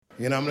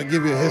You know, I'm going to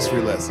give you a history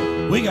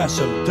lesson. We got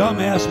some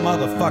dumbass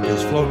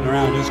motherfuckers floating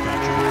around this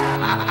country.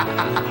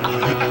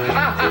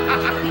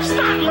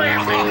 Start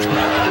laughing!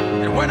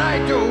 And when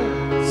I do,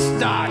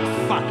 start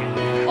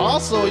fucking.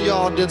 Also,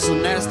 y'all did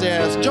some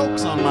nasty-ass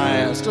jokes on my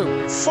ass,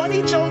 too.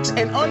 Funny jokes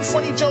and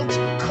unfunny jokes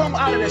come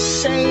out of the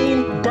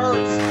same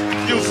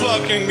birth. You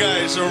fucking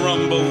guys are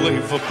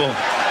unbelievable.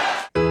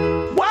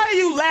 Why are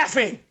you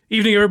laughing?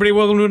 Evening, everybody.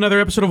 Welcome to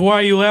another episode of Why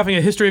Are You Laughing,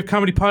 a History of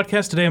Comedy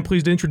podcast. Today, I'm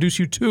pleased to introduce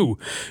you to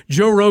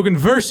Joe Rogan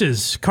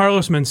versus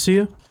Carlos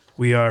Mencia.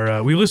 We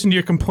listened to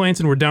your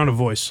complaints and we're down a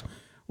voice.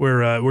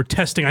 We're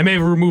testing. I may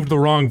have removed the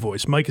wrong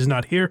voice. Mike is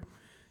not here.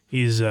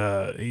 He's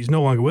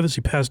no longer with us.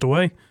 He passed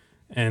away.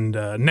 And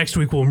next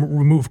week we'll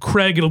remove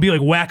Craig. It'll be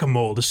like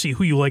whack-a-mole to see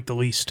who you like the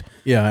least.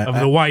 Yeah, of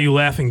the Why You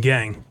Laughing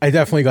gang. I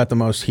definitely got the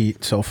most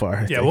heat so far.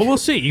 I think. Well, we'll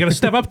see. You got to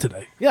step up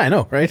today. Yeah, I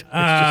know, right?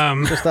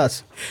 It's just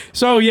us.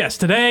 So yes,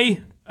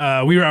 today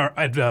we are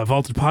at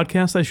Vaulted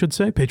Podcast, I should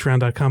say.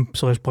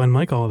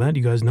 Patreon.com/blindmike. All of that,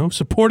 you guys know.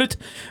 Support it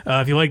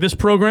if you like this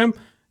program.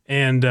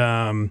 And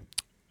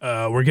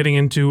we're getting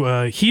into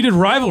a heated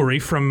rivalry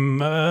from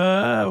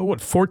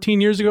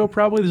 14 years ago?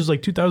 Probably. This is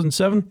like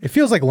 2007. It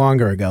feels like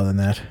longer ago than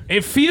that.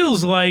 It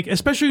feels like,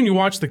 especially when you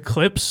watch the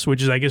clips,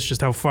 which is, I guess,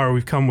 just how far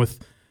we've come with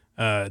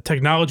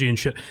technology and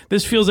shit.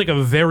 This feels like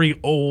a very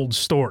old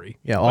story.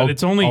 Yeah, but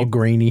it's only all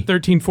grainy.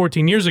 13,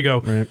 14 years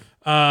ago. Right.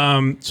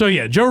 So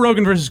yeah, Joe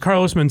Rogan versus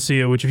Carlos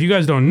Mencia, which if you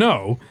guys don't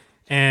know,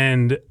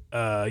 and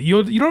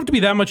you don't have to be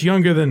that much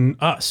younger than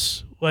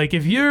us. Like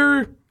if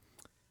you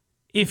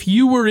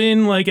were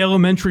in like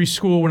elementary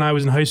school when I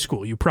was in high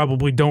school, you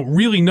probably don't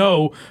really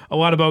know a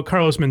lot about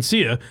Carlos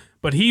Mencia,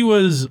 but he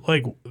was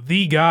like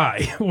the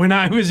guy when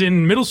I was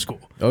in middle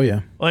school. Oh yeah.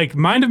 Like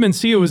Mind of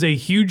Mencia was a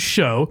huge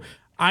show.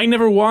 I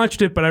never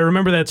watched it, but I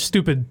remember that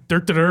stupid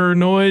dirt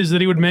noise that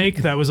he would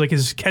make. That was like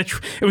his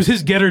catch. It was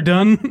his get her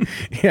done.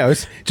 Yeah, it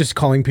was just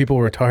calling people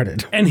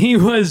retarded. And he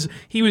was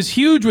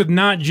huge with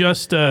not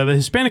just the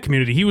Hispanic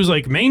community. He was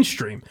like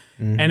mainstream.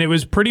 Mm-hmm. And it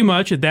was pretty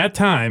much at that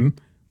time,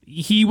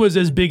 he was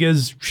as big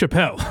as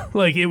Chappelle.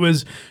 Like it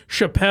was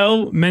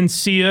Chappelle,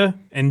 Mencia,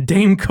 and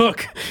Dane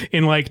Cook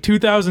in like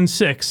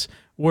 2006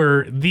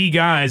 were the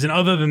guys. And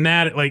other than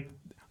that, like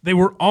they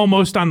were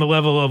almost on the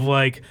level of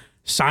like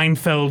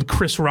Seinfeld,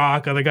 Chris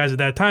Rock, other guys at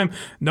that time.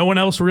 No one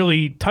else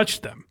really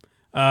touched them,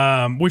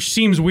 which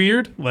seems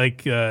weird.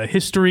 Like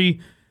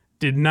history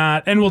did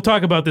not, and we'll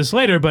talk about this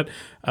later, but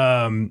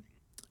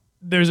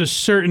there's a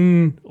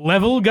certain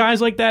level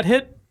guys like that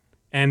hit,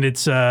 and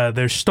it's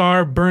their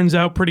star burns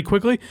out pretty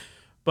quickly.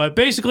 But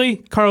basically,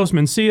 Carlos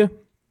Mencia,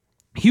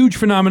 huge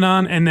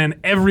phenomenon, and then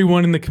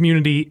everyone in the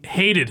community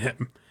hated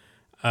him.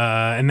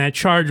 And that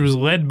charge was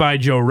led by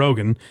Joe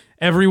Rogan.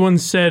 Everyone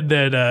said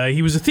that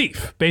he was a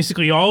thief.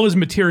 Basically, all his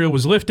material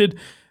was lifted.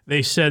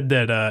 They said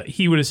that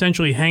he would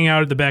essentially hang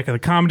out at the back of the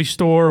Comedy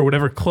Store or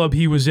whatever club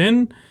he was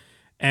in.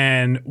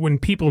 And when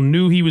people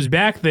knew he was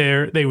back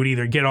there, they would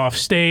either get off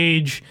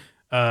stage,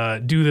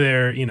 do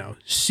their,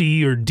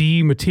 C or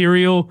D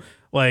material.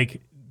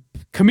 Like,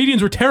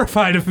 comedians were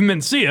terrified of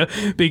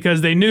Mencia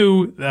because they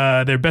knew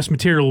their best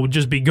material would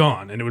just be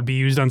gone and it would be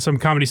used on some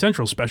Comedy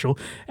Central special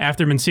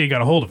after Mencia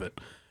got a hold of it.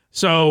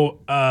 So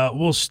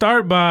we'll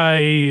start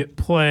by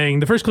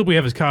playing, the first clip we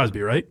have is Cosby,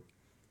 right?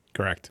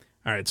 Correct.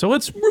 All right, so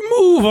let's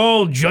remove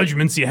all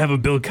judgments you have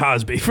of Bill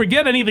Cosby.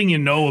 Forget anything you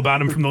know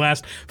about him from the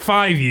last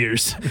 5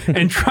 years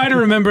and try to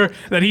remember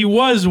that he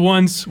was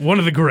once one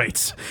of the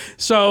greats.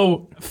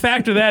 So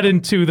factor that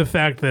into the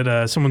fact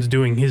that someone's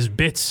doing his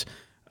bits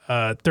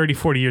 30,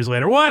 40 years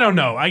later. Well, I don't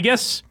know. I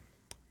guess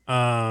you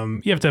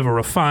have to have a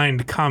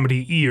refined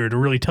comedy ear to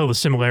really tell the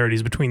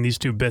similarities between these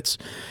two bits.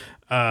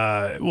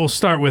 We'll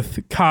start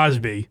with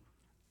Cosby,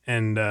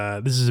 and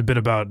this is a bit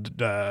about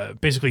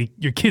basically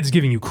your kids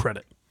giving you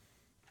credit.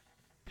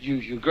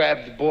 You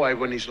grab the boy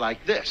when he's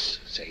like this,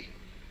 see?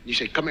 You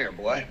say, come here,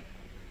 boy.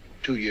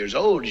 2 years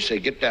old, you say,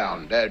 get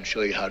down. Dad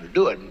show you how to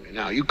do it.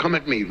 Now, you come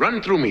at me.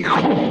 Run through me.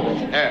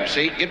 There,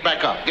 see? Get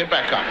back up. Get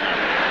back up.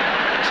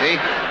 See?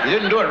 You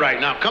didn't do it right.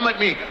 Now, come at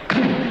me.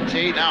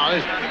 See? Now,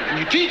 and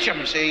you teach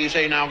him, see? You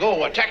say, now,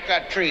 go attack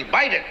that tree.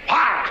 Bite it.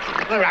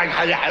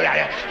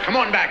 Come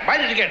on back. Bite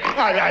it again.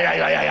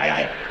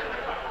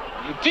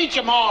 You teach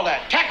him all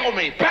that. Tackle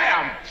me.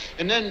 Bam!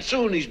 And then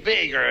soon he's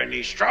bigger and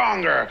he's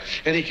stronger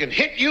and he can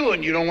hit you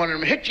and you don't want him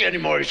to hit you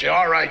anymore. You say,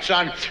 all right,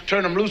 son,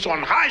 turn him loose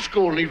on high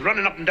school. And he's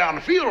running up and down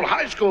the field.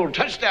 High school,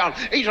 touchdown,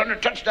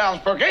 800 touchdowns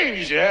per game.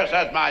 You say, yes,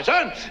 that's my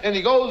son. And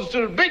he goes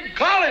to big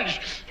college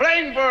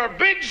playing for a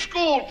big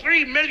school,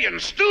 3 million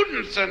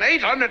students and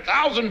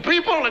 800,000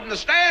 people in the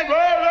stand.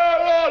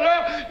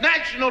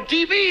 National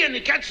TV, and he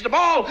catches the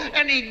ball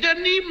and he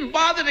doesn't even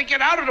bother to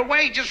get out of the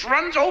way. He just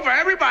runs over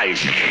everybody.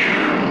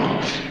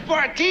 For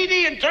a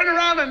TD and turn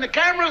around and the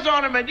camera's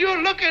on him and you're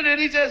looking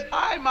and he says,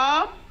 hi,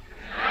 Mom.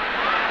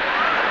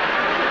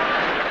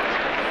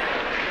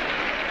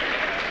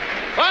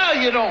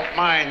 Well, you don't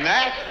mind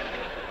that.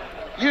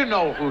 You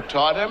know who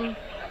taught him.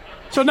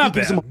 So not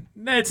bad.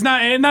 It's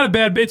not a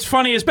bad bit. It's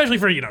funny, especially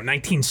for,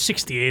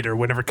 1968 or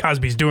whenever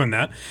Cosby's doing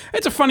that.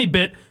 It's a funny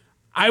bit.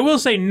 I will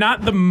say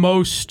not the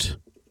most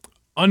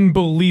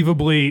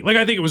unbelievably, like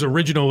I think it was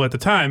original at the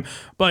time,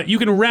 but you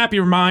can wrap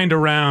your mind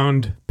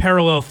around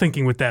parallel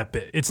thinking with that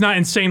bit. It's not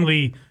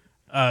insanely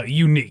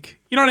unique.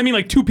 You know what I mean?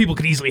 Like two people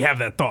could easily have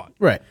that thought.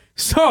 Right.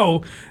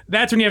 So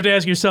that's when you have to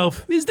ask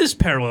yourself, is this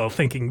parallel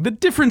thinking? The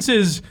difference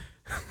is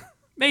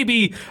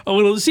maybe a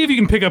little, see if you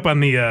can pick up on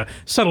the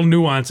subtle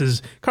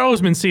nuances.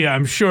 Carlos Mencia,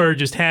 I'm sure,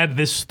 just had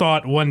this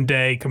thought one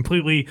day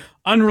completely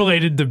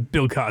unrelated to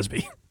Bill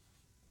Cosby.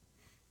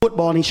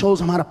 Football, and he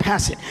shows him how to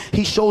pass it.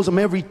 He shows him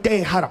every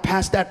day how to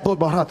pass that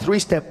football, how to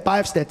 3-step,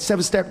 5-step,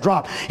 7-step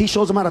drop. He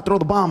shows him how to throw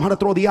the bomb, how to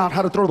throw the out,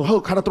 how to throw the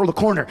hook, how to throw the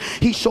corner.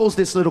 He shows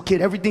this little kid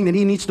everything that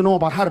he needs to know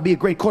about how to be a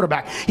great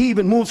quarterback. He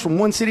even moves from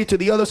one city to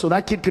the other so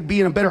that kid could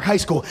be in a better high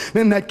school.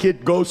 Then that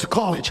kid goes to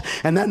college,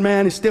 and that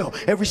man is still,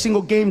 every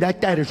single game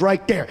that dad is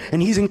right there, and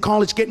he's in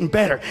college getting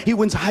better. He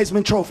wins a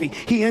Heisman Trophy.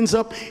 He ends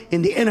up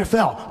in the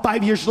NFL.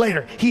 5 years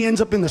later, he ends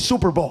up in the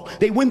Super Bowl.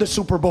 They win the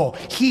Super Bowl.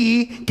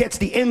 He gets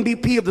the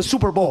MVP of the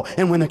Super Bowl,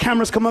 and when the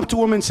cameras come up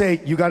to him and say,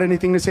 "You got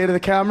anything to say to the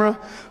camera?"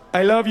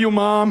 "I love you,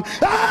 Mom."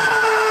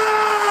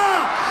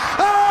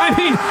 I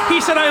mean, he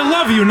said, "I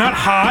love you," not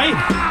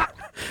 "hi."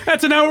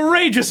 That's an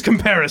outrageous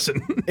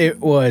comparison.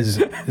 It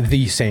was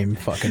the same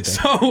fucking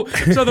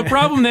thing. So the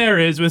problem there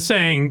is with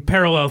saying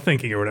parallel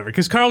thinking or whatever,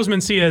 because Carlos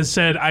Mencia has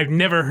said, "I've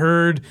never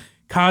heard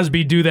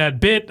Cosby do that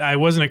bit. I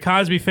wasn't a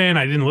Cosby fan.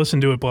 I didn't listen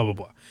to it, blah, blah,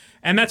 blah."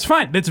 And that's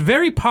fine. That's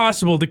very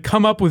possible to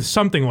come up with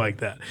something like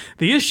that.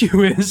 The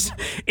issue is,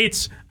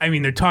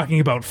 they're talking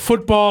about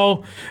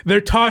football.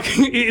 They're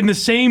talking in the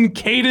same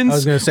cadence I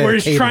was gonna say where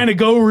he's cadence. trying to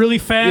go really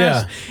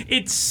fast. Yeah.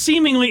 It's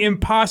seemingly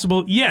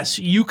impossible. Yes,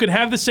 you could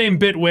have the same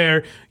bit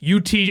where you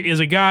teach, as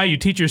a guy, you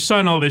teach your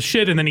son all this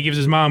shit, and then he gives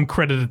his mom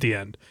credit at the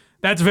end.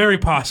 That's very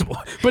possible.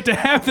 But to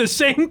have the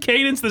same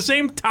cadence, the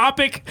same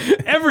topic,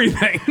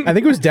 everything. I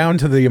think it was down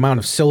to the amount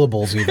of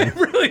syllables even. It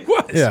really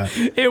was. Yeah.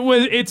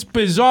 It's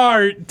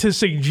bizarre to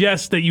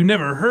suggest that you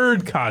never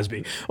heard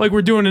Cosby. Like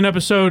we're doing an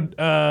episode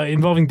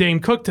involving Dane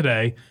Cook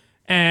today,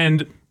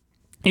 and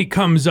it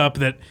comes up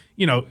that,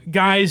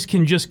 guys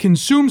can just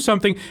consume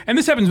something, and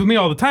this happens with me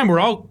all the time,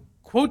 where I'll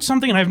quote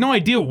something and I have no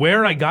idea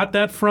where I got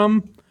that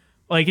from.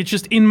 Like, it's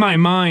just in my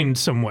mind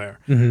somewhere.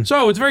 Mm-hmm.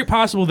 So it's very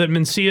possible that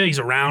Mencia, he's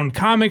around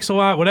comics a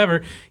lot,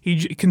 whatever. He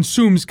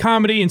consumes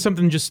comedy and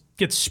something just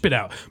gets spit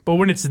out. But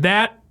when it's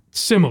that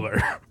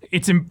similar,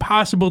 it's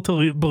impossible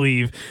to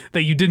believe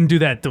that you didn't do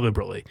that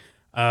deliberately.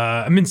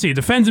 Mencia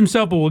defends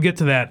himself, but we'll get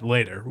to that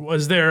later.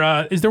 Is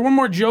there one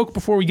more joke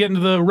before we get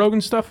into the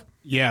Rogan stuff?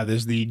 Yeah,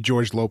 there's the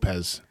George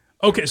Lopez.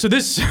 Okay, so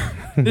this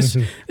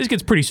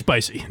gets pretty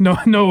spicy. No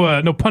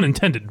pun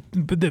intended.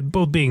 But they're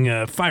both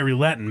being fiery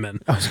Latin men.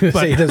 I was going to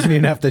say, he doesn't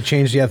even have to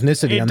change the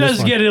ethnicity it on this does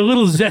one. get a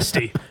little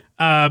zesty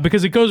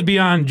because it goes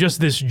beyond just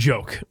this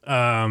joke.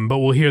 But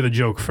we'll hear the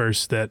joke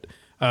first.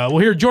 We'll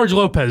hear George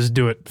Lopez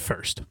do it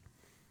first.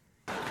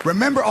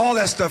 Remember all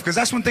that stuff, because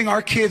that's one thing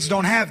our kids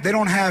don't have. They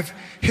don't have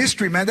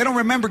history, man. They don't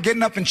remember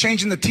getting up and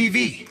changing the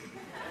TV.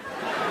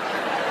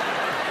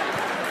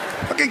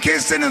 Fucking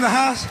kids sitting in the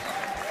house.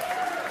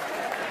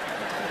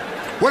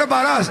 What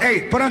about us?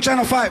 Hey, put on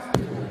channel 5.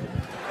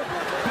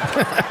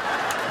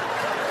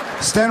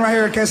 Stand right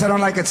here in case I don't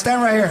like it.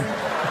 Stand right here.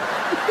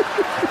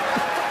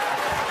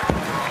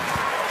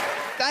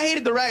 I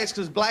hated the riots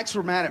because blacks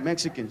were mad at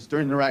Mexicans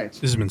during the riots.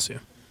 This is Mencia.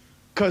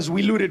 Because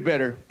we looted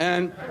better.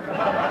 And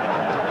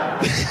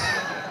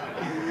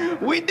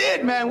we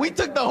did, man. We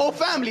took the whole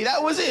family.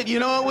 That was it. It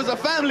was a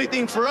family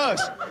thing for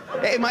us.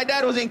 Hey, my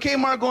dad was in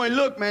Kmart going,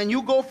 "Look, man,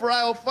 you go for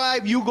aisle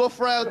 5, you go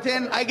for aisle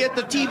 10, I get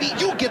the TV,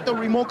 you get the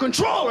remote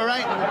control, all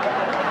right?"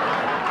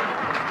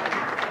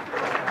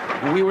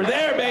 We were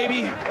there,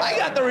 baby. I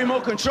got the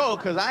remote control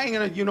because I ain't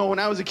gonna, when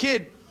I was a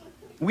kid,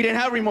 we didn't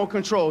have remote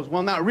controls.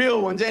 Well, not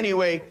real ones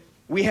anyway.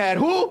 We had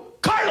who?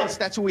 Carlos.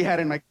 That's who we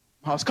had in my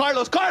house.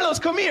 Carlos,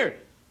 come here.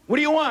 What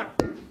do you want?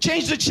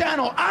 Change the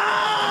channel.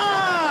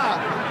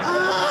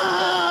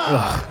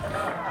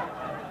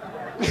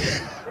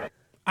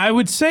 I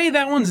would say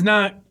that one's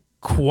not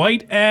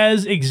quite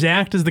as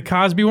exact as the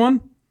Cosby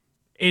one.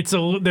 There's a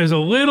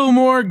little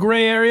more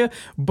gray area,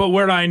 but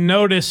where I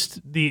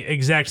noticed the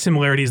exact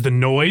similarity is the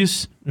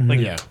noise.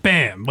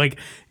 Bam. Like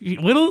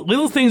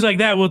little things like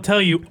that will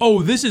tell you,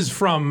 oh,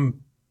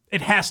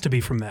 it has to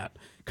be from that.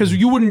 Because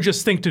you wouldn't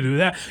just think to do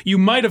that. You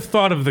might have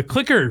thought of the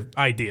clicker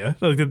idea,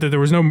 like that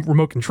there was no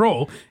remote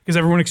control, because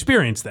everyone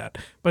experienced that.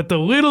 But the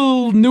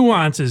little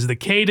nuances, the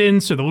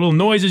cadence, or the little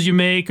noises you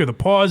make, or the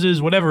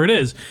pauses, whatever it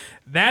is,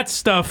 that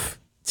stuff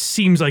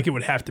seems like it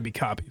would have to be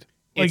copied.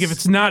 Like if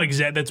it's not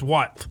exact, that's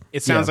wild.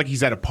 It sounds like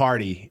he's at a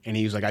party and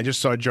he's like, "I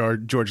just saw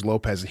George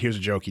Lopez and here's a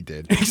joke he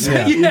did."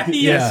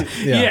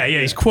 Yeah.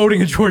 He's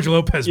quoting a George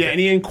Lopez. Yeah, and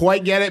he didn't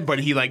quite get it, but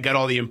he got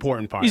all the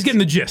important parts. He's getting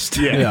the gist.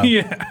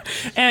 Yeah.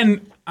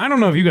 And I don't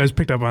know if you guys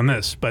picked up on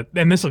this,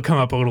 and this will come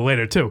up a little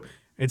later too.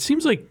 It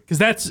seems like, because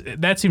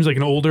that seems like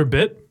an older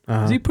bit.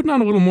 Is he putting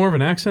on a little more of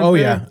an accent? Oh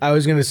there? yeah, I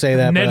was going to say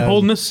that. Ned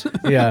Holdness.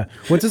 Yeah.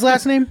 What's his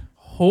last name?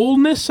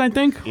 Wholeness, I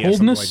think. Yeah,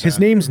 Holdness. like his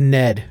name's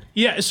Ned.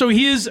 Yeah, so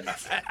he is.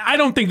 I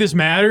don't think this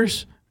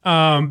matters,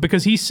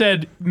 because he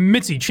said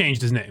Mitzi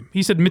changed his name.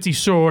 He said Mitzi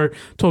Shore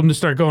told him to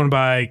start going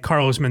by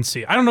Carlos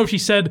Mencia. I don't know if she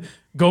said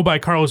go by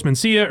Carlos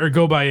Mencia or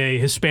go by a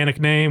Hispanic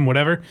name,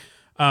 whatever.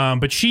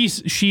 But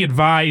she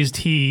advised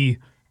he,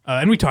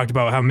 and we talked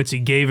about how Mitzi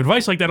gave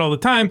advice like that all the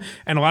time,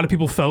 and a lot of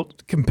people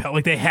felt compelled,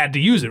 like they had to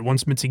use it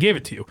once Mitzi gave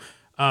it to you.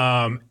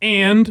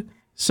 And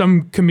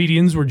some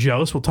comedians were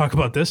jealous, we'll talk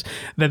about this,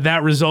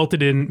 that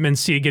resulted in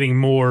Mencia getting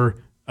more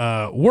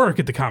work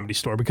at the Comedy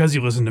Store because he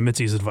listened to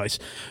Mitzi's advice.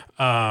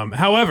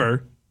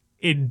 However,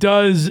 it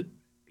does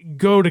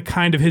go to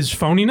kind of his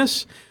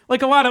phoniness.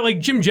 Like a lot of, like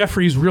Jim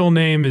Jeffries' real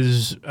name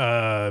is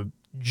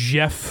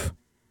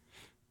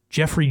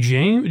Jeffrey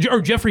James,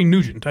 or Jeffrey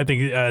Nugent, I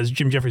think is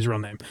Jim Jeffries' real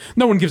name.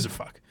 No one gives a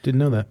fuck. Didn't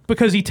know that.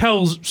 Because he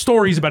tells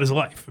stories about his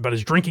life, about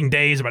his drinking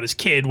days, about his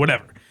kid,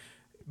 whatever.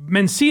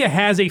 Mencia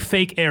has a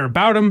fake air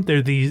about him. There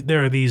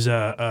are these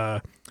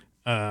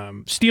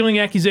stealing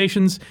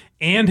accusations,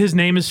 and his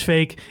name is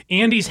fake,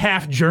 and he's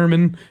half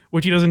German,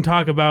 which he doesn't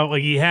talk about.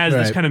 Like, he has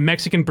this kind of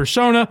Mexican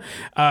persona.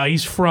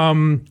 He's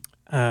from...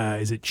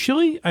 is it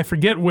Chile? I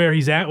forget where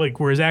he's at, like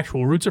where his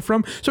actual roots are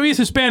from. So he's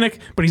Hispanic,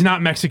 but he's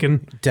not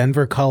Mexican.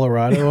 Denver,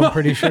 Colorado, I'm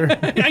pretty sure.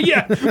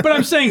 Yeah, but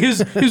I'm saying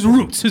his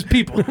roots, his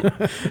people.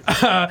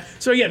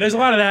 So yeah, there's a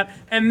lot of that.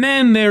 And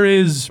then there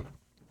is,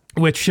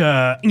 which, you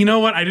know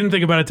what? I didn't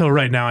think about it till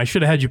right now. I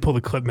should have had you pull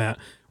the clip, Matt.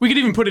 We could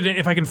even put it in,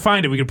 if I can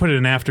find it, we could put it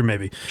in after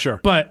maybe. Sure.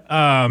 But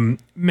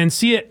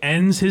Mencia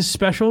ends his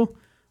special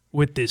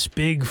with this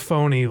big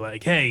phony,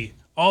 like, hey,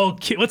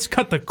 let's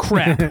cut the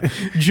crap.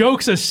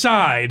 Jokes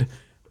aside,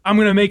 I'm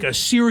going to make a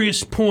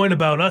serious point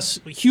about us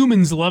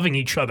humans loving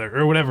each other,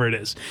 or whatever it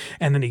is.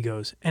 And then he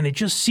goes, and it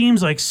just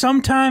seems like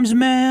sometimes,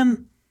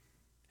 man.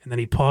 And then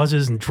he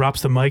pauses and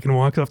drops the mic and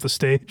walks off the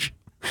stage.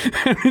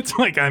 And it's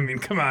like, I mean,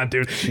 come on,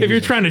 dude. Jesus. If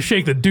you're trying to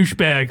shake the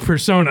douchebag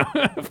persona,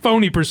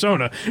 phony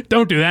persona,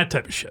 don't do that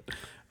type of shit.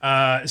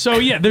 So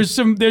yeah, there's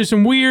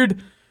some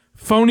weird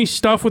phony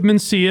stuff with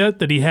Mencia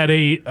that he had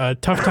a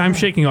tough time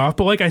shaking off.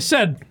 But like I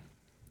said,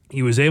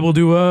 he was able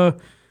to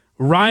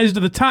rise to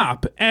the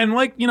top. And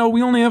like, you know,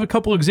 we only have a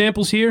couple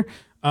examples here.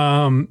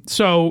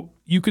 So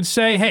you could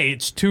say, hey,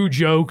 it's 2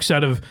 jokes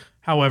out of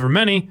however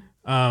many.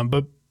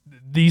 But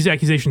these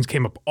accusations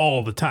came up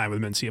all the time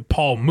with Mencia.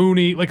 Paul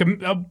Mooney, like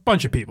a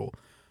bunch of people.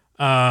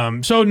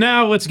 So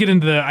now let's get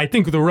into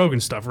the Rogan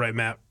stuff, right,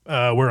 Matt?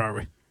 Where are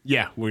we?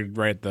 Yeah, we're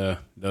right at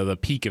the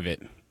peak of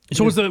it.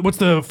 So what's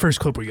the first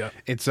clip we got?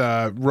 It's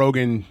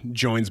Rogan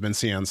joins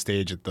Mencia on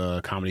stage at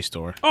the Comedy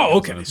Store. Oh,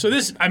 okay. So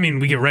this, I mean,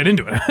 we get right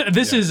into it.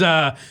 This is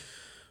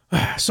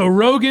so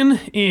Rogan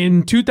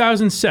in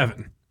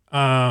 2007.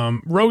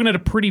 Rogan had a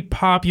pretty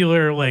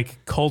popular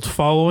like cult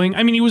following.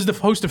 I mean, he was the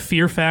host of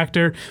Fear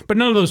Factor, but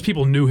none of those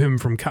people knew him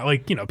from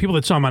people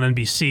that saw him on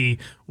NBC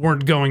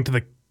weren't going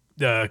to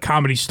the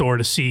Comedy Store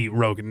to see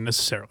Rogan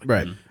necessarily.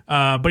 Right.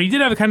 But he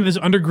did have kind of this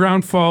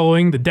underground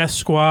following, the Death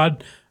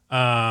Squad.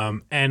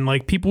 And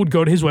like people would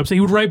go to his website. He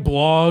would write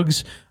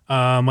blogs.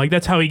 Like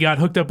that's how he got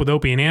hooked up with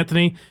Opie and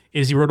Anthony,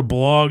 is he wrote a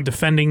blog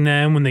defending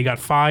them when they got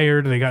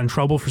fired or they got in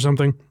trouble for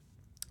something.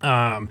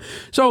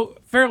 So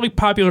fairly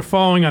popular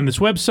following on this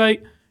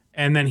website.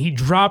 And then he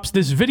drops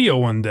this video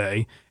one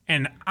day.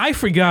 And I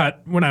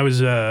forgot when I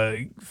was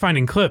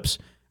finding clips,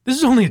 this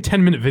is only a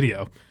 10-minute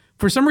video.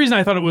 For some reason,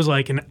 I thought it was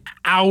like an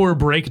hour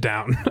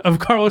breakdown of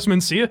Carlos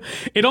Mencia.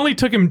 It only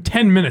took him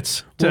 10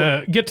 minutes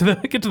to get to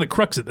the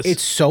crux of this.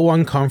 It's so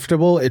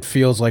uncomfortable, it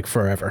feels like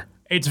forever.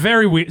 It's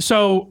very weird.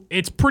 So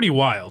it's pretty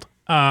wild.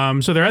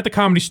 So they're at the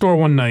Comedy Store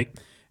one night,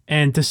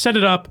 and to set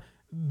it up,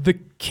 the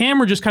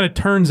camera just kind of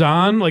turns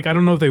on. Like, I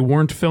don't know if they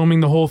weren't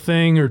filming the whole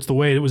thing or it's the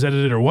way it was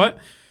edited or what.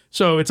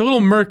 So it's a little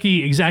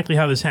murky exactly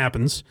how this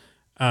happens.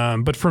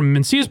 But from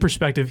Mencia's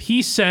perspective,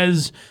 he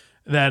says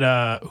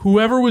that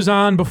whoever was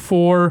on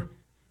before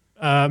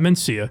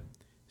Mencia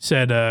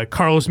said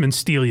Carlos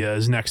Mencia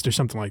is next or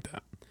something like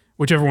that,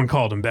 which everyone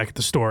called him back at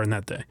the store in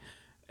that day.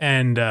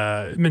 And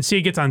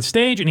Mencia gets on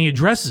stage and he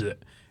addresses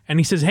it. And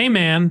he says, hey,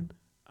 man,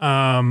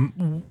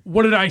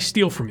 what did I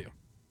steal from you?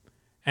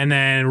 And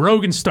then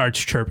Rogan starts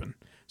chirping.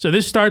 So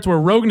this starts where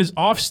Rogan is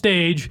off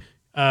stage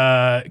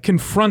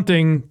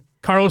confronting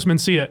Carlos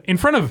Mencia in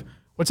front of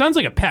what sounds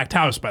like a packed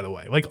house, by the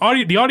way. Like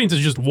the audience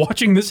is just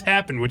watching this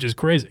happen, which is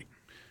crazy.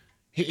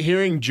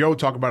 Hearing Joe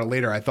talk about it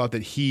later, I thought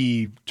that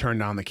he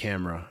turned on the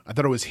camera. I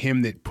thought it was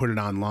him that put it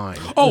online.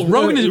 Oh,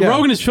 Rogan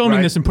is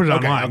filming this and put it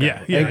online.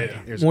 Okay.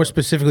 Yeah. More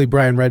specifically,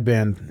 Brian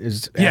Redband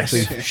is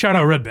actually... Yes, shout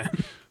out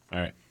Redband. All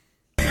right.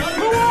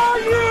 Who are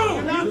you?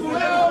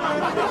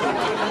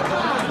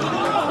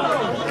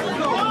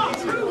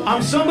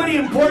 I'm somebody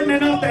important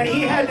enough that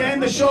he had to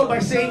end the show by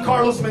saying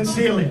Carlos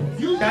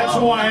Mencia. That's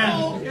who I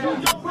am. Your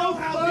bro,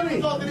 how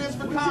difficult it is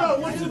for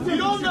cops. You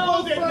don't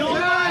know that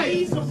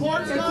nobody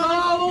supports them.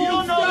 You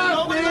don't know that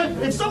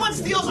nobody... If someone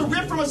steals a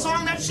riff from a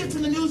song, that shit's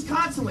in the news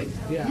constantly.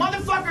 Yeah.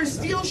 Motherfuckers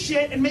steal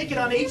shit and make it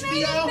on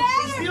HBO.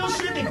 They steal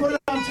shit, they put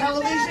it on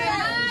television.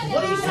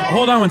 What are you saying?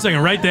 Hold on one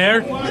second, right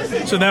there.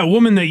 So that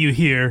woman that you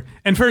hear,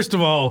 and first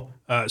of all,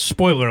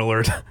 spoiler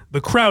alert,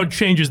 the crowd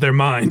changes their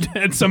mind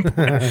at some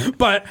point.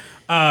 But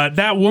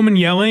that woman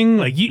yelling,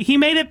 like, he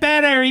made it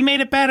better, he made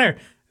it better.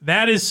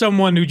 That is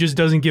someone who just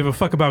doesn't give a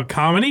fuck about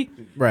comedy.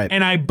 Right.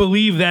 And I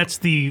believe that's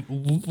the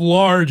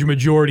large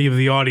majority of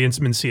the audience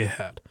Mencia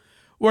had.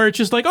 Where it's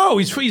just like, oh,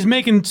 he's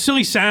making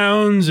silly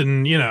sounds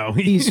and, you know.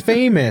 He's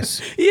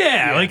famous.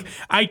 Yeah, like,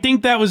 I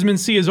think that was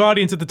Mencia's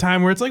audience at the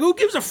time where it's like, who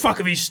gives a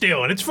fuck if he's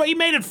stealing? He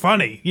made it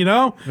funny, you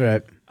know?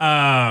 Right.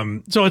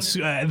 So it's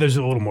there's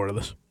a little more to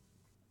this.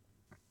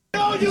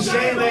 You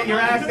saying that you're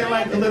acting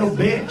like a little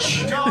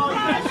bitch.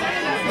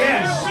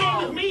 Yes.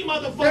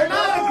 They're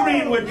not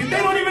agreeing with you. They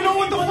don't even know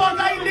what the fuck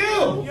I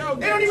do.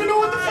 They don't even know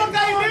what the fuck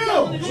I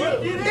do.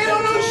 They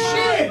don't know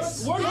shit.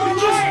 You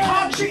just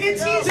talk shit.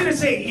 It's easy to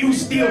say you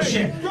steal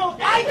shit.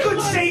 I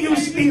could say you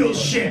steal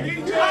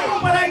shit,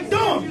 but I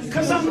don't,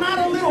 because I'm not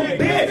a little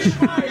bitch.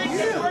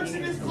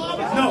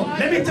 No,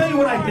 let me tell you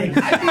what I think.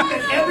 I think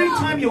that every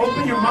time you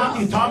open your mouth,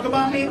 you talk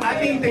about me, I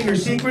think that you're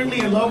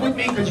secretly in love with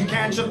me because you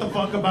can't shut the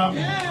fuck about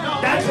me.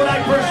 That's what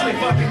I personally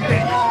fucking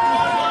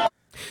think.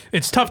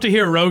 It's tough to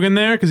hear Rogan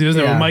there because he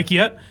doesn't have a mic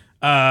yet.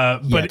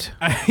 But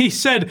he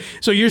said,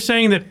 so you're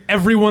saying that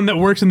everyone that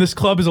works in this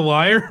club is a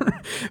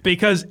liar?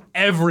 Because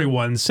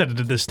everyone said it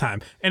at this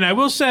time. And I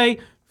will say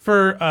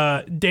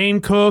for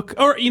Dane Cook,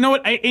 or you know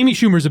what, Amy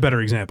Schumer's a better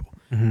example.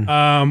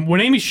 Mm-hmm. When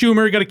Amy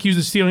Schumer got accused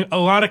of stealing, a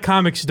lot of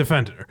comics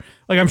defended her.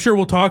 Like, I'm sure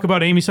we'll talk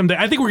about Amy someday.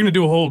 I think we're going to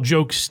do a whole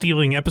joke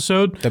stealing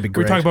episode. That'd be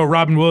great. We talk about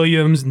Robin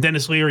Williams and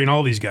Dennis Leary and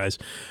all these guys.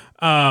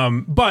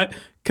 But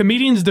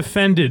comedians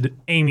defended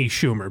Amy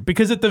Schumer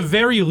because at the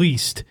very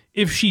least,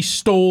 if she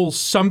stole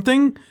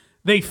something,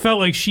 they felt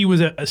like she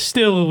was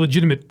still a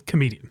legitimate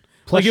comedian.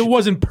 Like, it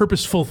wasn't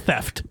purposeful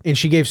theft. And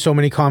she gave so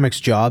many comics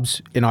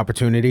jobs and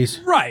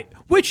opportunities. Right.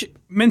 Which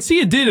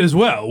Mencia did as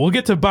well. We'll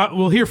get to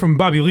we'll hear from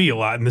Bobby Lee a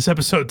lot in this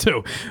episode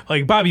too.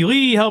 Like, Bobby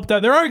Lee helped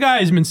out. There are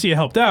guys Mencia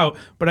helped out,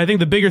 but I think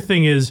the bigger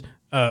thing is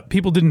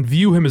people didn't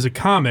view him as a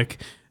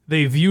comic.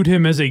 They viewed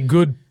him as a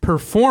good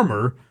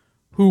performer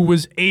who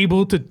was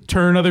able to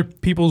turn other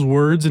people's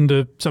words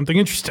into something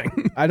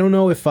interesting. I don't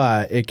know if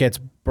it gets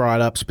brought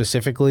up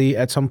specifically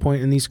at some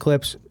point in these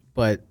clips,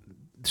 but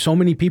so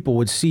many people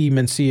would see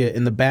Mencia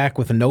in the back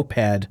with a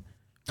notepad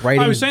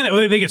writing. I was saying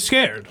that they get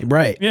scared.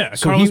 Right. Yeah.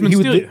 So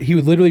he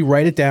would literally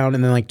write it down,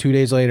 and then like 2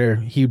 days later,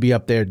 he would be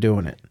up there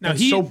doing it. Now,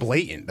 that's so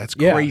blatant. That's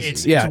Yeah,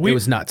 crazy. it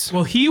was nuts.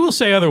 Well, he will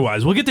say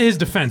otherwise. We'll get to his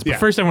defense, but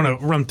first I want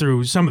to run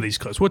through some of these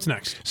clips. What's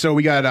next? So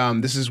we got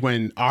this is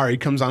when Ari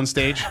comes on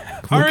stage.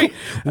 Ari,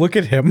 look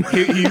at him.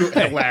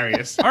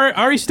 Hilarious.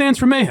 Ari stands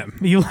for mayhem.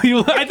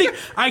 I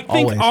think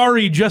Always.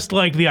 Ari just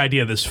liked the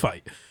idea of this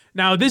fight.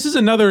 Now, this is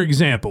another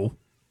example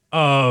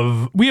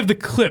of we have the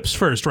clips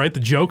first, right? The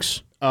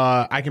jokes.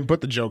 I can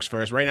put the jokes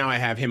first. Right now, I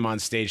have him on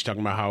stage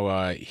talking about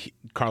how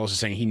Carlos is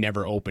saying he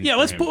never opened. Yeah,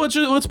 for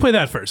him. let's play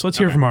that first. Let's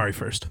hear from Ari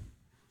first.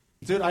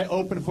 Dude, I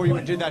opened for you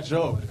and did that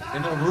joke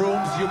in the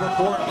rooms you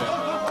performed in.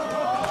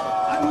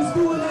 I was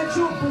doing that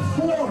joke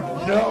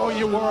before. No,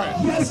 you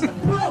weren't. Yes,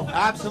 bro.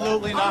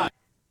 Absolutely not.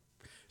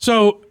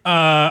 So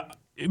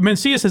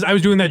Mencia says, I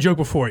was doing that joke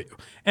before you.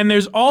 And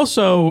there's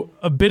also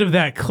a bit of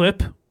that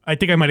clip, I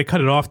think I might have cut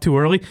it off too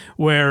early,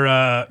 where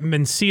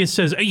Mencia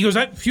says, he goes,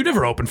 you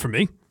never opened for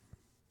me.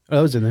 Oh,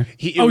 that was in there.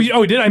 He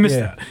did? I missed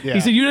that. Yeah. He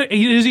said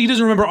he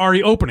doesn't remember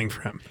Ari opening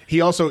for him. He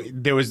also,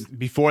 there was,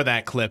 before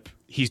that clip,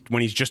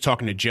 when he's just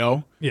talking to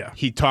Joe,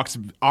 he talks,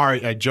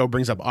 Joe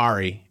brings up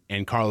Ari,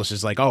 and Carlos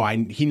is like,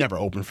 he never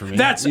opened for me.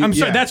 That's what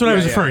I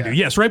was referring to.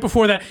 Yes, right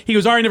before that, he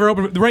goes, Ari never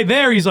opened. Right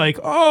there, he's like,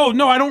 oh,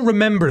 no, I don't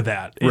remember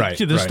that.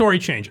 The story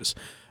changes.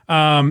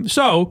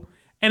 So,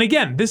 and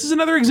again, this is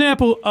another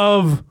example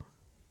of,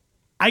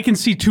 I can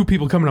see two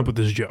people coming up with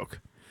this joke.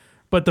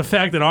 But the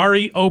fact that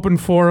Ari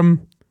opened for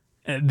him,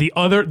 the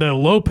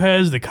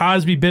Lopez, the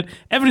Cosby bit,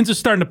 evidence is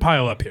starting to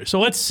pile up here. So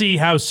let's see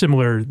how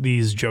similar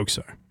these jokes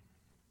are.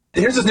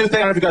 Here's this new thing. I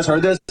don't know if you guys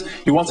heard this.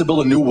 He wants to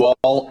build a new wall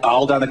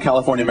all down the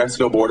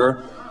California-Mexico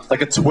border,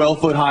 like a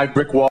 12-foot high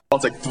brick wall.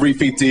 It's like 3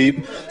 feet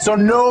deep, so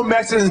no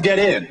Mexicans get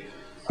in.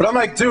 But I'm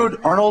like, dude,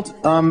 Arnold,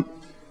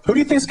 who do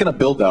you think is going to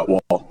build that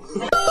wall?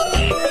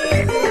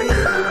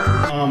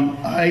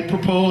 I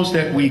propose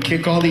that we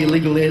kick all the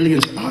illegal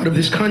aliens out of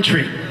this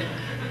country.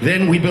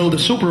 Then we build a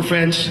super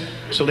fence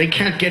so they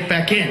can't get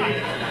back in.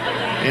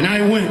 And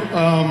I went,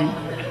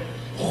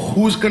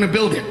 who's going to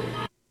build it?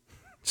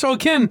 So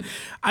again,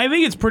 I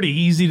think it's pretty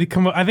easy to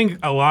come up. I think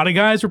a lot of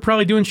guys are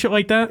probably doing shit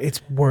like that.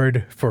 It's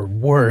word for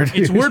word.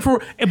 It's word for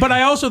word. But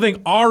I also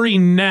think Ari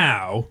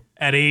now,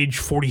 at age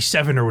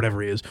 47 or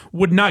whatever he is,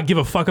 would not give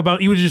a fuck about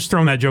it. He would have just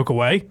thrown that joke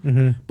away.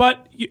 Mm-hmm.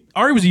 But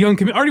Ari was a young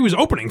comedian. Ari was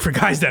opening for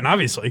guys then,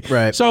 obviously.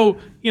 Right. So,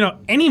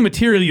 any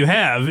material you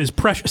have is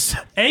precious.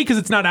 A, because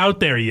it's not out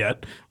there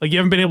yet. Like, you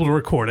haven't been able to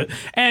record it.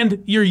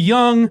 And you're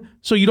young,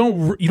 so you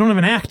don't have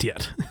an act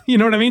yet. You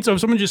know what I mean? So if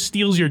someone just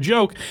steals your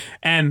joke,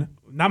 and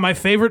not my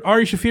favorite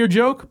Ari Shaffir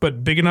joke,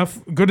 but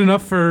good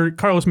enough for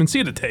Carlos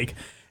Mencia to take.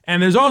 And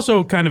there's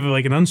also kind of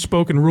like an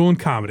unspoken rule in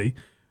comedy,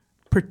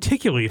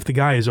 particularly if the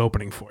guy is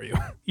opening for you.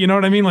 You know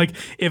what I mean? Like,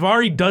 if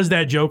Ari does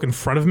that joke in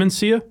front of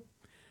Mencia,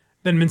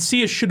 then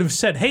Mencia should have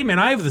said, hey, man,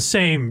 I have the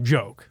same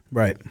joke.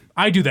 Right.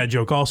 I do that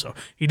joke also.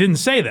 He didn't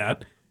say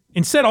that.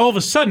 Instead, all of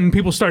a sudden,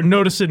 people start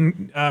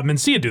noticing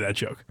Mencia do that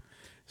joke.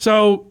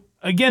 So,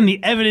 again,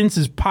 the evidence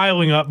is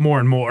piling up more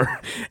and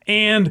more.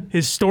 And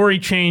his story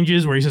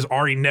changes where he says,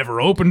 Ari never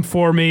opened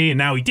for me, and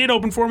now he did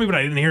open for me, but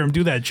I didn't hear him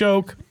do that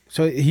joke.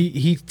 So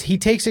he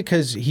takes it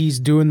because he's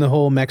doing the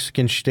whole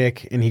Mexican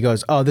shtick, and he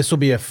goes, oh, this will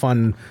be a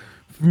fun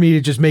for me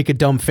to just make a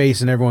dumb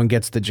face and everyone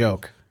gets the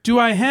joke. Do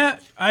I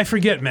have... I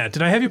forget, Matt.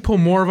 Did I have you pull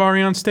more of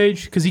Ari on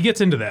stage? Because he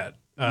gets into that.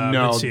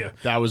 No, Mencia.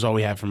 that was all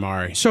we had from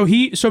Ari. So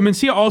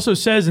Mencia also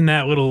says in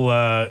that little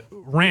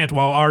rant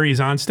while Ari's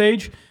on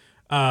stage,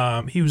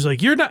 he was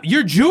like,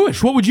 "You're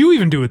Jewish. What would you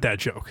even do with that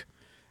joke?"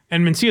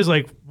 And Mencia's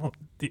like, "Well,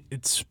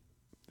 it's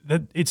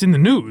in the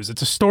news.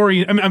 It's a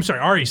story." I'm sorry.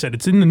 Ari said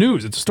it's in the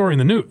news. It's a story in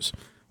the news.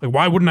 Like,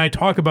 why wouldn't I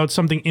talk about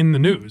something in the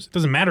news? It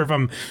doesn't matter if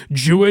I'm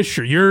Jewish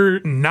or you're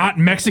not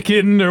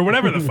Mexican or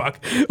whatever the fuck.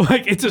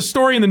 Like, it's a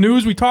story in the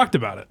news. We talked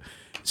about it.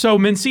 So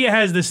Mencia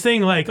has this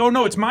thing like, "Oh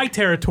no, it's my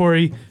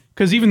territory."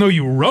 Because even though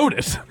you wrote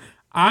it,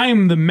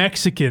 I'm the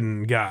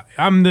Mexican guy.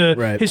 I'm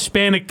the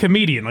Hispanic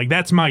comedian. Like,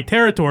 that's my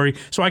territory,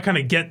 so I kind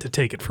of get to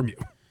take it from you.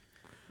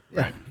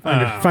 Yeah.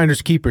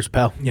 Finders keepers,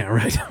 pal. Yeah,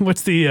 right.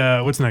 What's the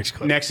next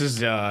clip? Next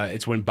is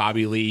it's when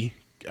Bobby Lee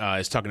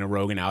is talking to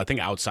Rogan I think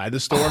outside the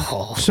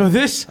store. So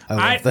this,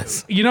 I love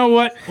this. You know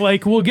what?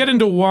 Like, we'll get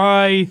into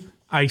why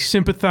I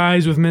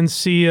sympathize with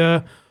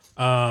Mencia.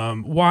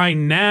 Why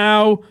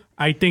now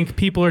I think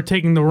people are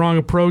taking the wrong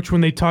approach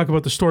when they talk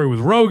about the story with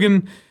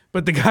Rogan.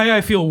 But the guy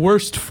I feel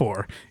worst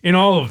for in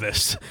all of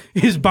this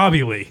is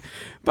Bobby Lee.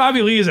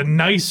 Bobby Lee is a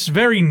nice,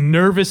 very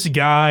nervous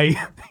guy.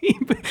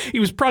 He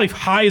was probably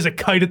high as a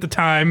kite at the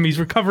time. He's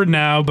recovered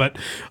now, but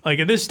like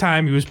at this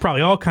time, he was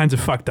probably all kinds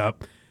of fucked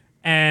up.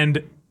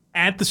 And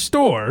at the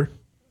store,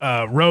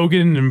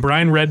 Rogan and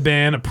Brian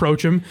Redban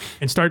approach him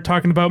and start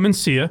talking about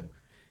Mencia.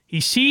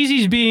 He sees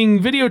he's being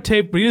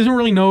videotaped, but he doesn't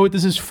really know what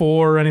this is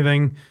for or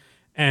anything.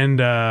 And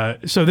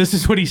so this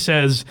is what he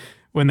says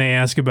when they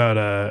ask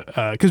about,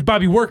 because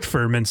Bobby worked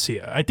for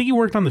Mencia. I think he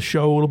worked on the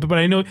show a little bit, but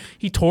I know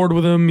he toured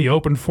with him, he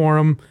opened for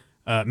him.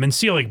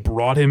 Mencia like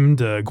brought him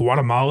to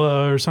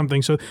Guatemala or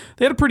something, so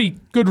they had a pretty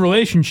good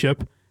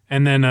relationship.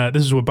 And then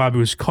this is what Bobby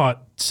was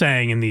caught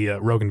saying in the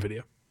Rogan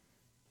video.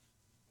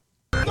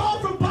 Go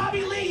from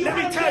Bobby Lee. Let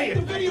me tell you.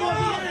 The video on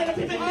the internet of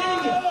him admitting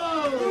it.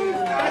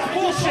 That's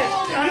bullshit.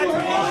 That's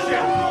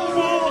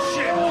bullshit.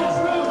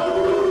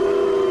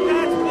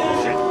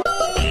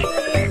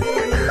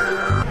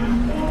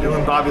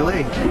 Doing Bobby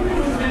Lee.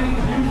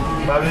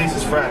 Bobby Lee's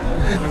his friend.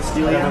 I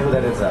don't know who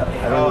that is. I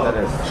don't know who that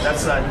is.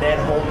 That's Ned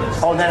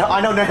Holness. Oh, Ned,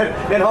 I know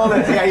Ned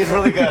Holness. Yeah, he's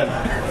really good.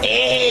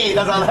 Hey,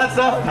 that's all that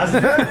stuff. That's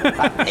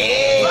good.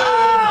 Hey,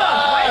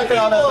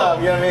 all that stuff.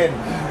 You know what I mean?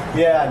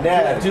 Yeah,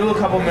 Ned. Do a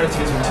couple minutes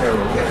of his material.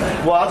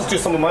 Well, I'll just do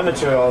some of my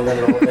material and then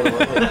it'll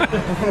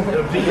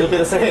be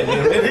the same.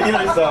 You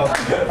know, so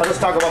I'll just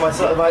talk about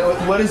myself.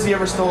 What has he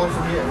ever stolen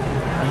from you?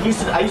 I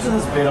used to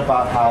this bit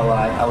about how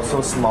like I was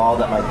so small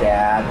that my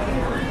dad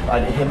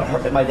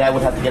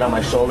would have to get on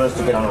my shoulders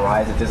to get on a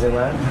ride at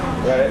Disneyland.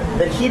 Right.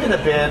 Then he did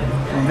a bit,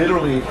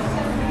 literally,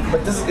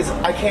 but this is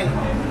I can't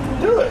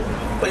do it.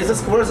 But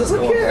where's this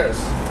going? Who cares?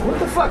 What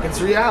the fuck? It's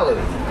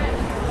reality.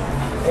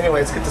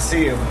 Anyway, it's good to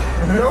see you.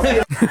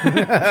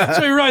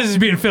 So he realizes he's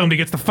being filmed. He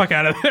gets the fuck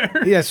out of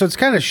there. Yeah, so it's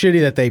kind of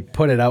shitty that they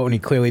put it out when he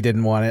clearly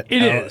didn't want it.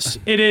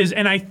 It is.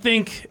 And I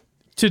think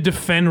to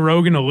defend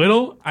Rogan a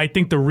little, I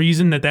think the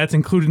reason that that's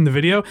included in the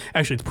video,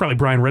 actually, it's probably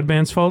Brian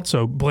Redban's fault,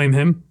 so blame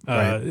him.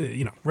 Right.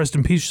 You know, rest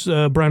in peace,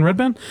 Brian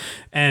Redban.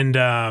 And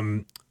I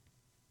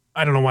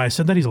don't know why I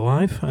said that. He's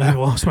alive. I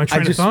lost my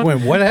train of thought.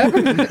 Went, what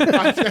happened?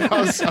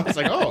 I was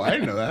like, oh, I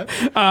didn't know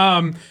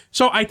that.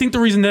 So I think the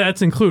reason that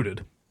that's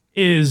included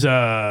is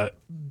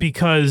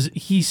because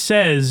he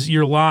says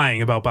you're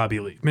lying about Bobby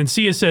Lee.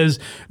 Mencia says,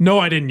 no,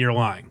 I didn't, you're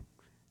lying.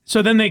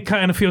 So then they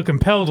kind of feel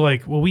compelled,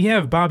 like, well, we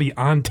have Bobby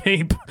on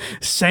tape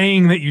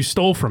saying that you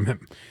stole from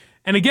him.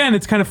 And again,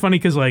 it's kind of funny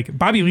because, like,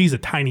 Bobby Lee's a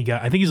tiny guy.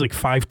 I think he's like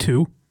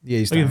 5'2". Yeah,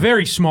 he's like a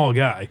very small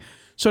guy.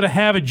 So to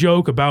have a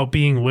joke about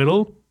being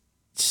little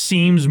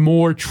seems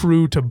more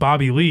true to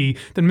Bobby Lee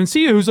than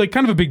Mencia, who's like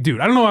kind of a big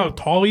dude. I don't know how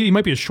tall he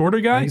might be a shorter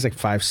guy. He's like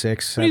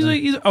 5'6". But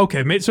he's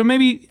okay. So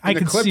maybe I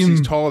could see him.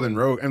 He's taller than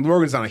Rogan. And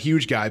Rogan's not a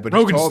huge guy, but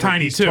Rogan's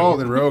tiny he's too. taller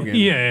than Rogan.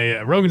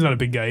 Yeah. Rogan's not a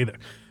big guy either.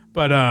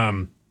 But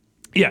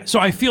yeah. So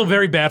I feel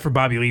very bad for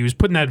Bobby Lee. He was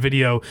put in that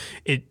video.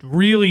 It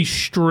really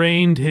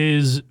strained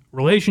his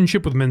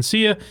relationship with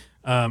Mencia.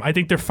 I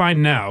think they're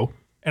fine now,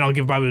 and I'll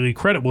give Bobby Lee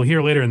credit. We'll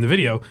hear later in the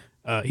video.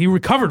 He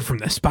recovered from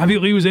this. Bobby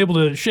Lee was able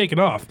to shake it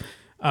off.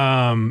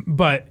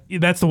 But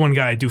that's the one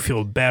guy I do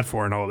feel bad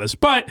for in all this.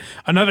 But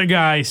another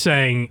guy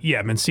saying,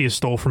 yeah, Mencia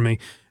stole from me.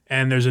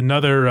 And there's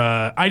another,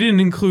 I didn't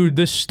include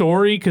this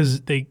story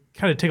because they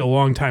kind of take a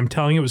long time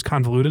telling it. It was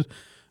convoluted.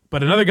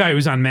 But another guy who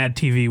was on Mad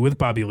TV with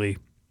Bobby Lee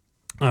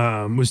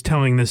was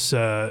telling this,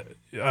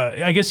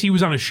 I guess he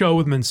was on a show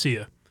with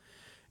Mencia.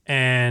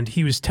 And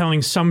he was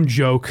telling some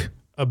joke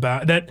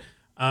about that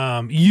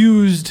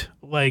used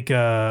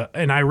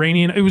an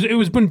Iranian. It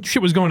was when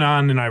shit was going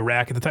on in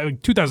Iraq at the time,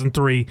 like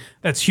 2003.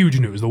 That's huge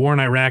news. The war in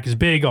Iraq is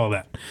big, all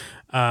that.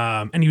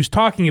 And he was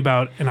talking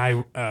about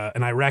an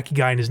Iraqi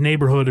guy in his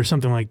neighborhood or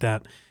something like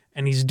that.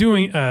 And he's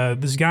doing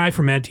this guy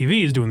from Mad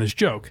TV is doing this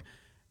joke,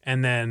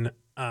 and then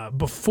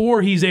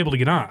before he's able to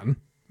get on,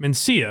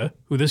 Mencia,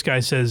 who this guy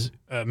says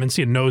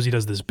Mencia knows he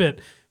does this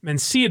bit,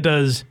 Mencia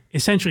does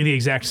essentially the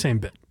exact same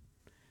bit.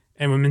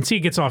 And when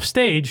Mencia gets off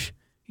stage,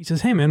 he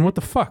says, "Hey man, what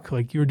the fuck?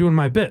 Like, you were doing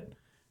my bit."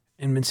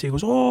 And Mencia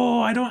goes,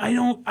 "Oh,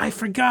 I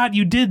forgot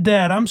you did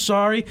that. I'm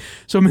sorry."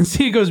 So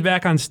Mencia goes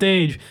back on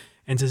stage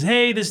and says,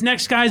 "Hey, this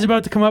next guy's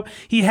about to come up.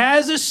 He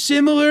has a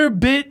similar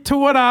bit to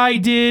what I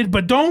did,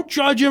 but don't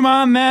judge him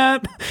on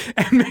that."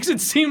 And makes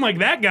it seem like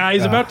that guy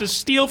is about to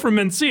steal from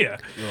Mencia.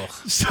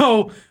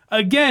 So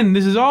again,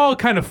 this is all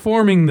kind of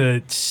forming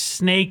the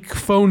snake,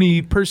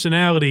 phony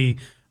personality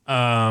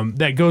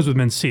that goes with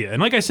Mencia.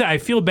 And like I said, I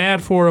feel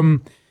bad for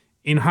him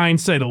in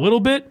hindsight a little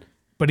bit,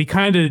 but he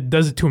kind of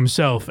does it to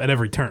himself at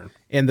every turn.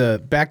 And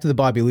back to the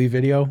Bobby Lee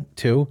video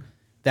too.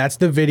 That's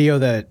the video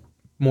that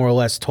more or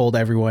less told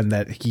everyone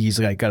that he's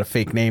like got a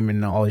fake name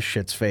and all his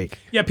shit's fake.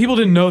 Yeah, people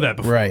didn't know that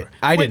before. Right.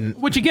 I didn't.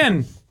 Which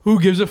again, who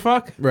gives a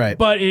fuck? Right.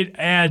 But it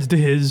adds to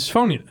his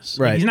phoniness.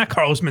 Right. He's not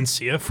Carlos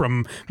Mencia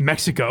from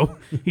Mexico.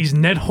 He's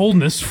Ned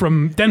Holness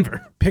from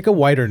Denver. Pick a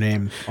whiter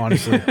name,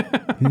 honestly.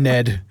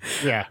 Ned.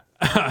 Yeah.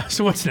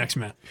 So what's next,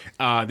 Matt?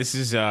 This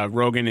is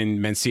Rogan and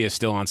Mencia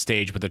still on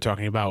stage, but they're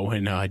talking about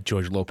when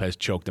George Lopez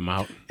choked him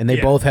out. And they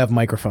both have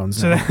microphones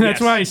So now. that's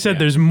why I said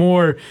there's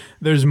more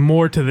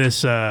to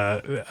this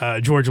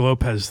George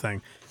Lopez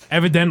thing.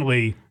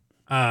 Evidently,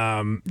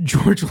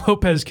 George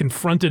Lopez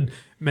confronted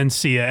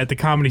Mencia at the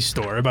Comedy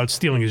Store about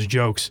stealing his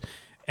jokes,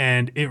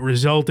 and it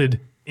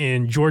resulted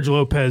in George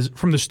Lopez,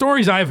 from the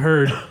stories I've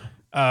heard,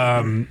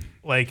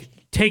 like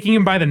taking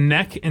him by the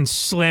neck and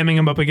slamming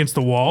him up against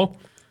the wall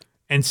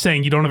and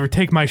saying, "You don't ever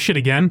take my shit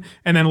again."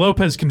 And then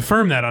Lopez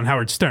confirmed that on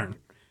Howard Stern.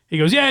 He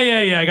goes, yeah,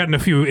 I got in a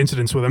few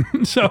incidents with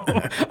him. So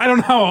I don't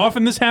know how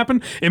often this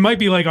happened. It might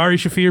be like Ari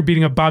Shaffir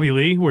beating up Bobby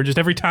Lee, where just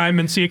every time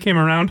Mencia came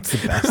around,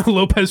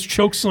 Lopez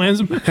choke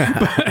slams him.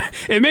 But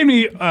it made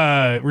me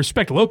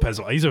respect Lopez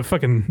a lot. He's a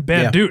fucking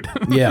bad dude.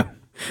 Yeah.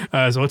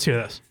 So let's hear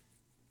this.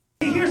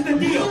 Here's the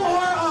deal. You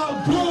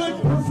are a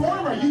good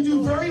performer. You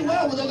do very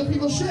well with other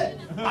people's shit.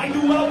 I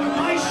do well with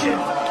my shit.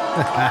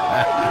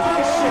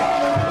 My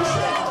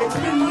shit. It's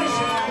been my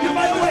shit. You,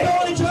 by the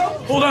way,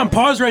 Joe? Hold on,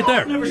 pause right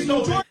there.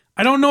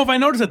 I don't know if I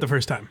noticed that the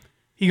first time.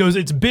 He goes,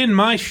 "It's been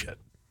my shit."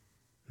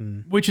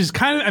 Which is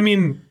kind of, I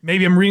mean,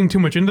 maybe I'm reading too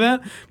much into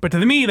that, but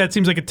to me, that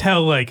seems like a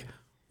tell, like,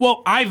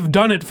 well, I've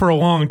done it for a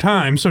long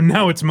time, so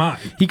now it's mine.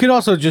 He could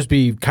also just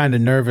be kind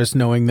of nervous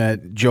knowing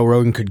that Joe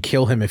Rogan could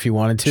kill him if he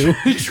wanted to.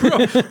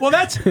 True. Well,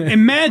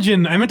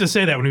 imagine, I meant to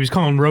say that when he was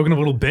calling Rogan a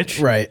little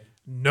bitch. Right.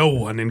 No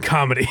one in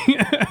comedy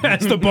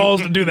has the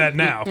balls to do that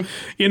now.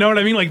 You know what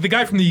I mean? Like the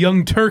guy from the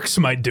Young Turks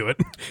might do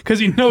it because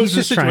he knows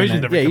the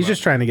situation. Yeah, he's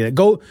just trying to get it.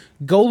 Go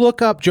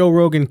look up Joe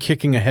Rogan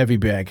kicking a heavy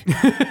bag.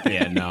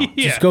 Yeah, no.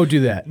 Just go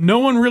do that. No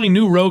one really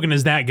knew Rogan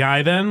as that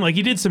guy then. Like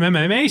he did some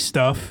MMA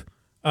stuff,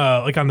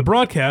 like on the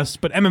broadcast,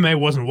 but MMA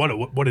wasn't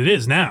what it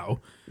is now.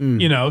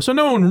 You know, so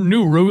no one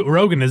knew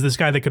Rogan as this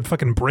guy that could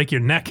fucking break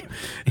your neck,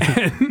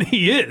 and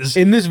he is.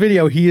 In this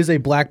video, he is a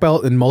black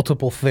belt in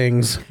multiple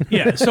things.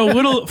 Yeah, so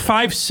little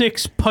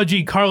 5'6"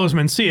 pudgy Carlos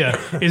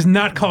Mencia is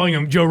not calling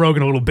him Joe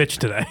Rogan a little bitch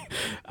today.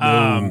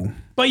 No.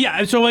 But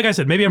yeah, so like I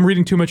said, maybe I'm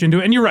reading too much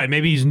into it, and you're right.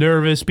 Maybe he's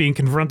nervous being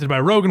confronted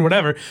by Rogan,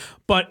 whatever.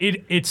 But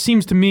it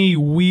seems to me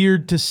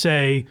weird to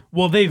say,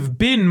 well, they've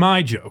been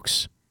my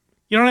jokes.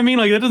 You know what I mean?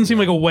 Like, that doesn't seem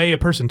like a way a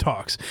person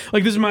talks.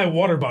 Like, this is my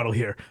water bottle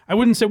here. I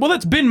wouldn't say, well,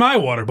 that's been my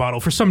water bottle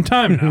for some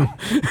time now.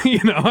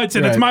 You know, I'd say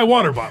that's my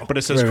water bottle. But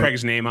it says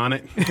Craig's name on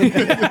it.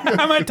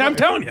 I'm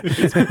telling you.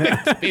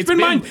 It's been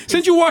mine.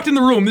 Since you walked in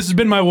the room, this has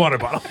been my water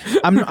bottle.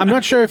 I'm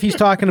not sure if he's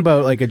talking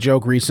about like a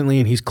joke recently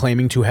and he's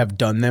claiming to have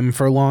done them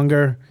for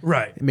longer.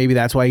 Right. Maybe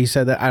that's why he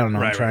said that. I don't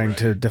know. I'm trying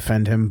to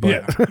defend him. But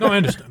yeah. No, I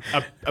understand.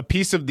 A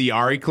piece of the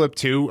Ari clip,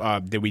 too,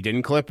 that we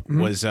didn't clip,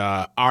 was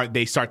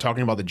they start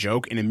talking about the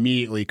joke, and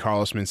immediately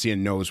Carlos Mencia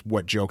knows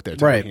what joke they're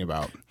talking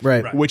about.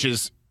 Right. Which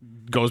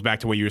goes back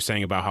to what you were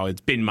saying about how it's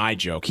been my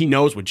joke. He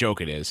knows what joke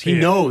it is. He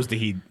knows that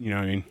you know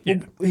what I mean? Yeah.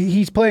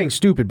 He's playing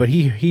stupid, but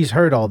he's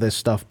heard all this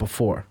stuff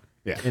before.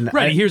 Yeah. And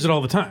he hears it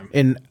all the time.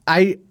 And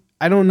I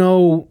don't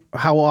know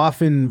how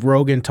often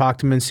Rogan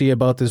talked to Mencia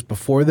about this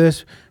before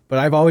this, but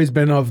I've always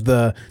been of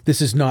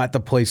this is not the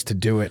place to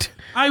do it.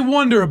 I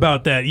wonder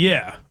about that,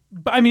 yeah.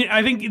 But, I mean,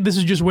 I think this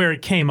is just where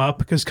it came up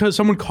because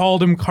someone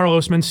called him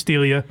Carlos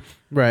Mencia.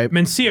 Right.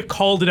 Mencia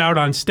called it out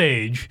on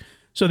stage.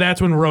 So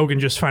that's when Rogan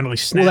just finally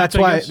snapped.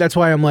 Well, that's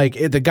why I'm like,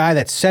 the guy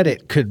that said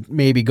it could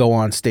maybe go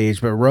on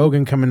stage, but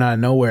Rogan coming out of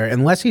nowhere,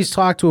 unless he's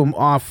talked to him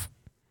off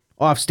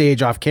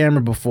stage, off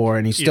camera before,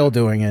 and he's still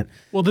doing it.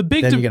 Well, then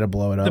you got to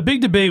blow it up. The big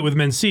debate with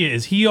Mencia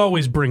is he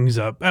always brings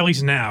up, at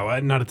least now,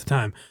 not at the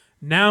time.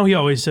 Now he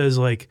always says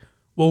like,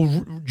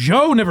 well,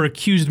 Joe never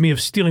accused me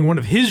of stealing one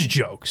of his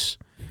jokes.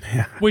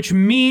 Yeah. Which in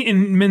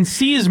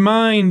Mencia's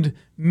mind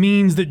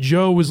means that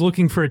Joe was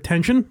looking for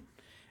attention.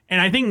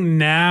 And I think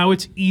now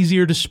it's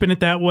easier to spin it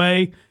that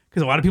way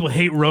because a lot of people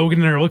hate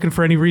Rogan and are looking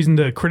for any reason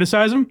to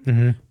criticize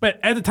him. But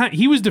at the time,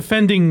 he was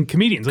defending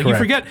comedians. Like, you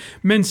forget,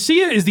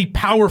 Mencia is the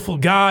powerful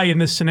guy in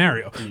this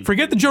scenario.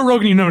 Forget the Joe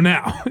Rogan you know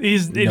now.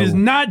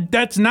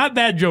 That's not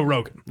that Joe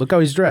Rogan. Look how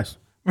he's dressed.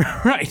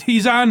 Right.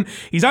 He's on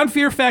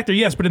Fear Factor,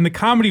 yes, but in the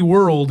comedy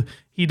world,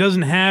 he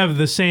doesn't have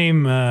the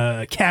same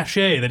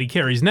cachet that he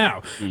carries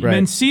now.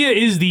 Right. Mencia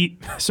is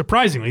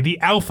surprisingly, the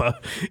alpha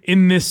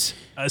in this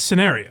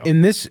scenario.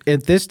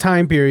 At this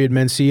time period,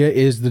 Mencia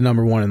is the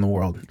number one in the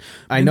world.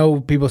 I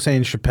know people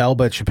saying Chappelle,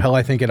 but Chappelle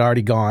I think had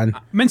already gone.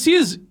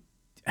 Mencia's,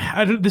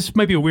 this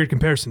might be a weird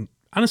comparison,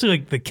 honestly,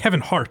 like the Kevin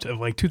Hart of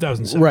like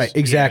 2006. Right,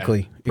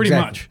 exactly. Yeah, pretty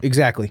much.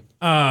 Exactly.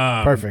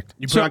 Perfect.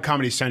 You put on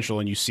Comedy Central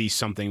and you see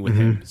something with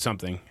him,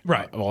 something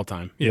right of all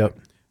time. Yep.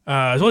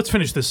 So let's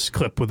finish this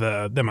clip with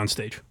them on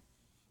stage.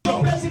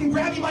 Joe Pesci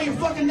grab you by your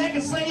fucking neck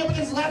and slam you up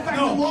against the left back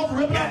of the wall for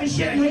ripping off his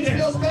shit. You hate to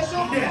feel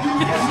special?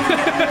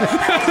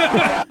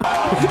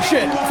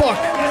 Shit, fuck.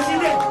 Yes, he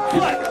did.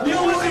 What? You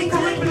know what's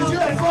incorrect because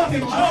you're a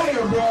fucking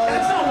lawyer, bro.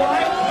 That's not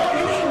why.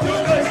 You didn't do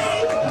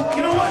it.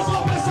 You know what's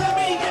up? What's up,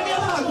 me? Give me a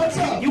hug. What's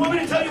up? You want me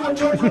to tell you what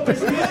George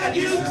Lopez did?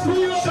 You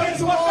shut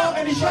your up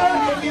and he shot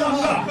and give me a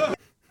hug.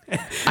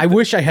 I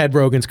wish I had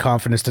Rogan's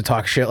confidence to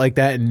talk shit like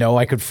that and know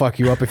I could fuck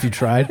you up if you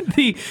tried.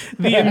 The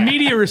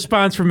immediate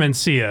response from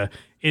Mencia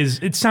is,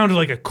 it sounded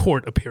like a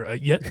court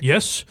appearance.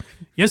 Yes,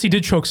 he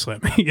did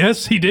chokeslam.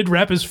 Yes, he did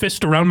wrap his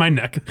fist around my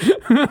neck.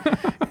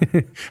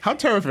 How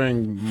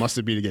terrifying must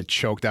it be to get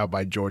choked out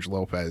by George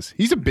Lopez?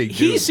 He's a big dude.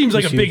 He seems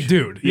like He's a big huge.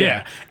 dude.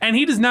 Yeah. And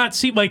he does not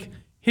seem like,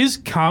 his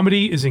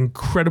comedy is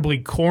incredibly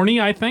corny,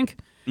 I think.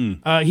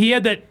 He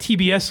had that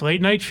TBS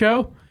late night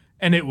show,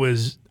 and it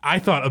was, I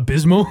thought,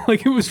 abysmal.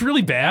 Like, it was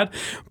really bad.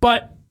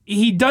 But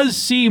he does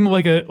seem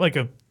like a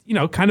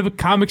kind of a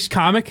comics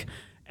comic,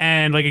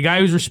 and like a guy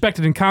who's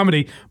respected in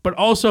comedy, but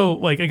also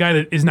like a guy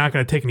that is not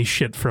going to take any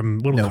shit from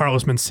little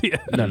Carlos Mencia.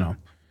 No.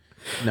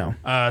 So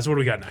what do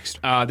we got next?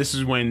 This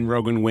is when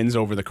Rogan wins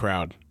over the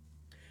crowd.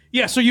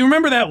 Yeah, so you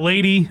remember that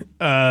lady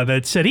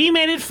that said, he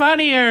made it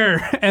funnier,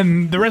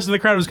 and the rest of the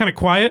crowd was kind of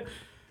quiet?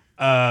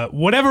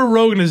 Whatever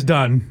Rogan has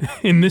done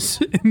in this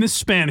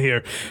span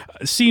here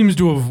seems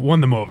to have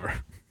won them over.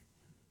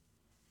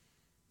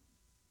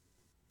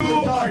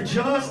 You are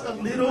just a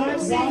little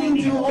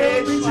whiny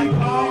bitch like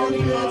all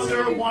the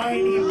other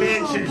whiny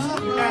bitches.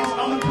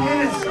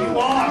 Yes, you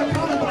are.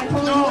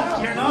 No,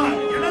 you're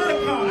not. You're not a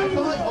comic.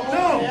 No.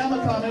 I am a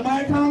comic. Am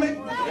I a comic?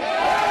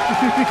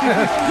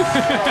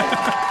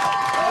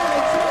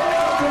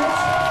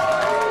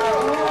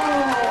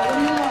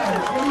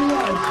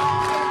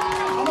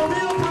 I'm a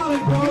real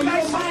comic, bro. You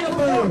guys sign a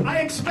bird. I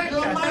expect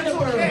that. That's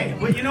okay.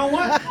 But you know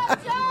what?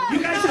 You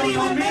guys are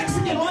even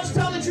Mexican. Why don't you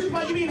tell the truth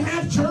about you being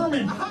half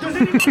German? Does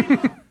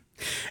anybody...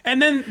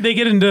 And then they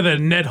get into the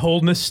Ned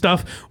Holness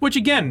stuff, which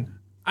again,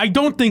 I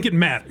don't think it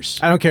matters.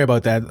 I don't care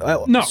about that.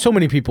 No. So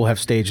many people have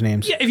stage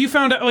names. Yeah, if you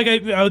found out, like,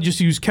 I'll just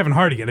use Kevin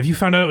Hart again. If you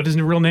found out his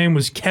real name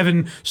was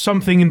Kevin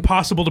something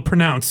impossible to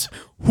pronounce,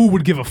 who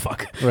would give a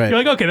fuck? Right. You're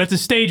like, okay, that's a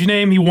stage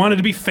name. He wanted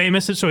to be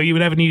famous, so he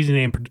would have an easy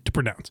name to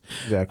pronounce.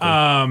 Exactly.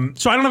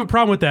 So I don't have a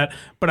problem with that,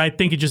 but I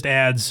think it just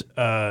adds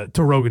to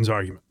Rogan's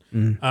argument.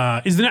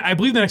 I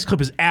believe the next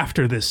clip is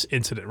after this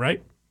incident,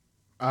 right?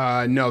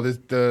 No,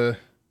 the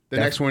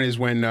next one is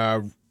when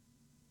where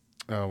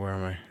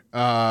am I?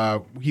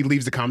 He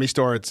leaves the Comedy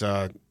Store. It's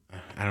I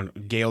don't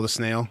know, Gail the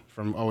Snail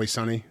from Always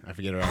Sunny. I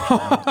forget her.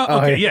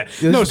 Okay, yeah.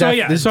 This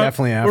is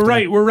definitely after.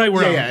 We're right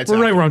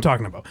where I'm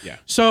talking about. Yeah.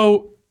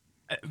 So,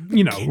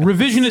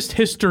 revisionist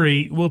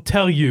history will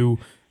tell you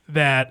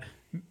that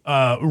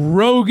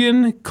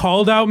Rogan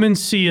called out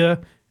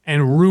Mencia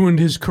and ruined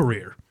his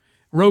career.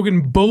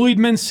 Rogan bullied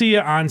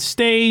Mencia on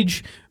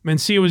stage.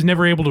 Mencia was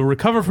never able to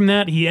recover from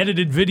that. He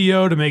edited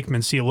video to make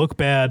Mencia look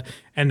bad,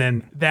 and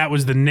then that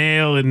was the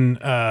nail in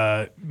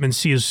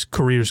Mencia's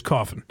career's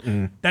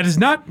coffin. That is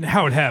not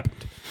how it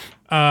happened.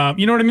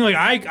 You know what I mean?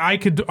 Like I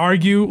could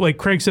argue, like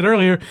Craig said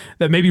earlier,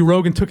 that maybe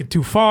Rogan took it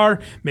too far.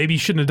 Maybe he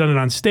shouldn't have done it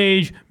on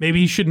stage. Maybe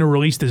he shouldn't have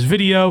released his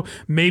video.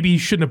 Maybe he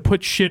shouldn't have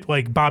put shit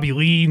like Bobby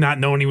Lee, not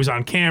knowing he was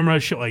on camera,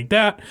 shit like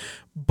that.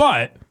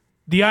 But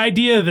the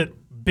idea that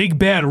Big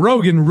Bad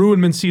Rogan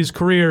ruined Mencia's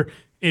career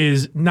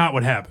is not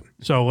what happened.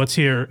 So let's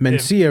hear.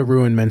 Mencia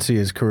ruined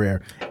Mencia's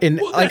career. And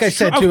Well, like I that's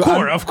said, true. too,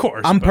 Of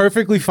course. I'm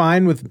perfectly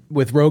fine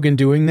with Rogan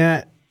doing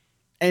that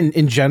and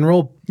in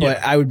general,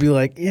 but I would be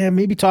like, yeah,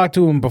 maybe talk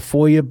to him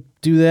before you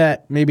do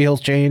that. Maybe he'll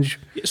change.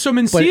 So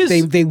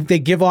Mencia's, but they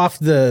give off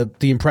the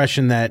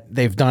impression that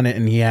they've done it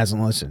and he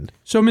hasn't listened.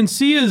 So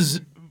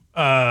Mencia's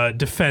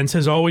defense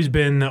has always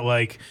been that,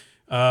 like,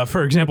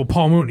 for example,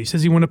 Paul Mooney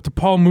says he went up to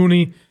Paul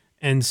Mooney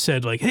and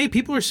said, like, hey,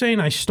 people are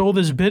saying I stole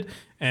this bit.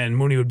 And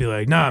Mooney would be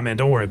like, nah, man,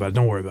 don't worry about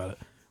it.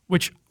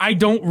 Which I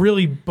don't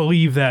really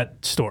believe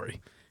that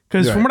story.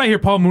 Because from what I hear,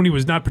 Paul Mooney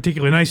was not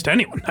particularly nice to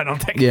anyone, I don't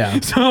think. Yeah.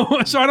 So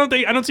I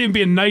don't see him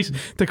being nice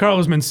to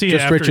Carlos Mencia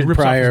Just after Richard he rips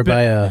off Pryor his bit.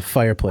 by a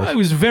fireplace. I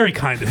was very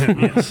kind to him,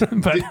 yes.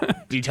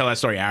 But Did you tell that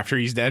story after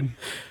he's dead?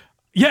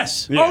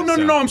 Yes. Yeah, oh,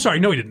 no, I'm sorry.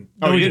 No, he didn't.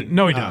 No, Oh, he he didn't. didn't?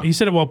 No, he didn't. Oh. He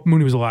said it while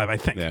Mooney was alive, I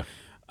think. Yeah.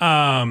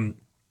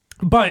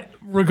 But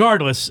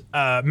regardless,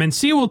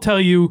 Mencia will tell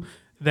you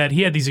that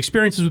he had these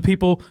experiences with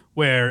people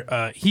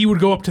where he would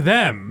go up to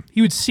them.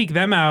 He would seek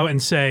them out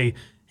and say,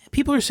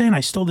 people are saying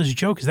I stole this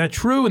joke. Is that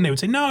true? And they would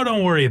say, no,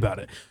 don't worry about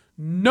it.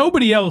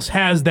 Nobody else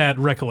has that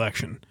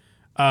recollection.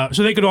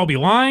 So they could all be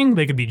lying.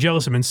 They could be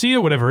jealous of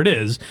Mencia, whatever it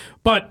is.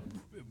 But,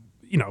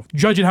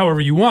 judge it however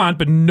you want.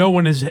 But no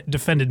one has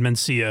defended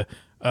Mencia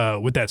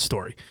with that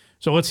story.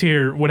 So let's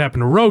hear what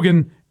happened to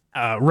Rogan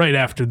right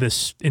after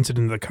this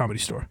incident at the Comedy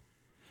Store.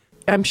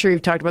 I'm sure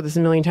you've talked about this a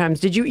million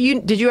times. Did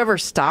you ever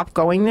stop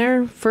going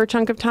there for a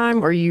chunk of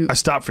time, or you? I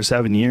stopped for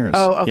 7 years.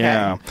 Oh, okay.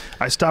 Yeah,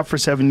 I stopped for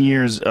 7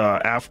 years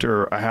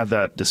after I had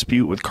that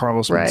dispute with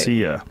Carlos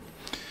Mencia.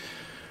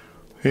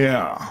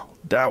 Yeah,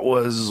 that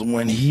was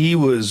when he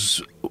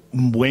was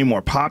way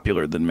more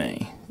popular than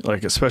me,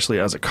 like especially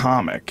as a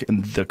comic,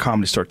 and the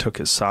Comedy Store took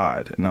his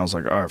side, and I was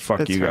like, all right, fuck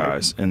That's you right.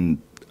 guys, and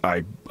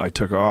I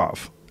took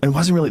off. It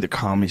wasn't really the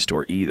Comedy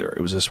Store either. It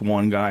was this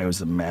one guy who was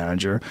the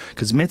manager.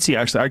 Because Mitzi,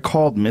 actually, I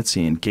called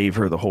Mitzi and gave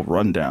her the whole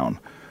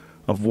rundown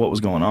of what was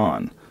going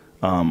on.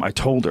 I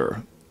told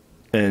her.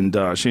 And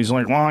she's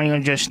like, why don't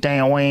you just stay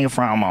away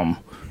from him?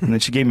 And then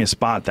she gave me a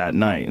spot that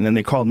night. And then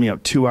they called me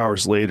up 2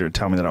 hours later to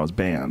tell me that I was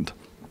banned.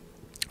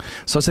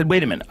 So I said,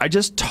 wait a minute. I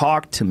just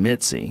talked to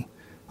Mitzi.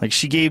 Like,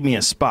 she gave me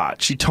a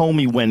spot. She told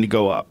me when to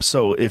go up.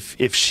 So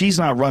if she's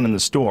not running the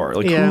store,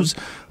 like,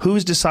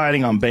 who's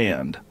deciding I'm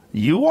banned?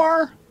 You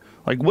are?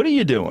 Like, what are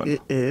you doing?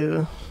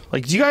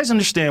 Like, do you guys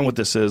understand what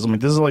this is? I mean,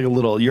 this is like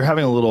you're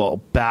having a little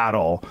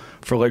battle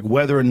for like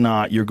whether or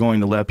not you're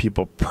going to let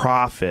people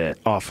profit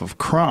off of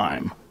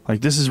crime. Like,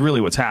 this is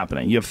really what's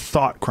happening. You have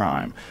thought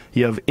crime,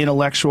 you have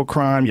intellectual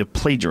crime, you have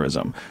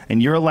plagiarism,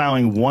 and you're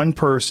allowing one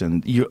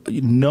person, you're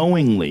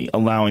knowingly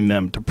allowing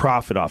them to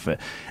profit off it,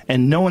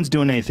 and no one's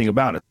doing anything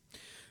about it.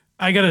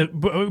 I gotta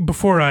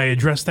before I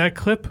address that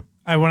clip,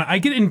 I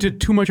get into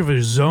too much of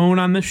a zone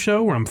on this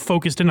show where I'm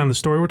focused in on the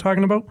story we're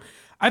talking about.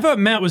 I thought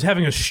Matt was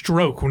having a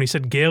stroke when he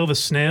said Gail the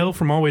snail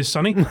from Always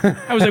Sunny.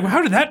 I was like, well,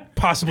 how did that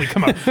possibly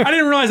come up? I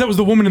didn't realize that was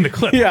the woman in the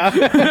clip. Yeah.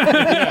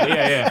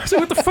 I was like,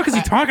 what the fuck is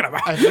he talking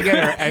about? I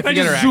forget I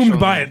just her zoomed actual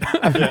by name.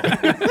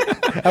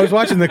 it. I was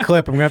watching the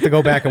clip. I'm going to have to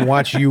go back and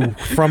watch you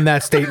from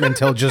that statement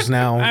till just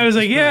now. I was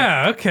like,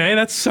 yeah, okay,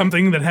 that's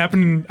something that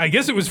happened. I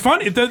guess it was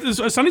funny.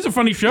 Sunny's a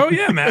funny show.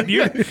 Yeah, Matt,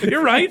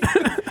 you're right.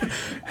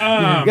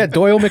 You got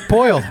Doyle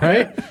McPoyle,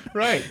 right?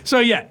 Right. So,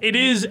 yeah, it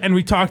is, and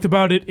we talked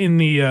about it in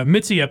the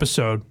Mitzi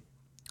episode,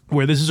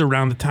 where this is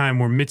around the time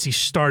where Mitzi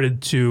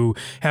started to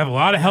have a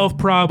lot of health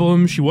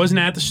problems. She wasn't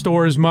at the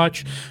store as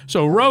much.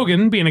 So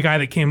Rogan, being a guy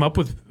that came up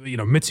with,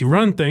 Mitzi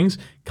run things,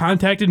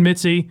 contacted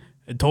Mitzi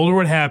and told her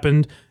what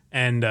happened.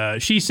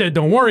 And she said,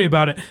 don't worry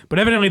about it. But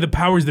evidently the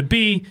powers that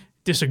be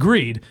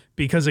disagreed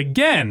because,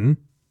 again,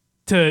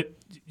 to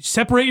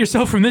separate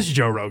yourself from this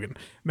Joe Rogan,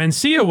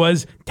 Mencia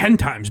was 10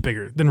 times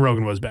bigger than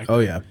Rogan was back then. Oh,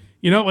 yeah.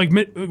 Like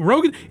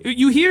Rogan,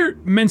 you hear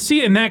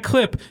Mencia in that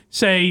clip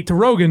say to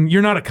Rogan,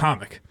 you're not a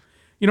comic.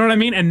 You know what I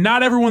mean? And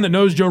not everyone that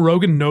knows Joe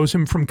Rogan knows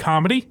him from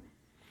comedy.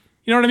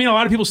 You know what I mean? A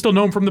lot of people still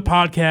know him from the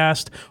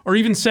podcast or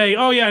even say,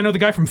 oh, yeah, I know the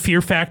guy from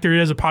Fear Factor. He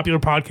has a popular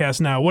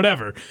podcast now,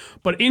 whatever.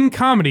 But in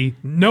comedy,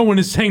 no one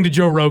is saying to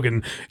Joe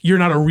Rogan, you're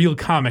not a real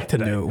comic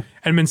today. No.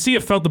 And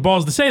Mencia felt the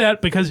balls to say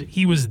that because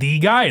he was the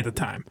guy at the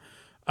time.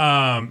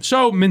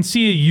 So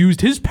Mencia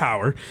used his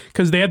power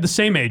because they had the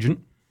same agent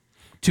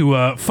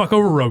to fuck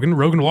over Rogan.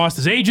 Rogan lost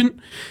his agent.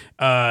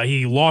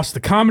 He lost the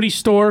Comedy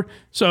Store.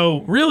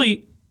 So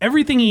really,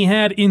 everything he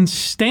had in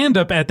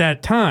stand-up at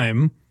that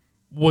time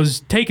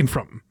was taken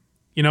from him.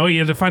 He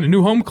had to find a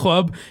new home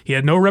club. He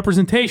had no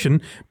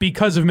representation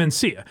because of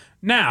Mencia.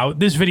 Now,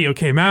 this video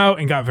came out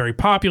and got very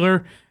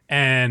popular,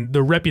 and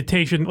the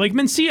reputation... Like,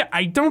 Mencia,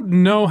 I don't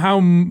know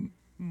how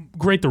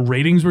great the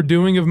ratings were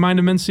doing of Mind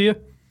of Mencia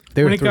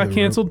when it got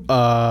canceled.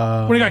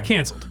 When it got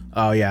canceled.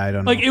 Oh, yeah, I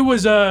don't know. Like, it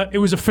was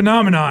a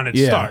phenomenon at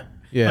start.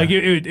 Yeah. Like,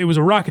 it was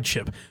a rocket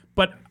ship.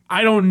 But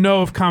I don't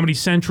know if Comedy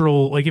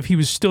Central... Like, if he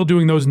was still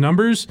doing those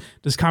numbers,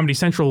 does Comedy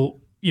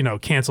Central...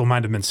 cancel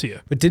Mind of Mencia.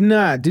 But didn't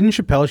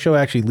Chappelle's Show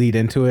actually lead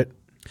into it?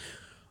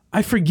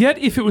 I forget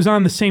if it was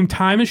on the same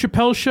time as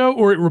Chappelle's Show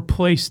or it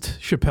replaced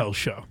Chappelle's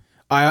Show.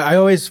 I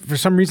always, for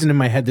some reason in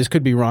my head, this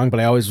could be wrong, but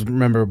I always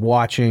remember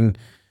watching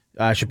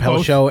Chappelle's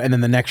Both? Show, and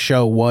then the next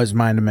show was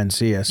Mind of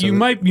Mencia. So You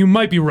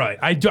might be right.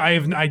 I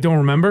don't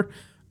remember.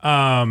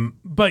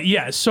 But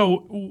yeah,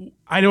 so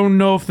I don't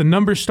know if the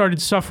numbers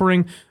started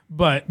suffering,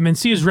 but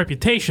Mencia's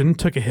reputation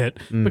took a hit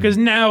because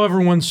now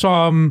everyone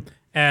saw him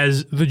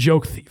as the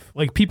joke thief.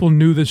 Like, people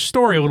knew this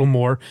story a little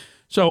more.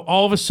 So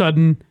all of a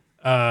sudden,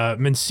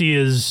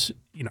 Mencia's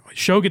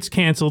show gets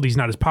canceled. He's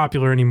not as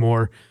popular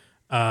anymore.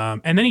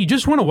 And then he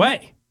just went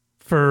away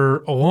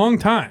for a long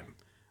time.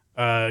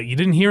 You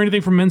didn't hear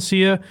anything from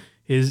Mencia.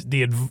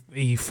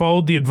 He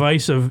followed the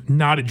advice of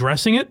not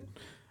addressing it.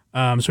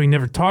 So he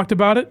never talked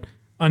about it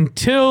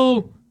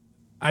until,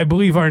 I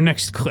believe, our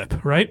next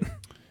clip, right?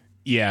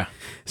 Yeah.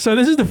 So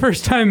this is the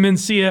first time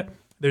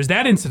there's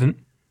that incident.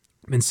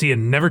 Mencia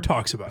never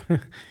talks about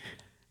it.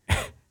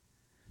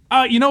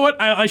 You know what?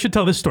 I should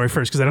tell this story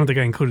first because I don't think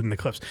I included it in the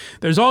clips.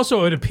 There's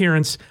also an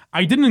appearance.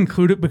 I didn't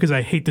include it because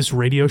I hate this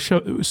radio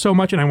show so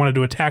much and I wanted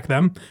to attack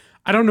them.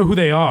 I don't know who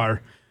they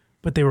are,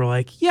 but they were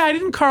like, yeah, I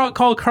didn't call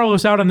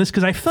Carlos out on this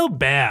because I felt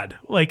bad.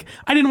 Like,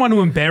 I didn't want to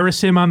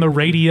embarrass him on the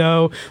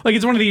radio. Like,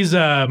 it's one of these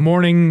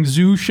morning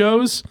zoo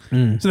shows, so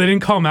they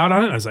didn't call him out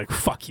on it. I was like,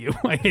 fuck you.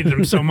 I hated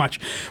him so much.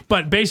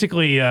 But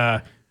basically,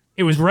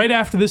 it was right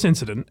after this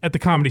incident at the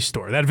Comedy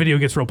Store. That video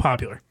gets real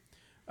popular.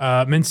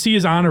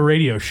 Mencia's on a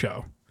radio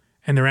show,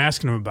 and they're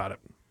asking him about it.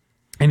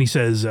 And he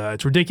says,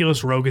 it's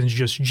ridiculous. Rogan's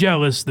just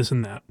jealous, this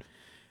and that.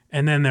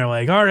 And then they're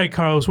like, all right,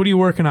 Carlos, what are you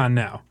working on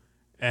now?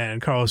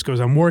 And Carlos goes,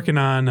 I'm working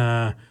on,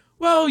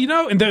 well, you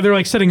know, and they're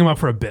like setting him up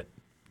for a bit.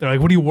 They're like,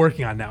 what are you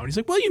working on now? And he's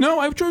like, well, you know,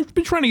 I've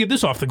been trying to get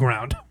this off the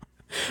ground.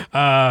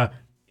 I've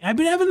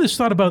been having this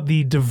thought about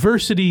the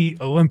Diversity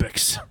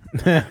Olympics.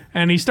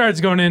 And he starts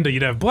going into,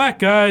 you'd have black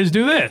guys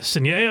do this,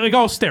 and like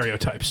all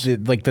stereotypes.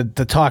 Like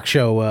the talk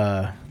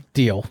show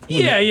deal.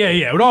 Yeah.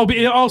 It would all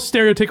be all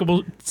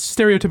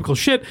stereotypical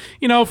shit.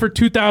 You know, for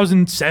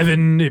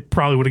 2007, it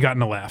probably would have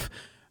gotten a laugh.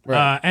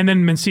 Right. And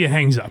then Mencia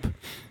hangs up.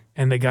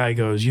 And the guy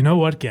goes, you know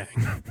what,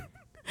 gang?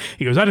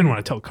 He goes, I didn't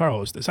want to tell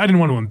Carlos this. I didn't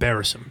want to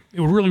embarrass him.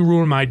 It would really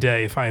ruin my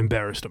day if I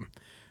embarrassed him.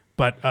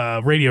 But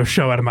a radio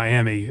show out of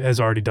Miami has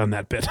already done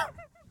that bit.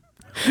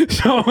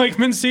 So, like,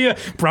 Mencia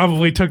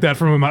probably took that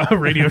from a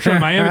radio show in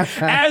Miami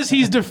as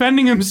he's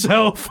defending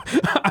himself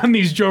on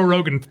these Joe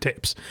Rogan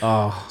tapes.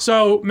 Oh.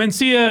 So,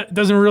 Mencia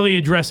doesn't really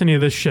address any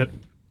of this shit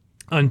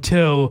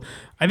until...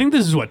 I think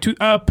this is what,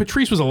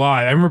 Patrice was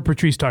alive. I remember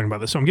Patrice talking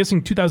about this. So I'm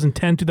guessing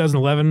 2010,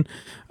 2011,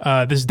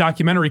 this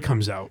documentary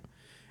comes out.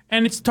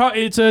 And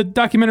it's a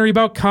documentary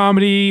about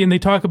comedy, and they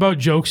talk about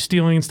joke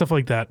stealing and stuff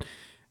like that.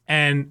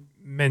 And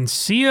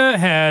Mencia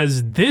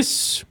has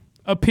this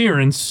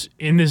appearance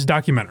in this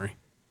documentary.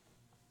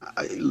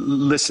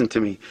 Listen to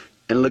me,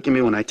 and look at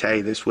me when I tell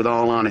you this with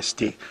all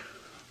honesty.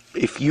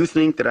 If you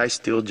think that I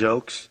steal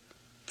jokes,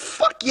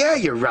 fuck yeah,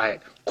 you're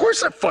right. Of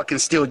course I fucking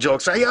steal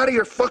jokes. Are you out of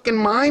your fucking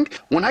mind?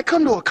 When I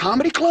come to a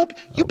comedy club,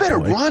 you better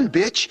run,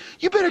 bitch.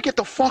 You better get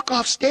the fuck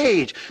off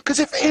stage. Because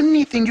if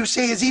anything you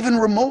say is even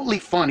remotely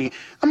funny,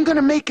 I'm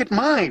gonna make it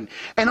mine.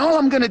 And all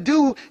I'm gonna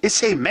do is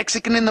say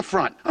Mexican in the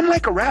front. I'm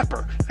like a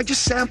rapper. I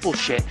just sample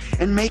shit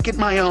and make it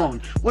my own.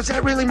 Was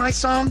that really my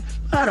song?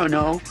 I don't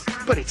know.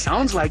 But it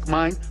sounds like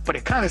mine. But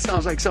it kind of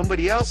sounds like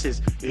somebody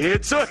else's.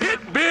 It's a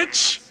hit,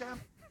 bitch.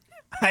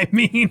 I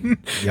mean,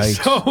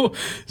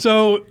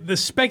 so the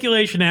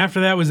speculation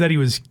after that was that he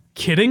was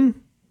kidding,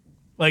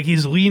 like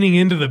he's leaning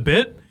into the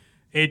bit.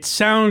 It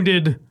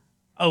sounded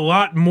a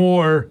lot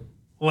more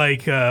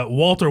like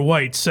Walter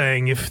White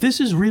saying, if this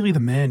is really the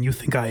man you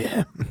think I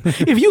am,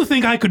 if you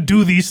think I could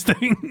do these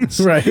things,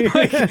 right?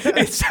 Like,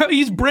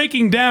 he's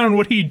breaking down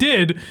what he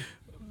did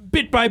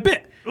bit by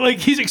bit. Like,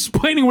 he's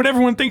explaining what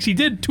everyone thinks he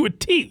did to a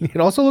T.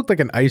 It also looked like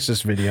an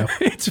ISIS video.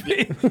 It's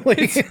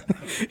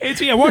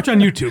yeah, watch on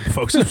YouTube,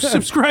 folks.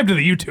 Subscribe to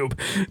the YouTube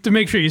to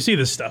make sure you see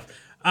this stuff.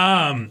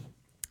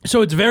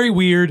 So it's very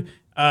weird.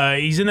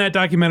 He's in that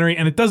documentary,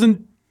 and it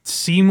doesn't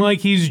seem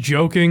like he's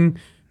joking.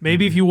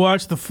 Maybe if you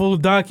watch the full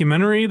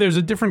documentary, there's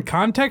a different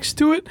context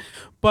to it.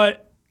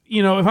 But,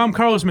 you know, if I'm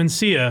Carlos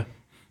Mencia,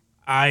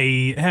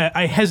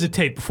 I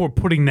hesitate before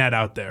putting that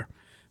out there.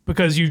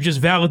 Because you've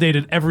just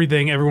validated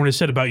everything everyone has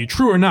said about you,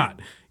 true or not.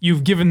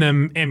 You've given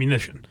them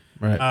ammunition.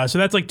 Right. So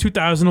that's like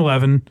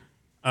 2011.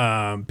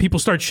 People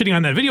start shitting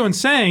on that video and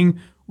saying,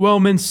 well,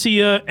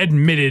 Mencia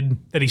admitted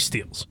that he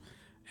steals.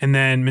 And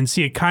then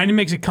Mencia kind of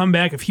makes a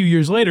comeback a few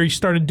years later. He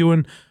started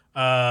doing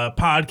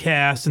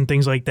podcasts and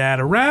things like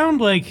that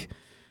around like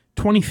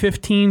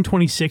 2015,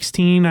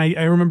 2016.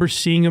 I remember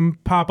seeing him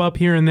pop up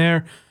here and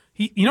there.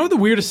 You know the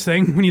weirdest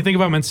thing when you think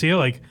about Mencia?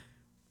 Like,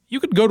 you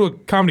could go to a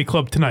comedy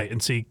club tonight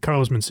and see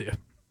Carlos Mencia.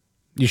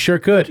 You sure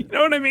could. You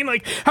know what I mean?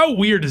 Like, how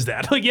weird is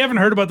that? Like, you haven't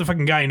heard about the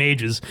fucking guy in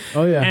ages.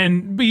 Oh, yeah.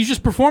 But he's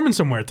just performing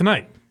somewhere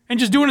tonight and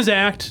just doing his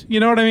act.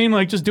 You know what I mean?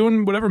 Like, just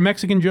doing whatever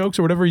Mexican jokes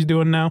or whatever he's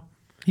doing now.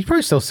 He's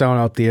probably still selling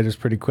out theaters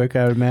pretty quick,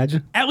 I would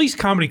imagine. At least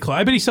comedy club.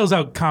 I bet he sells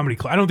out comedy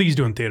club. I don't think he's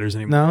doing theaters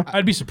anymore. No?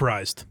 I'd be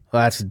surprised.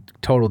 Well, that's a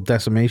total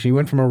decimation. He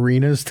went from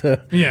arenas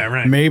to... Yeah,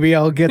 right. Maybe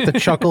I'll get the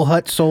Chuckle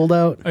Hut sold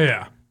out.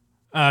 Yeah.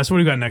 So what do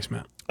you got next,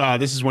 Matt?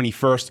 This is when he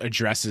first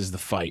addresses the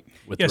fight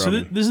with Rogan. So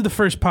this is the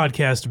first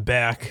podcast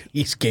back.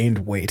 He's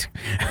gained weight.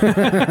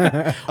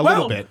 A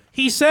little bit.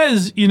 He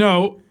says, you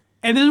know,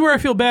 and this is where I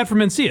feel bad for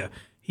Mencia.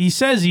 He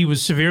says he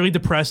was severely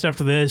depressed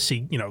after this.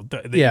 He, you know,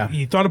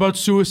 he thought about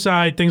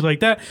suicide, things like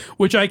that,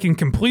 which I can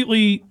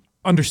completely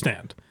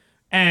understand.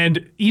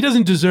 And he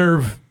doesn't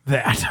deserve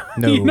that.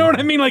 No. You know what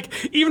I mean? Like,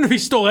 even if he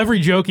stole every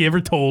joke he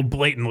ever told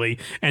blatantly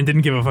and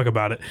didn't give a fuck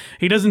about it,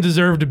 he doesn't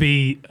deserve to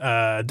be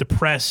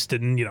depressed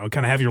and, you know,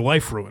 kind of have your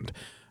life ruined.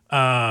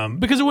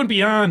 Because it went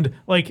beyond,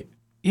 like,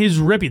 his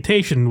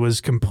reputation was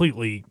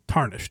completely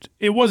tarnished.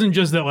 It wasn't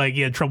just that, like,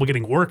 he had trouble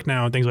getting work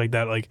now and things like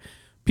that. Like,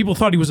 people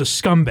thought he was a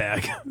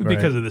scumbag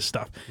because of this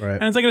stuff. Right.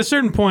 And it's like, at a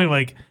certain point,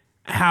 like,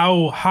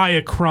 how high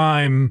a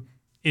crime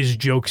is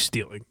joke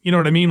stealing? You know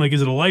what I mean? Like,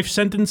 is it a life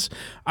sentence?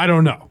 I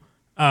don't know.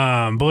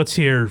 But let's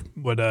hear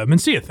what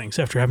Mencia thinks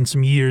after having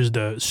some years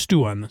to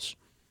stew on this.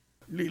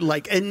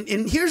 Like,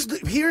 and here's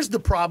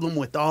the problem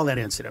with all that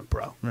incident,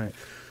 bro. Right.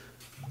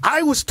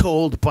 I was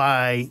told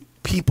by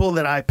people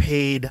that I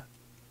paid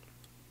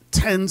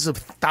tens of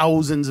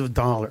thousands of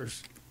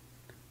dollars,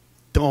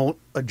 don't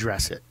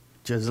address it.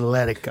 Just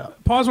let it go.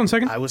 Pause 1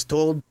 second. I was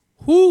told.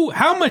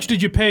 How much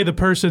did you pay the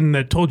person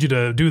that told you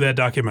to do that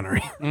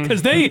documentary?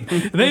 Because they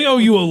owe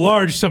you a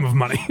large sum of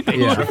money.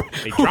 Yeah.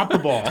 They dropped the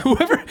ball.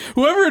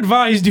 Whoever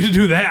advised you to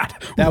do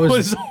that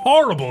was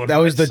horrible. That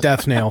was the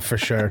death nail for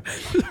sure.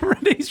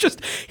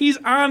 He's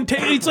on.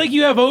 It's like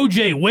you have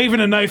OJ waving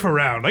a knife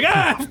around. Like,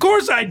 of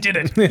course I did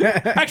it.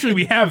 Actually,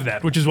 we have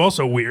that, which is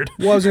also weird.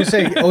 Well, I was going to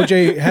say,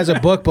 OJ has a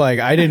book, but like,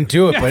 I didn't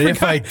do it, but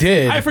if I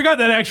did. I forgot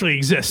that actually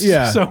exists.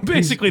 Yeah. So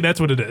basically, that's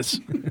what it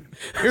is.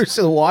 Here's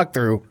the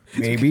walkthrough,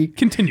 maybe.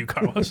 Continue,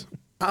 Carlos.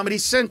 Comedy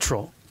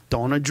Central.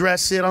 Don't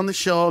address it on the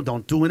show.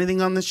 Don't do anything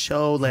on the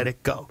show. Let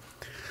it go.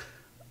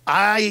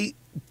 I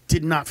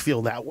did not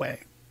feel that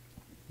way.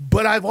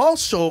 But I've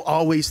also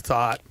always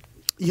thought,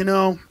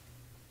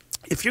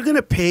 if you're going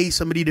to pay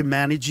somebody to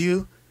manage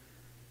you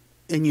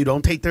and you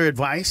don't take their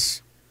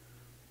advice,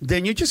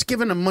 then you're just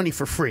giving them money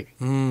for free.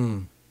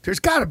 There's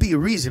got to be a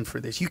reason for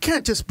this. You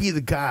can't just be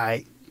the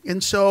guy.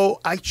 And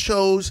so I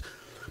chose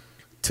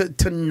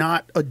to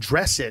not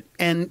address it.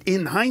 And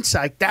in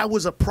hindsight, that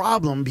was a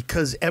problem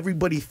because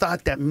everybody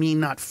thought that me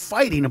not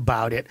fighting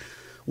about it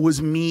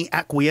was me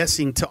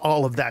acquiescing to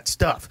all of that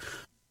stuff.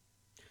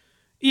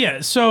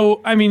 Yeah,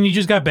 so, I mean, you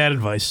just got bad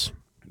advice.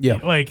 Yeah.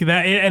 Like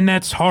that, and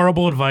that's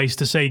horrible advice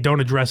to say don't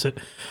address it.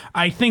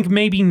 I think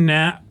maybe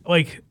now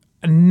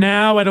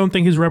I don't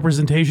think his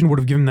representation would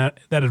have given that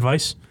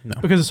advice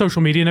because of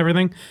social media and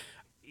everything.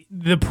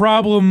 The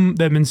problem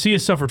that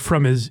Mencia suffered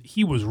from is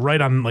he was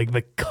right on like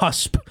the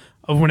cusp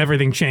of when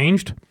everything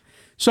changed.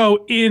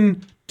 So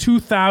in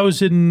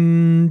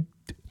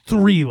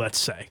 2003, let's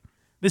say,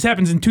 this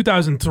happens in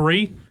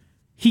 2003,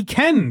 he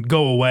can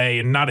go away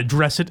and not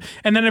address it,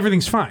 and then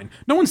everything's fine.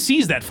 No one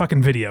sees that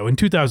fucking video in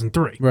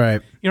 2003.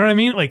 Right. You know what I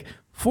mean? Like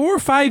 4 or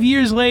 5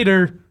 years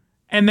later,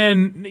 and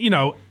then,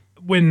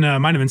 when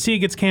Mind of Mencia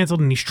gets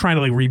canceled and he's trying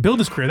to like rebuild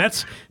his career,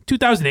 that's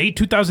 2008,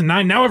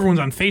 2009. Now everyone's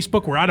on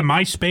Facebook. We're out of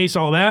MySpace,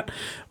 all that.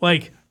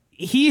 Like,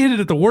 he hit it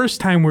at the worst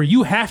time where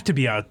you have to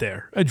be out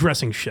there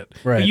addressing shit.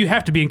 Right. You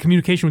have to be in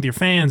communication with your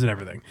fans and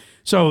everything.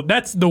 So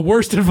that's the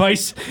worst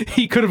advice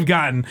he could have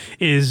gotten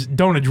is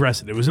don't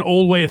address it. It was an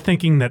old way of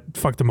thinking that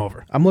fucked him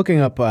over. I'm looking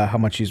up how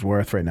much he's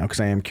worth right now because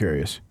I am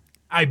curious.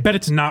 I bet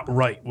it's not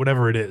right,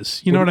 whatever it is.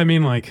 You know what I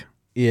mean? Like,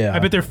 yeah. I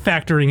bet they're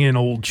factoring in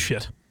old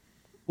shit.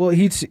 Well,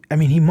 he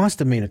must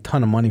have made a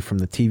ton of money from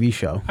the TV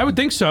show. I would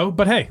think so,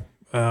 but hey,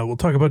 we'll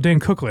talk about Dan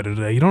Cook later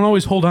today. You don't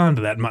always hold on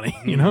to that money,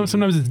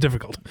 Sometimes it's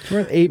difficult. It's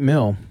worth $8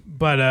 million.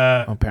 But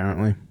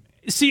apparently.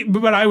 See,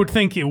 but I would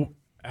think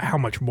how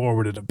much more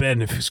would it have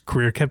been if his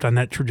career kept on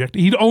that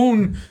trajectory? He'd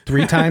own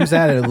 3 times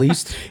that at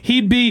least.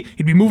 He'd be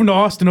moving to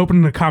Austin,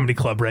 opening a comedy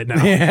club right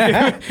now.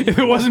 Yeah. if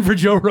it wasn't for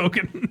Joe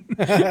Rogan.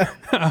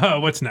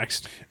 What's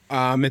next?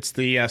 It's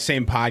the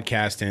same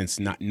podcast, and it's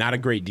not a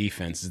great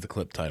defense. Is the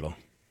clip title.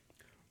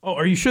 Oh,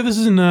 are you sure this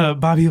isn't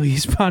Bobby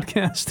Lee's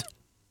podcast?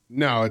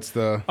 No, it's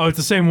the. Oh, it's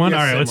the same one.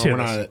 Yes, all right, let's hear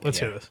one. this. Let's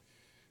hear this.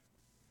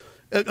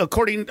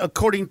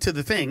 According to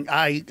the thing,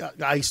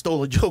 I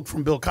stole a joke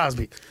from Bill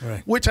Cosby,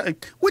 right. which I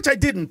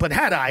didn't. But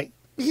had I,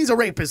 he's a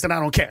rapist, and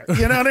I don't care.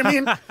 You know what I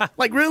mean?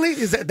 Like, really?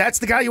 That's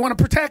the guy you want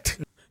to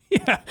protect?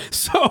 Yeah.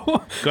 So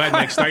go ahead,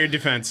 Nick. Start your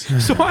defense.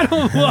 So I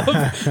don't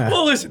love.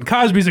 Well, listen,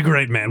 Cosby's a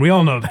great man. We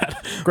all know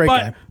that. Great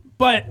guy.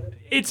 But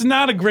it's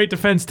not a great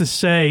defense to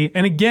say.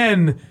 And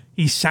again,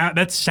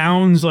 that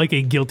sounds like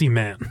a guilty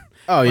man.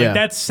 Oh, yeah.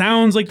 That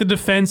sounds like the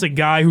defense a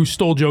guy who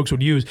stole jokes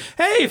would use.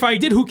 Hey, if I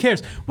did, who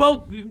cares?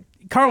 Well,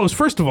 Carlos,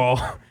 first of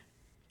all,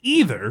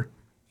 either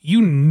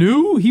you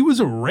knew he was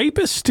a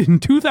rapist in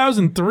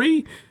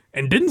 2003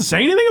 and didn't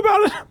say anything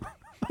about it.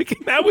 Like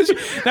that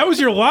was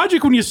your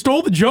logic when you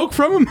stole the joke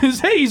from him is,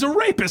 hey, he's a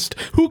rapist.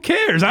 Who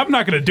cares? I'm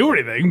not going to do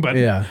anything, but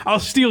yeah. I'll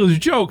steal his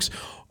jokes.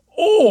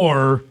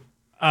 Or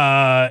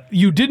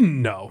you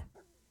didn't know.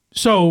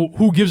 So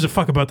who gives a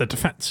fuck about that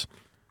defense?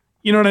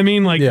 You know what I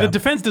mean? Like the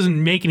defense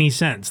doesn't make any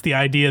sense. The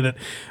idea that,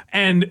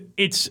 and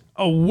it's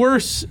a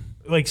worse,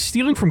 like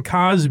stealing from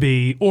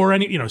Cosby or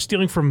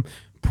stealing from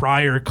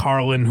Pryor,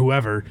 Carlin,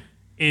 whoever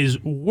is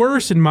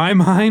worse in my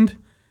mind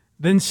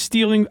than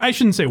stealing. I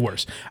shouldn't say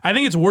worse. I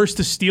think it's worse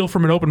to steal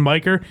from an open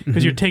micer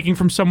because you're taking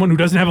from someone who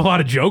doesn't have a lot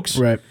of jokes.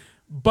 Right.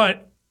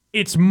 But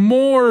it's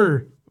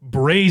more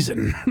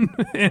brazen.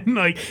 And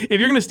like, if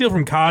you're going to steal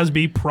from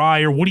Cosby,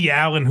 Pryor, Woody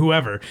Allen,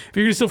 whoever, if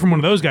you're going to steal from one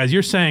of those guys,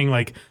 you're saying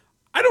like,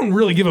 I don't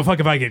really give a fuck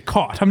if I get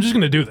caught. I'm just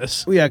going to do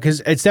this. Yeah, because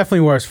it's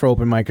definitely worse for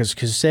open micers.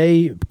 Because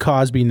say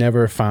Cosby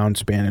never found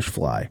Spanish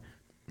Fly,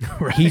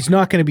 He's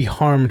not going to be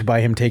harmed by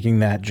him taking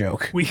that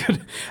joke.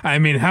 I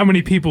mean, how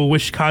many people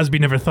wish Cosby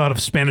never thought of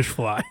Spanish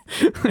Fly?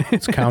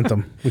 Let's count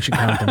them. We should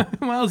count them.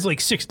 Well, it's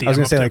like 60. I was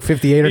going to say like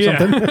 58 or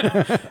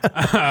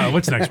something.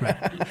 What's next,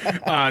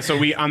 man? So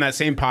we on that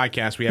same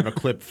podcast, we have a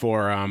clip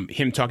for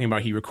him talking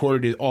about he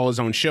recorded all his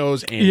own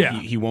shows and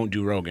he won't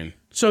do Rogan.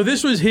 So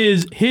this was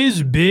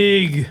his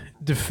big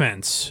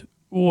defense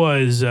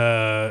was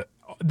that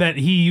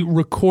he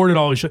recorded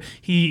all his shows.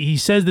 He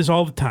says this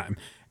all the time.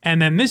 And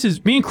then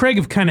me and Craig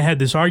have kind of had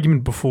this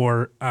argument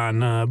before on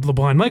the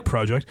Blind Mike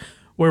Project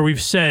where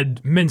we've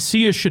said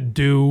Mencia should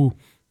do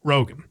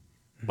Rogan.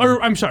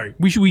 Or, I'm sorry,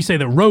 we say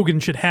that Rogan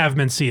should have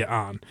Mencia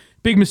on.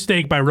 Big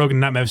mistake by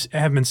Rogan not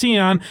have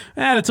Mencia on.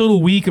 It's a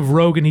little weak of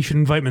Rogan. He should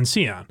invite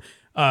Mencia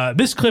on.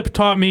 This clip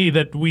taught me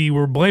that we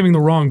were blaming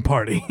the wrong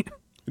party.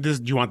 Do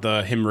you want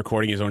him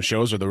recording his own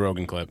shows or the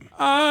Rogan clip?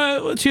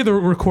 Let's hear the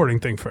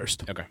recording thing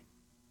first. Okay.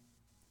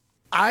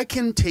 I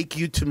can take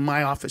you to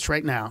my office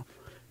right now,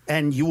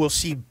 and you will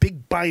see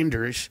big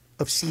binders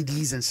of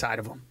CDs inside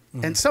of them.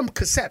 And some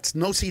cassettes,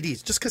 no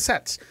CDs, just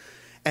cassettes.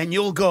 And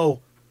you'll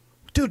go,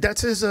 dude, that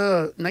says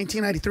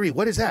 1993.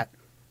 What is that?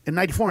 In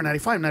 94,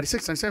 95,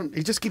 96, 97.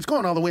 It just keeps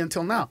going all the way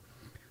until now.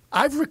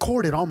 I've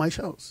recorded all my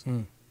shows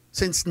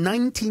since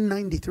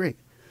 1993.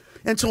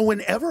 And so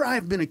whenever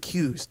I've been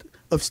accused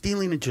of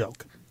stealing a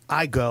joke,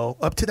 I go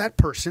up to that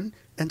person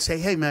and say,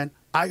 hey, man,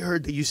 I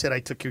heard that you said I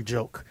took your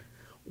joke.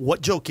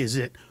 What joke is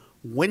it?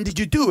 When did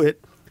you do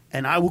it?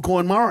 And I will go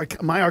in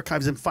my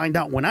archives and find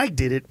out when I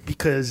did it,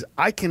 because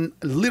I can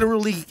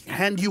literally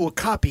hand you a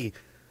copy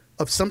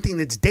of something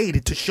that's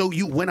dated to show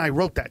you when I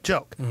wrote that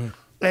joke.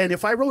 And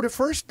if I wrote it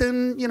first,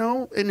 then,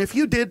 and if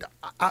you did,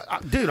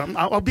 dude,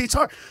 I'll be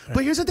sorry. Right.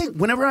 But here's the thing.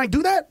 Whenever I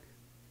do that,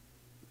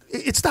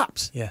 it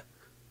stops. Yeah.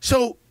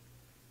 So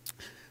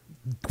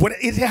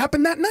it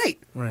happened that night.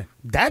 Right.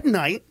 That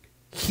night,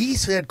 he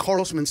said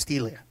Carlos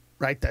Mencia,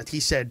 right? That he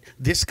said,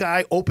 this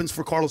guy opens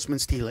for Carlos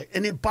Mencia.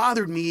 And it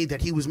bothered me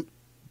that he was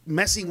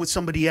messing with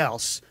somebody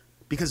else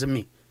because of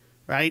me,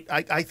 right?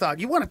 I thought,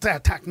 you want to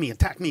attack me,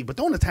 but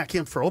don't attack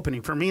him for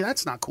opening for me.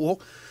 That's not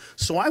cool.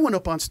 So I went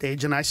up on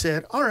stage and I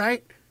said, all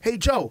right, hey,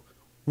 Joe,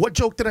 what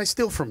joke did I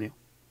steal from you?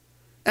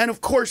 And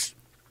of course,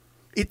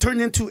 it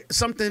turned into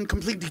something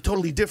completely,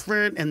 totally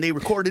different, and they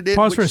recorded it.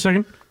 Pause for a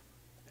second.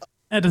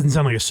 That doesn't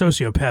sound like a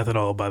sociopath at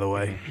all, by the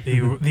way.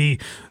 The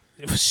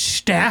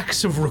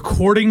stacks of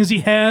recordings he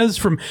has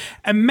from,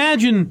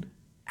 imagine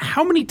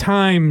how many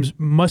times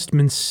must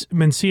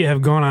Mencia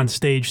have gone on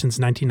stage since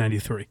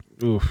 1993?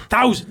 Oof.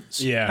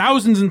 Thousands. Yeah.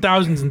 Thousands and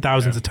thousands and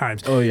thousands of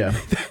times. Oh, yeah.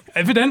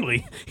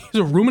 Evidently, he has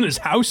a room in his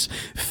house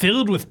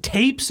filled with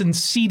tapes and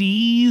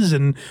CDs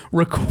and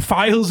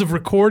files of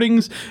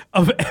recordings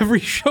of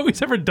every show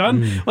he's ever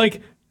done.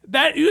 Like,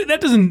 that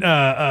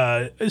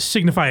doesn't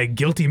signify a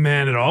guilty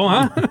man at all,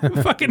 huh?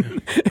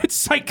 Fucking, it's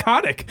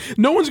psychotic.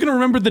 No one's gonna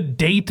remember the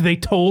date they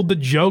told the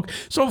joke.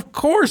 So of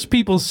course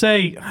people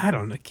say, I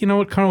don't know. You know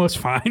what, Carlos?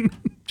 Fine,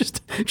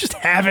 just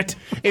have it.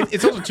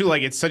 It's also too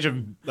it's such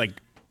a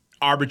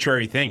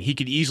arbitrary thing. He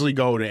could easily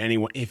go to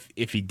anyone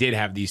if he did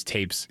have these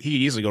tapes. He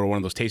could easily go to one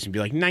of those tapes and be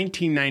like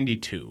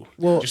 1992.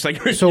 Well, just so you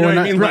know when what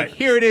I mean? right.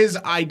 Here it is.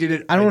 I did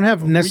it. I don't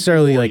have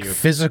necessarily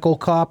physical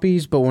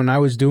copies, but when I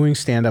was doing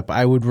stand up,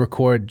 I would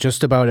record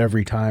just about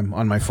every time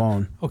on my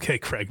phone. Okay,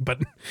 Craig, but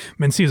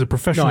Mencia is a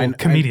professional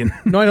comedian.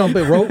 I know,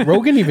 but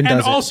Rogan even does it.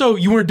 And also,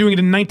 you weren't doing it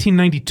in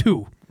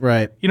 1992.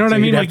 Right. You know what I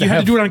mean? Like, you had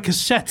to do it on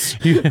cassettes.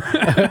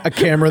 A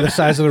camera the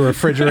size of the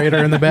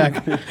refrigerator in the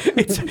back.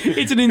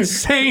 It's an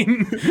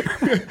insane.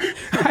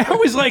 I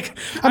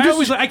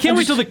can't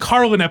wait till the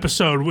Carlin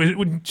episode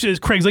when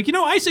Craig's like,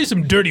 I say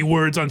some dirty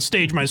words on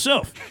stage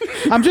myself.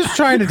 I'm just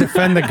trying to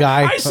defend the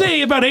guy. I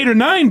say about 8 or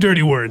 9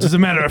 dirty words, as a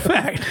matter of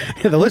fact.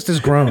 Yeah, the list has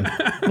grown.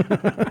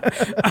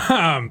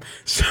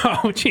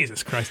 So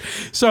Jesus Christ.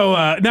 So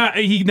now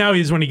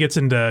he's when he gets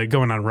into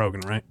going on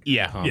Rogan, right?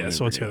 Yeah. Yeah.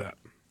 So let's hear that.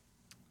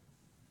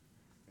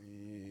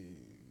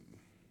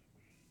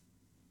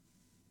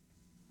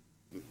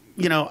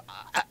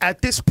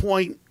 At this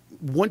point,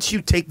 once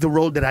you take the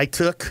road that I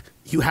took,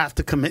 you have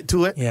to commit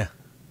to it. Yeah.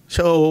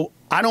 So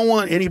I don't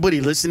want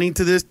anybody listening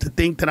to this to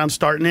think that I'm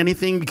starting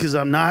anything, because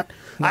I'm not.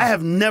 No. I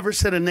have never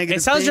said a negative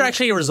It sounds thing you're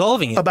actually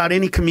resolving it. about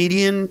any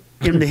comedian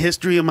in the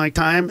history of my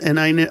time, and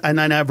I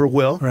never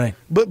will. Right.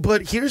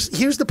 But here's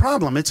the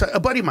problem. It's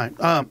a buddy of mine,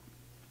 a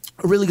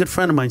really good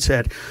friend of mine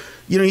said,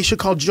 you should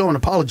call Joe and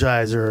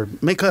apologize or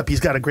make up. He's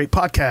got a great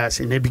podcast,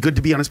 and it'd be good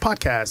to be on his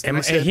podcast. And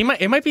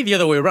it might be the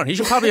other way around. He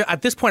should probably,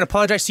 at this point,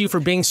 apologize to you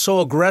for being so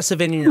aggressive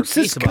in your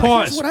case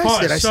about it.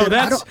 Pause.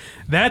 So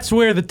that's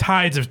where the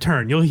tides have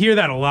turned. You'll hear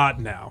that a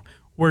lot now,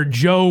 where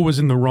Joe was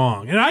in the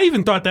wrong. And I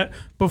even thought that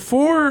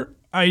before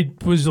I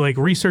was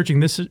researching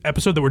this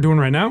episode that we're doing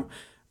right now.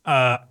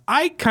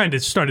 I kind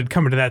of started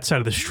coming to that side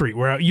of the street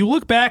where you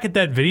look back at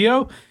that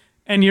video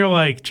and you're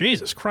like,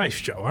 Jesus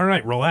Christ, Joe. All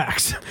right,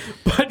 relax.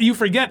 But you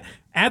forget,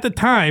 at the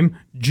time,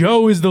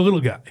 Joe is the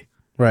little guy.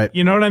 Right.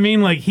 You know what I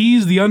mean? Like,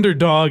 he's the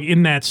underdog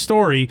in that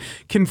story,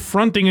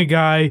 confronting a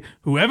guy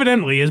who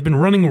evidently has been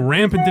running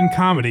rampant in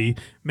comedy,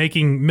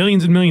 making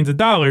millions and millions of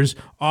dollars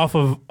off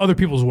of other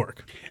people's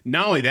work.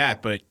 Not only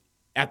that, but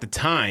at the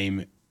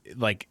time,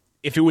 like,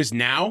 if it was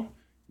now,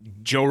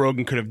 Joe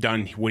Rogan could have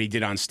done what he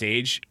did on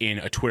stage in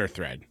a Twitter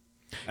thread.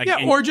 Like,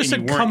 or just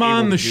and said, you come weren't on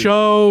able the to do-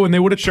 show, and they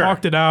would have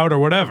talked it out or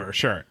whatever.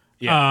 Sure.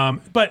 Yeah.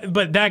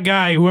 But that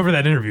guy, whoever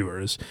that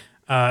interviewer is,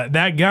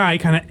 that guy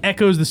kind of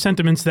echoes the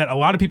sentiments that a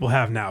lot of people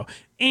have now.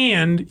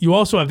 And you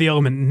also have the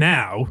element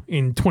now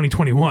in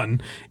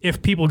 2021,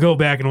 if people go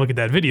back and look at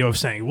that video of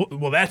saying,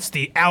 well, that's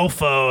the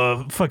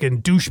alpha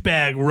fucking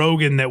douchebag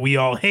Rogan that we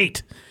all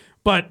hate.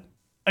 But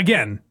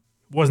again,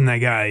 wasn't that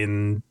guy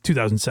in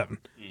 2007.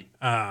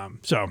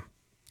 So,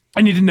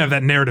 and he didn't have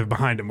that narrative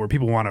behind him where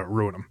people want to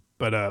ruin him.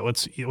 But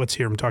let's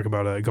hear him talk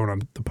about going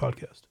on the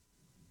podcast.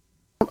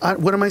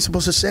 What am I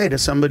supposed to say to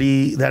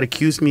somebody that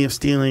accused me of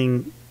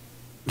stealing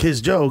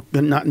his joke,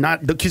 and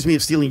not accused me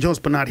of stealing jokes,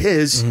 but not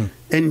his,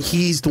 and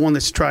he's the one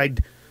that's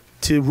tried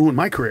to ruin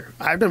my career?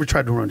 I've never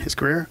tried to ruin his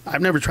career.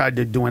 I've never tried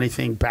to do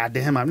anything bad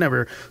to him. I've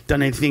never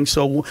done anything.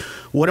 So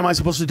what am I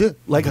supposed to do?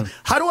 Like,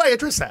 how do I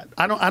address that?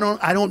 I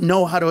don't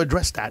know how to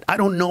address that. I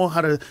don't know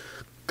how to,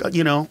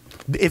 you know,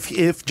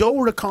 if Joe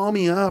were to call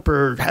me up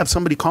or have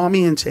somebody call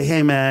me and say,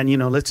 hey man, you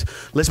know, let's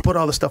put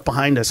all the stuff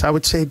behind us, I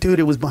would say, dude,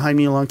 it was behind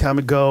me a long time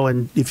ago,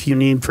 and if you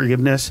need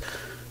forgiveness,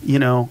 you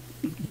know,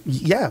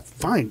 yeah,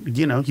 fine.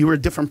 You know, you were a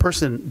different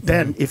person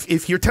then.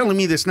 If you're telling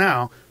me this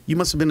now, you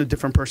must have been a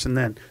different person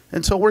then.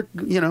 And so we're,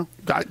 you know,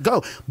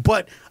 go.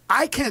 But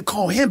I can't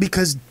call him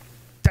because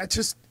that's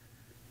just,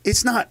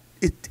 it's not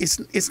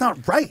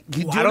right.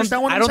 Do you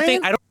understand what I'm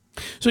saying?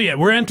 So yeah,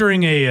 we're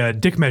entering a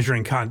dick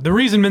measuring contest. The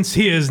reason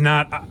Mencia is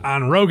not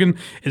on Rogan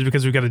is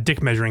because we've got a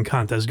dick measuring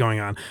contest going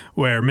on,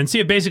 where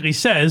Mencia basically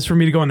says for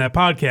me to go on that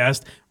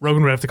podcast,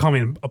 Rogan would have to call me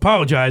and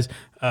apologize.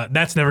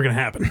 That's never going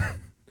to happen.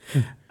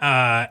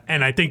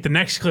 And I think the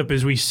next clip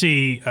is we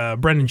see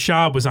Brendan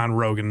Schaub was on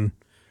Rogan.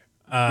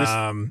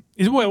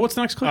 What's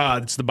the next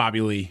clip? It's the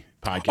Bobby Lee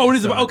podcast. Oh, it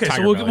is. Okay,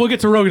 so we'll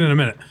get to Rogan in a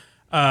minute.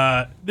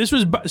 This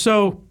was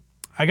so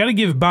I got to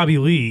give Bobby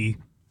Lee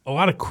a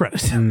lot of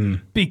credit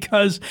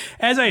because,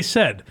 as I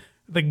said,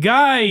 the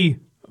guy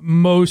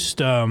most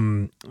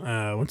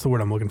what's the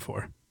word I'm looking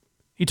for?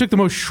 He took the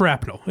most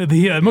shrapnel,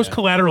 the most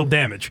collateral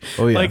damage.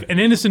 Oh, yeah. Like an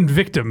innocent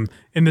victim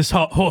in this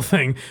whole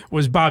thing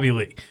was Bobby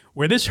Lee.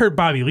 Where this hurt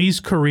Bobby Lee's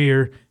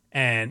career,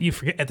 and you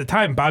forget at the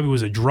time Bobby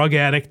was a drug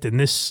addict, and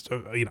this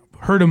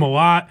hurt him a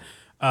lot.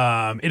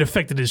 It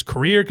affected his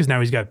career because now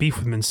he's got beef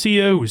with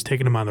Mencia, who was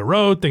taking him on the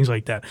road, things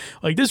like that.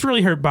 Like, this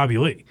really hurt Bobby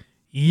Lee.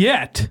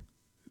 Yet,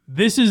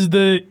 this is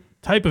the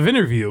type of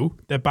interview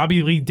that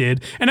Bobby Lee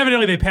did, and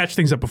evidently they patched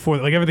things up before.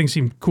 Like, everything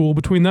seemed cool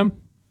between them.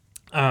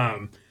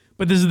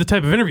 But this is the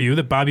type of interview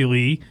that Bobby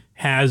Lee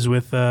has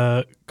with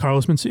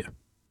Carlos Mencia.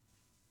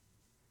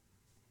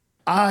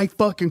 I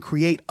fucking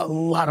create a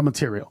lot of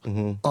material.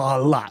 A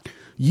lot.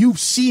 You've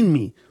seen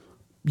me.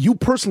 You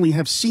personally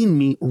have seen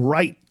me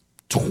write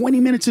 20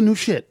 minutes of new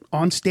shit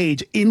on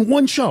stage in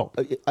one show.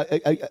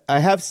 I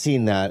have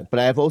seen that, but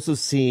I have also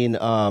seen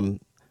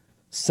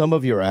some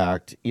of your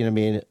act, you know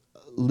what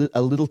I mean,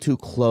 a little too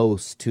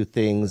close to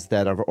things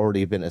that have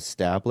already been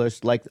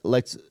established, like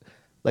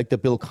the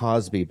Bill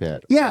Cosby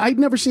bit. Yeah, I'd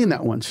never seen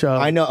that one. So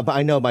I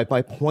know.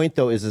 My point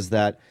though is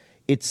that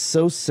it's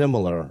so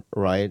similar,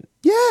 right?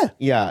 Yeah.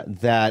 Yeah.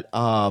 That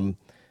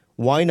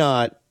why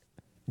not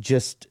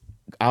just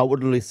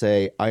outwardly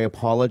say I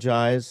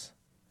apologize,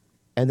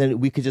 and then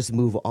we could just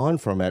move on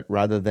from it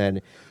rather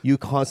than you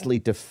constantly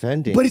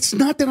defending. But it's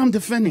not that I'm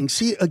defending.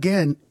 See,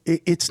 again,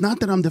 it's not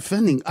that I'm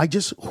defending. I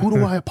just, who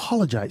do I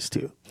apologize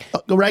to?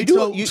 Right.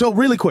 So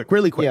really quick.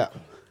 Yeah.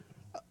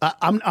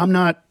 I'm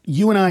not.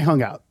 You and I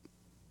hung out.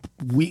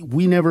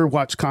 We never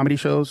watched comedy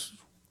shows.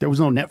 There was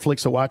no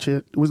Netflix to watch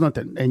it. It was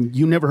nothing. And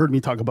you never heard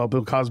me talk about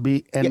Bill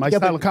Cosby. And my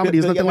style of comedy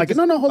is nothing like it.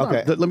 No, hold on.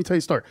 Let me tell you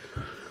a story.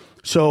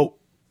 So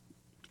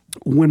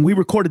when we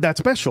recorded that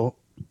special,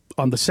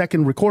 on the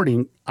second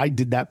recording, I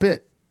did that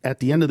bit. At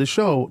the end of the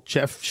show,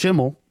 Jeff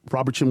Schimmel,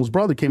 Robert Schimmel's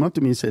brother, came up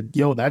to me and said,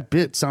 yo, that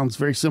bit sounds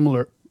very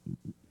similar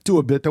to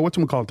a bit that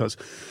whatchamacallit does.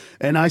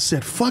 And I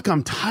said, fuck,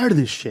 I'm tired of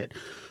this shit.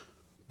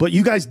 But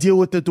you guys deal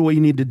with it the way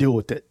you need to deal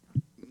with it.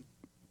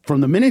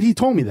 From the minute he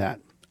told me that,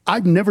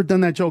 I've never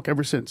done that joke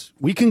ever since.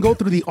 We can go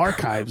through the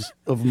archives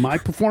of my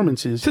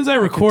performances. Since I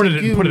recorded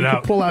it and put it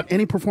out. Pull out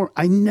any performance.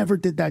 I never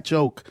did that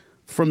joke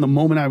from the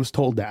moment I was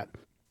told that.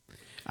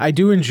 I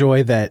do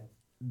enjoy that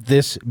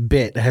this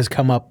bit has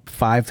come up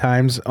 5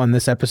 times on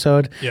this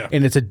episode,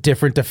 and it's a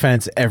different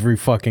defense every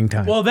fucking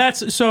time. Well,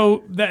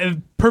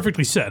 that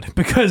perfectly said,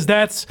 because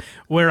that's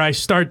where I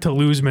start to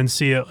lose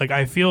Mencia. Like,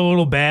 I feel a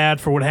little bad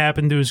for what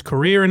happened to his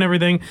career and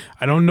everything.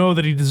 I don't know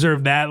that he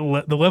deserved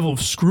the level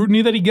of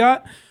scrutiny that he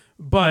got,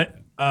 but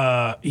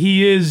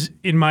he is,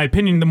 in my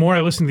opinion, the more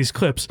I listen to these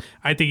clips,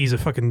 I think he's a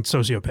fucking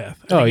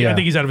sociopath. I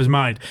think he's out of his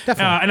mind.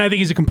 And I think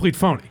he's a complete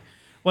phony.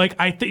 Like,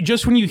 I think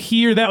just when you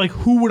hear that, like,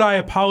 who would I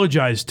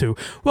apologize to?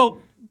 Well,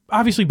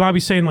 obviously,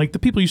 Bobby's saying, like, the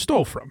people you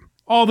stole from.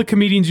 all the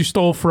comedians you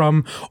stole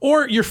from,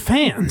 or your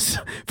fans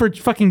for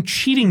fucking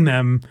cheating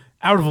them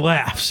out of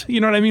laughs. You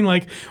know what I mean?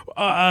 Like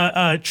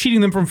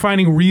cheating them from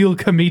finding real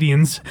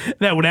comedians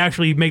that would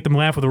actually make them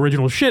laugh with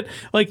original shit.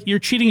 Like you're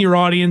cheating your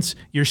audience,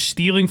 you're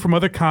stealing from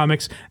other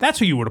comics. That's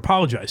who you would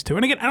apologize to.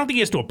 And again, I don't think he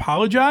has to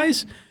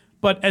apologize,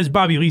 but as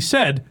Bobby Lee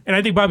said, and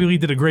I think Bobby Lee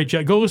did a great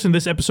job. Go listen to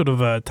this episode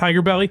of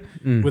Tiger Belly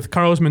with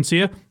Carlos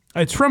Mencia.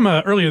 It's from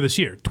earlier this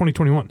year,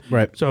 2021.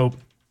 Right. So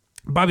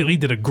Bobby Lee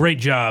did a great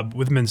job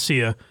with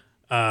Mencia.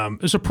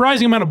 A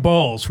surprising amount of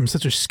balls from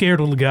such a scared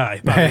little guy.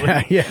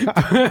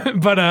 Yeah.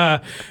 But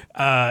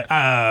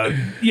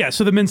yeah.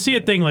 So the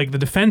Mencia thing, like the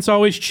defense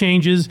always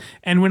changes,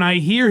 and when I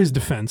hear his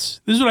defense,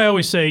 this is what I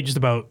always say just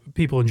about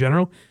people in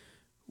general.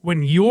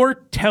 When you're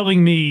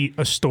telling me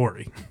a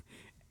story,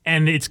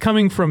 and it's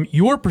coming from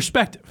your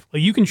perspective,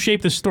 like you can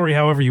shape this story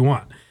however you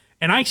want,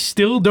 and I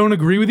still don't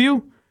agree with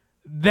you.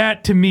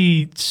 That to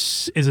me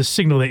is a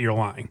signal that you're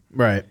lying.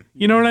 Right.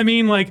 You know what I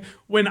mean? Like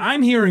when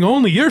I'm hearing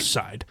only your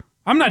side.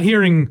 I'm not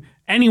hearing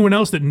anyone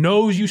else that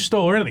knows you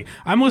stole or anything.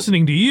 I'm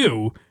listening to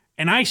you,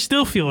 and I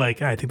still feel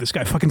like, I think this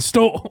guy fucking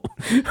stole.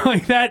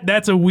 Like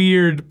that's a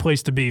weird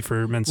place to be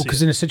for Mencia.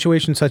 Because in a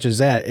situation such as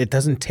that, it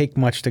doesn't take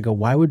much to go,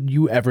 why would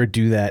you ever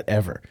do that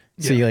ever?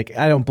 So you're like,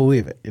 I don't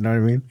believe it. You know what I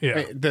mean?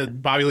 Yeah. The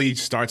Bobby Lee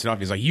starts it off.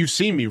 He's like, "You've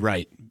seen me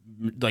write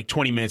like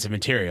 20 minutes of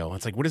material."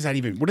 It's like, what does that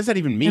even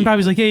mean? And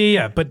Bobby's like,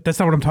 yeah, but that's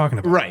not what I'm talking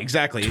about. Right,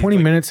 exactly. 20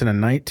 minutes in a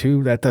night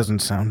too? That doesn't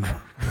sound.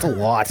 That's a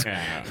lot.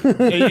 Yeah.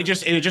 it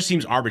just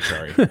seems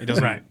arbitrary. It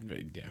doesn't. Right.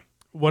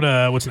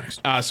 Yeah. What's next?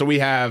 So we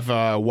have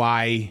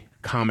why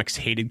comics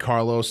hated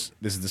Carlos.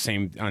 This is the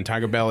same on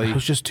Tiger Belly. It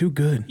was just too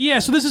good. Yeah.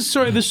 So this is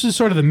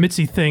sort of the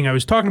Mitzi thing I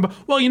was talking about.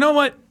 Well, you know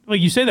what?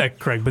 Like you say that,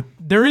 Craig, but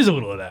there is a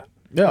little of that.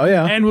 Oh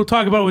yeah. And we'll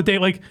talk about what they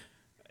like.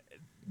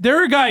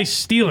 There are guys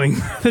stealing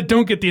that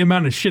don't get the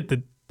amount of shit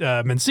that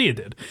Mencia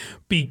did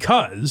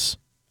because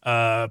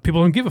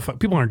people don't give a fuck.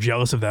 People aren't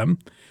jealous of them.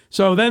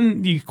 So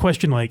then you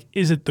question, like,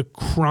 is it the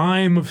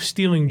crime of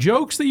stealing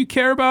jokes that you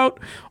care about?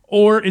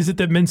 Or is it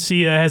that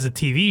Mencia has a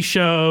TV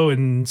show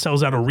and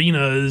sells out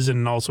arenas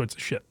and all sorts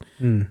of shit?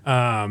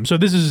 So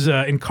this is,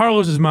 in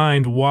Carlos's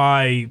mind,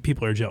 why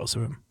people are jealous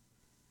of him.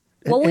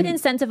 What would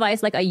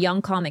incentivize, like, a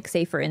young comic,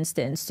 say, for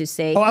instance, to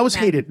say... Oh, I was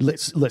hated.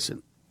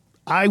 Listen,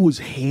 I was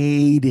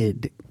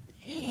hated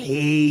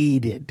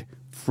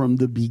from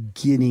the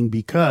beginning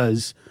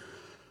because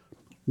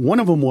one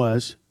of them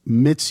was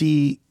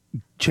Mitzi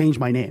changed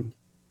my name,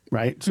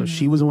 right? So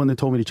she was the one that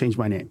told me to change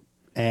my name.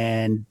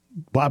 And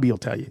Bobby will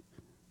tell you,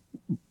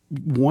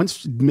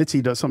 once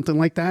Mitzi does something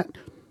like that,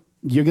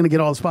 you're going to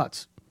get all the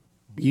spots.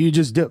 You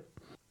just do.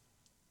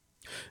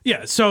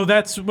 Yeah, so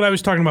that's what I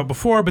was talking about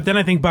before, but then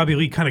I think Bobby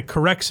Lee kind of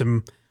corrects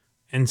him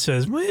and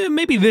says, well,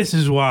 maybe this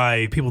is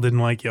why people didn't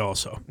like you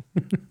also.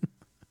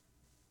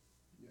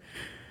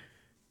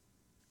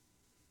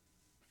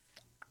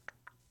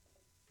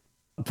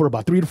 For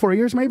about 3 to 4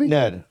 years, maybe?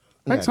 Ned.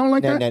 Right, something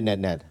like that?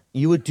 Ned.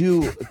 You would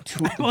do...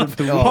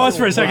 Pause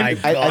for a second.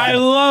 I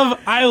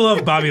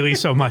love Bobby Lee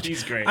so much.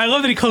 He's great. I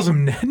love that he calls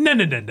him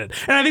Ned. And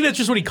I think that's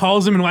just what he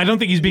calls him, and I don't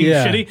think he's being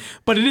shitty,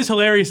 but it is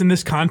hilarious in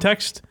this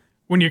context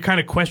when you're kind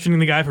of questioning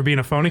the guy for being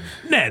a phony.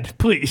 Ned,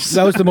 please.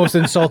 That was the most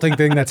insulting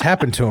thing that's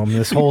happened to him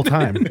this whole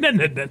time.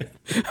 Ned.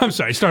 I'm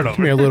sorry, start over.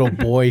 Come here, little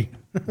boy.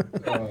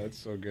 Oh, that's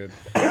so good.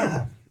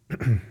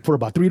 For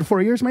about 3 to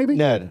 4 years, maybe?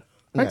 Ned.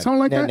 Right, something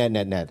like that?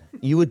 Ned.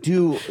 You would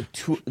do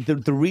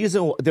the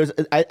reason there's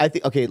I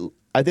think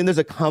there's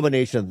a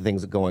combination of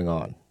things going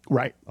on.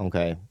 Right.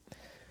 Okay.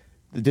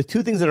 The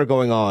two things that are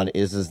going on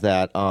is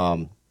that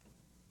a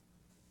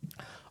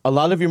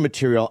lot of your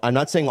material, I'm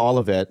not saying all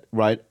of it,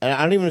 right? And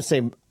I don't even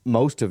say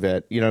most of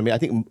it, you know what I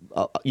mean?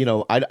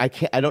 I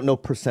think I don't know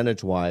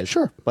percentage wise.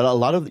 Sure. But a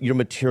lot of your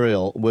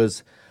material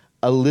was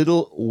a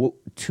little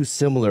too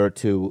similar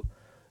to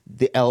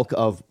the ilk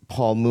of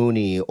Paul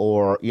Mooney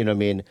or,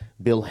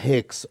 Bill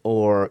Hicks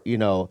or,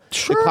 Sure.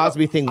 the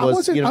Cosby thing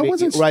was, I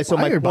wasn't right. So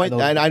my inspired by point,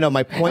 those. and I know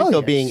my point Hell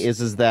though yes. being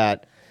is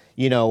that,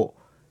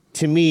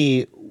 to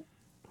me,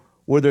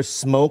 where there's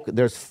smoke,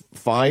 there's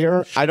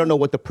fire. I don't know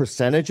what the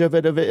percentage of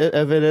it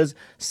is.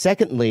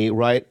 Secondly,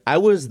 right, I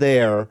was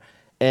there,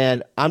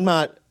 and I'm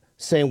not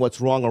saying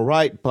what's wrong or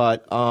right,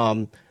 but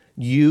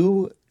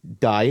you,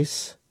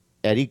 Dice,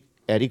 Eddie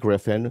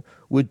Griffin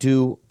would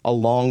do a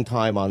long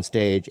time on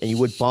stage, and you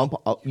would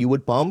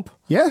bump.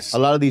 Yes. A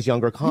lot of these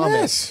younger comics,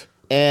 Yes.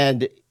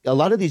 and a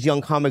lot of these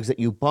young comics that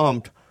you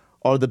bumped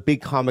are the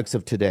big comics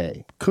of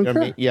today. You know what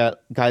I mean? Yeah,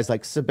 guys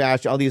like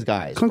Sebastian, all these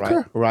guys.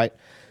 Concur. Right.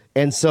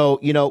 And so,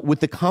 with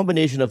the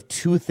combination of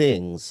two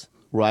things,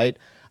 right,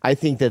 I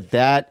think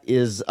that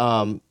is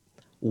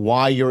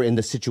why you're in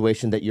the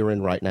situation that you're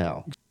in right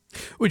now.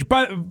 Which,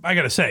 I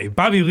gotta say,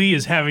 Bobby Lee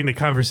is having the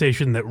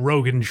conversation that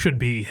Rogan should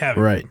be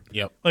having. Right.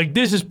 Yep. Like,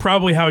 this is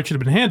probably how it should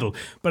have been handled.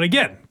 But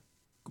again,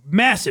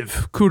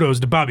 massive kudos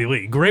to Bobby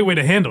Lee. Great way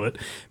to handle it.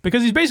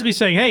 Because he's basically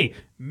saying, hey,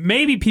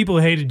 maybe people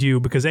hated you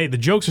because, hey, the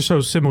jokes are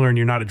so similar and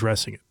you're not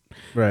addressing it.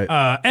 Right.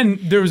 And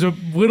there was a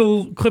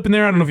little clip in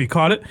there, I don't know if you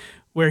caught it,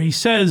 where he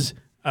says,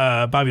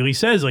 Bobby Lee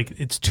says, like,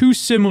 it's too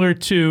similar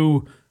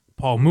to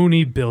Paul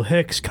Mooney, Bill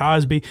Hicks,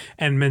 Cosby,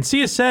 and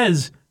Mencia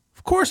says,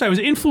 of course I was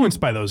influenced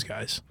by those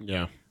guys.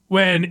 Yeah.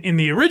 When in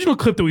the original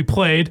clip that we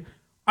played,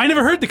 I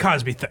never heard the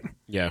Cosby thing.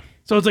 Yeah.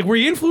 So it's like, were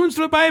you influenced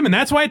by him and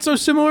that's why it's so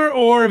similar,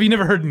 or have you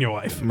never heard it in your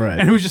life? Right.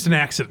 And it was just an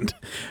accident.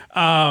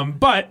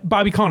 But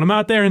Bobby calling him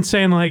out there and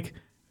saying, like,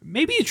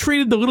 maybe you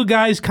treated the little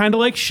guys kind of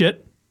like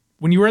shit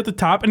when you were at the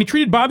top, and he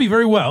treated Bobby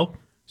very well.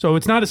 So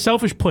it's not a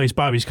selfish place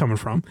Bobby's coming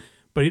from.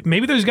 But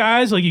maybe there's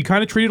guys like you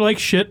kind of treated like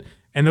shit,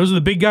 and those are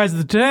the big guys of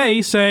the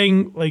today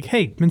saying, like,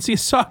 hey, Mencia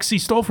sucks. He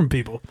stole from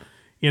people,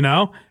 you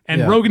know?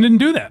 And Yeah. Rogan didn't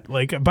do that.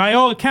 Like, by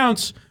all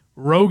accounts,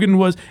 Rogan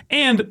was,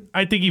 and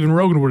I think even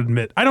Rogan would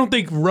admit, I don't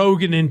think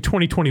Rogan in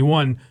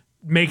 2021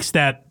 makes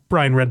that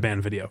Brian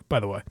Redband video, by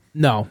the way.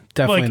 No,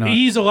 definitely Like, not.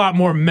 he's a lot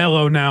more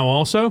mellow now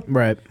also.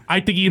 Right. I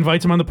think he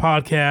invites him on the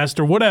podcast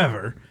or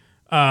whatever.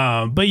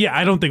 But yeah,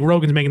 I don't think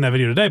Rogan's making that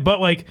video today.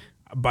 But like,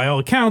 by all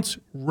accounts,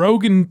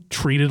 Rogan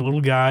treated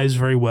little guys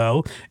very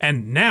well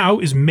and now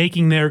is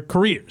making their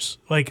careers.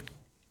 Like,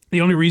 the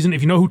only reason,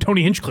 if you know who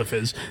Tony Hinchcliffe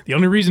is, the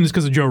only reason is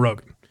because of Joe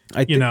Rogan.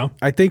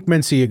 I think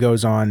Mencia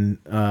goes on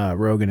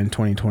Rogan in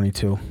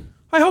 2022.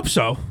 I hope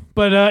so.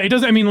 But it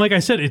doesn't, I mean, like I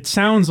said, it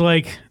sounds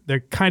like they're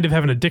kind of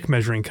having a dick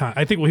measuring.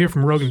 I think we'll hear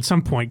from Rogan at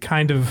some point,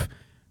 kind of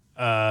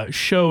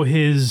show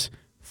his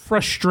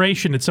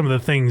frustration at some of the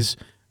things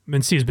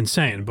Mencia's been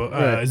saying. But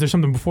Right. is there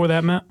something before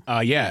that, Matt?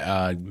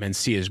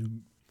 Mencia's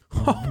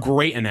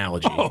great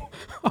analogy.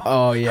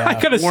 Oh yeah, I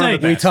gotta say,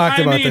 we talked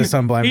I about mean, this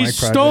on Blind Mike he's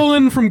Project.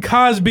 stolen from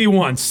Cosby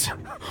once.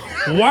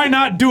 Why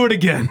not do it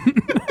again?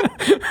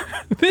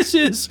 This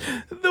is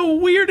the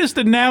weirdest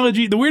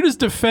analogy, the weirdest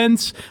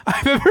defense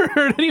I've ever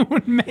heard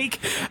anyone make.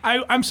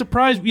 I'm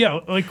surprised. Yeah,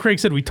 like Craig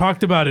said, we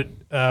talked about it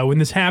when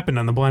this happened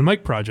on the Blind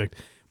Mike Project,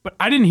 but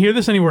I didn't hear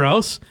this anywhere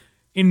else.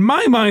 In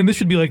my mind, this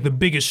should be like the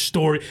biggest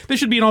story. This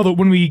should be in all the,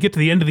 when we get to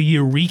the end of the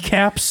year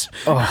recaps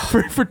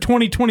for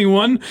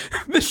 2021.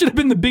 This should have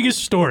been the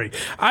biggest story.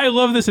 I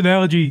love this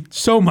analogy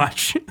so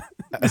much.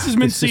 This is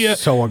This Mencia. is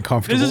so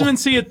uncomfortable. This is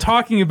Mencia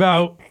talking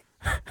about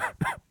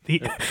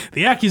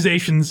the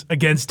accusations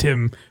against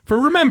him for,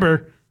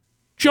 remember,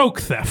 joke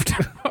theft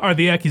are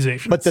the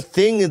accusations. But the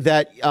thing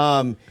that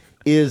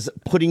is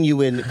putting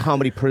you in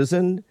comedy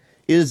prison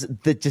is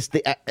just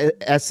the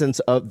essence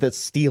of the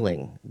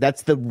stealing.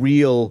 That's the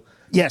real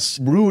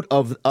root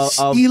of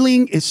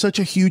Stealing is such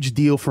a huge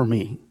deal for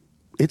me.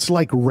 It's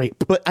like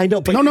rape. But I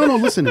know. But no,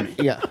 listen to me.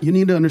 Yeah. You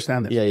need to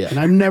understand this. Yeah. And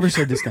I've never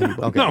said this to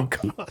anybody. No,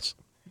 Carlos.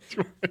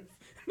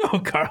 No,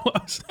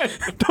 Carlos.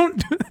 Don't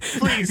do that.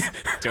 Please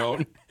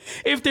don't.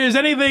 If there's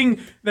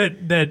anything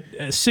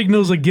that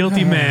signals a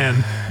guilty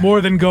man more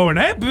than going,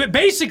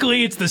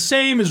 basically it's the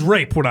same as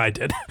rape, what I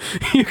did.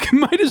 You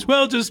might as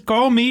well just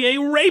call me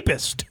a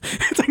rapist.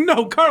 It's like,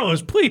 no,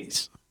 Carlos,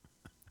 please.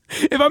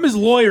 If I'm his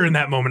lawyer in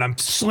that moment, I'm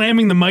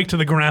slamming the mic to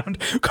the ground.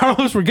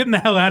 Carlos, we're getting the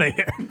hell out of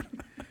here.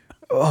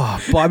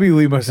 Oh, Bobby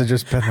Lee must have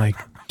just been like,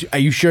 are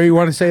you sure you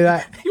want to say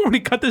that? You want me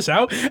to cut this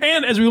out?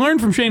 And as we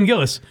learned from Shane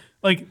Gillis,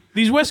 like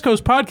these West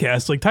Coast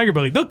podcasts, like Tiger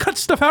Belly, they'll cut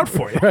stuff out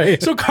for you.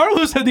 Right. So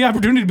Carlos had the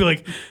opportunity to be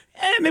like,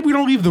 maybe we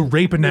don't leave the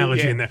rape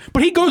analogy in there.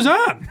 But he goes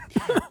on.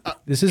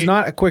 This is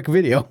not a quick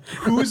video.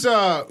 Who's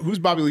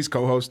Bobby Lee's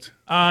co-host?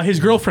 His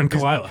girlfriend,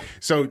 Kalila.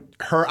 So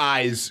her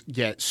eyes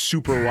get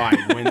super wide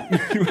when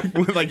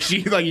like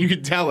you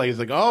could tell, like, it's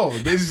like, oh,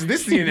 this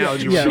is the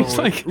analogy we're Yeah, going it's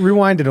with. like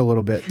rewind it a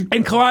little bit.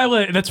 And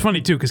Kalila, that's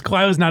funny too, because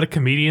Kalila's not a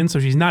comedian, so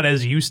she's not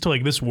as used to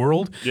like this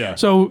world. Yeah.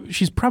 So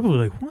she's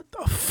probably like, what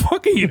the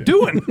fuck are you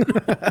doing?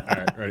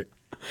 All right.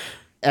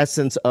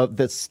 essence of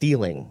the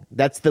stealing.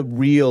 That's the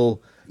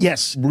real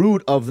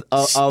root of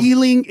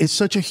Stealing is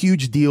such a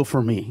huge deal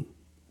for me.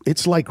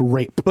 It's like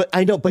rape. But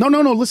I know. But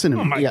no. Listen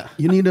to me.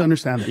 You need to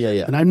understand it.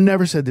 Yeah. And I've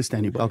never said this to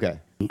anybody. Okay.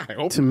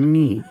 To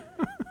me,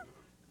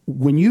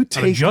 when you Not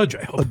a take judge,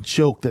 I hope. a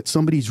joke that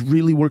somebody's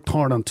really worked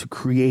hard on to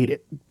create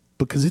it,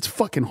 because it's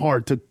fucking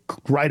hard to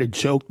write a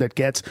joke that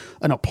gets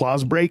an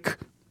applause break.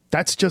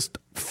 That's just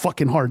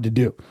fucking hard to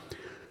do.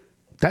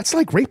 That's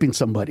like raping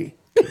somebody.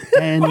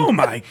 And oh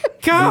my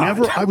God.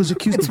 Whenever I was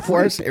accused of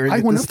rape, I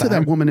went up to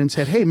that woman and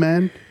said, hey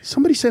man,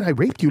 somebody said I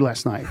raped you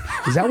last night.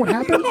 Is that what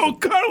happened? No,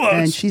 Carlos.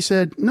 And she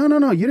said, no,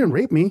 you didn't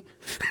rape me.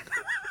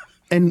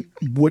 And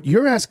what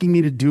you're asking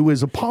me to do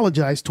is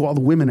apologize to all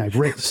the women I've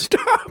raped.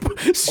 Stop.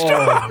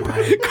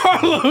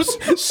 Carlos,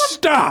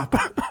 stop.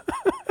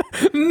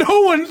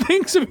 No one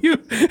thinks of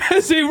you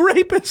as a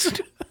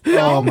rapist.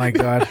 Oh my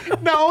God.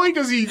 Not only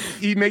does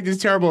he make this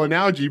terrible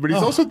analogy, but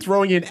he's also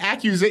throwing in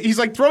He's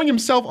like throwing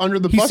himself under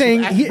the He's bus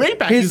saying with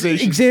rape his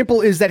accusations.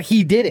 example is that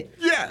he did it.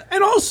 Yeah.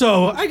 And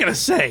also, I gotta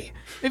say,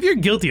 if you're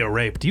guilty of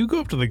rape, do you go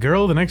up to the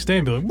girl the next day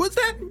and be like, what's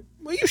that?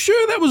 Are you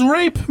sure that was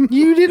rape?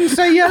 You didn't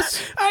say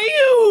yes?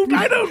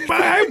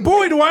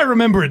 Boy, do I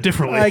remember it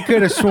differently. I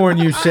could have sworn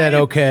you said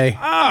okay.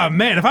 Ah,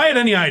 man, if I had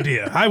any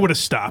idea, I would have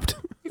stopped.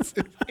 It's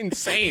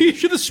insane. You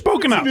should have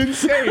spoken up.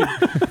 It's insane.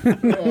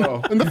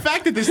 And the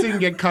fact that this didn't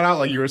get cut out,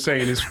 like you were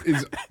saying,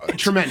 is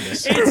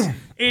tremendous.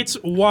 It's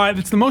wild.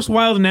 It's the most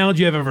wild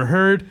analogy I've ever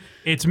heard.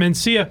 It's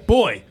Mencia.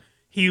 Boy,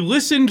 he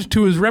listened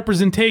to his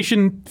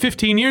representation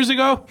 15 years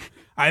ago.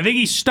 I think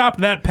he stopped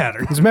that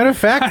pattern. As a matter of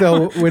fact,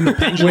 though, when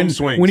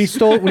he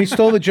stole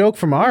the joke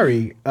from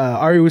Ari,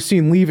 Ari was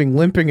seen leaving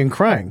limping and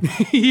crying.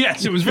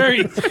 Yes, it was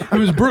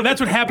brutal. That's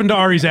what happened to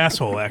Ari's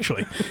asshole.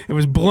 Actually, it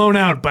was blown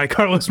out by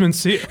Carlos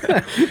Mencia.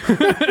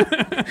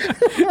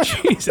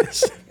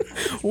 Jesus,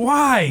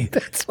 why?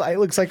 That's why it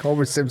looks like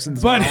Homer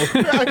Simpson's But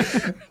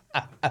mouth.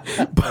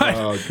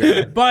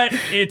 but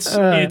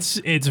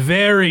it's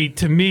very,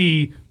 to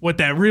me, what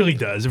that really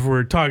does, if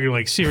we're talking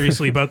like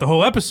seriously about the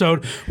whole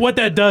episode, what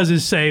that does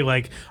is say,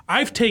 like,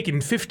 I've taken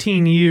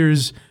 15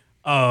 years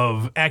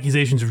of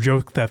accusations of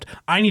joke theft.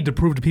 I need to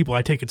prove to people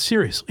I take it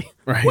seriously.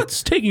 Right.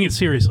 What's taking it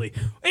seriously?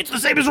 It's the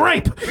same as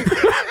rape.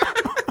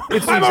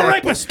 I'm a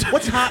rapist.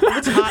 What's hot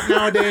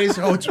nowadays?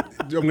 I'm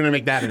going to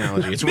make that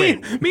analogy. It's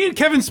rape. Me and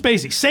Kevin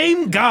Spacey,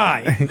 same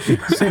guy.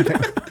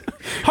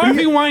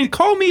 Harvey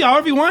call me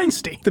Harvey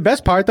Weinstein. The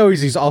best part, though,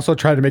 is he's also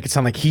trying to make it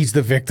sound like he's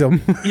the victim.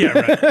 Yeah,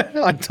 right.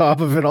 On top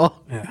of it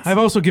all. Yeah. I've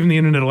also given the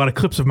internet a lot of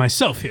clips of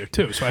myself here,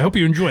 too, so I hope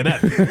you enjoy that.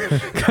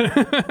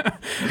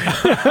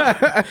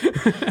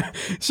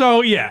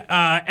 So,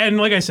 yeah, and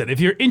like I said, if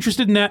you're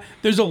interested in that,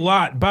 there's a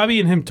lot. Bobby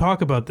and him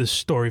talk about this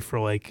story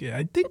for, like,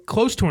 I think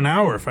close to an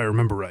hour, if I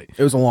remember right.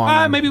 It was a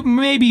long one.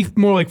 Maybe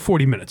more like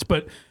 40 minutes,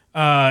 but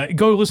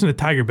go listen to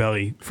Tiger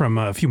Belly from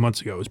a few months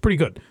ago. It was pretty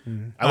good.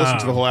 I listened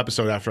to the whole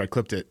episode after I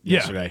clipped it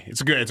yesterday.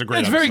 It's a great It's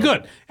episode. very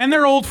good. And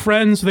they're old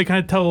friends, so they kind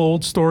of tell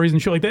old stories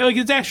and shit like that. Like,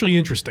 it's actually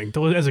interesting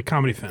as a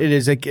comedy fan. It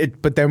is,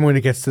 but then when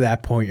it gets to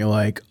that point, you're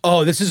like,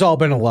 oh, this has all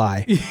been a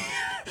lie.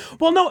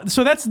 Well, no,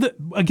 so that's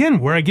again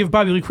where I give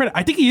Bobby Lee credit.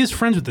 I think he is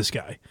friends with this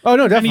guy. Oh,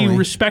 no, definitely. And he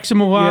respects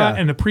him a lot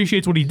and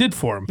appreciates what he did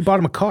for him. He bought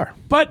him a car.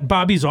 But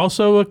Bobby's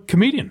also a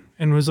comedian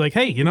and was like,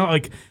 hey,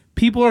 like,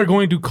 people are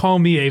going to call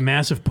me a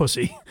massive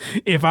pussy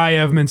if I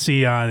have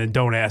Mencia on and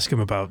don't ask him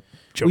about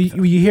joke theft.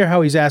 You hear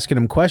how he's asking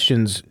him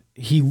questions.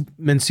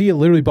 Mencia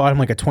literally bought him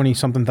like a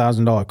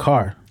 $20,000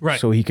 car, right,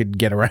 so he could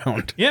get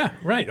around. Yeah,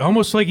 right.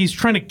 Almost like he's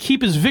trying to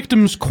keep his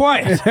victims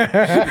quiet.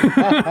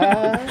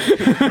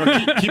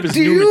 keep his Do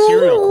new you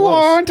material close.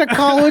 want a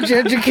college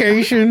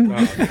education?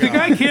 The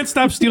guy can't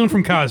stop stealing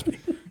from Cosby.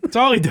 That's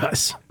all he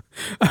does.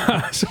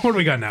 So what do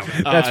we got now?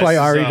 That's why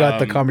Ari got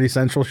the Comedy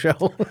Central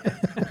show.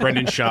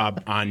 Brendan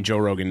Schaub on Joe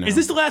Rogan now. Is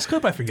this the last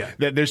clip? I forget.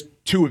 There's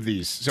two of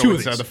these. So Two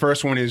of these. The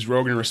first one is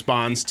Rogan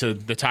responds to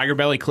the Tiger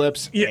Belly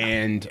clips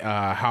and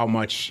how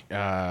much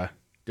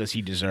does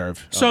he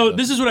deserve. So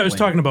this is what I was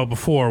talking about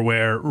before,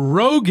 where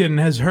Rogan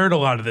has heard a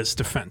lot of this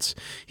defense.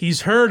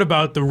 He's heard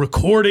about the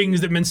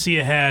recordings that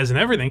Mencia has and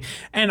everything,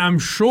 and I'm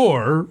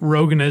sure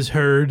Rogan has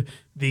heard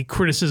the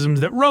criticisms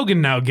that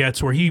Rogan now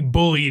gets where he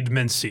bullied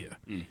Mencia.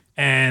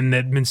 And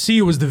that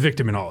Mencia was the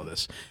victim in all of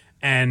this.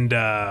 And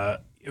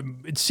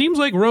it seems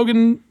like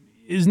Rogan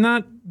is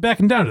not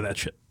backing down to that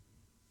shit.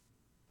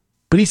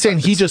 But he's saying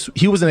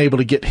he wasn't able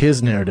to get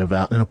his narrative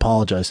out and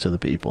apologize to the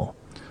people.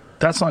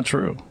 That's not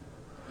true.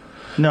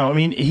 No, I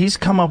mean, he's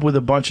come up with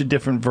a bunch of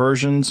different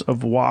versions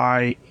of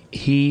why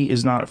he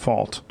is not at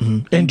fault.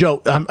 Mm-hmm. And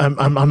Joe, I'm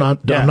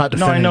not defending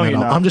I know him you're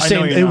at all. not. I'm just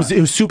saying it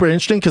was super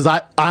interesting because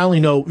I only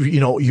know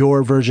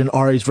your version,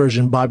 Ari's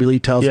version. Bobby Lee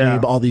tells me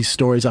about all these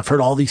stories. I've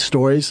heard all these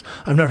stories.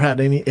 I've never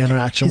had any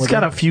interaction with him. He's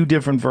got a few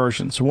different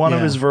versions. One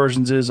of his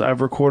versions is I've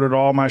recorded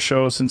all my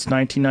shows since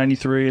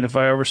 1993, and if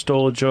I ever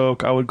stole a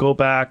joke, I would go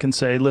back and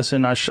say,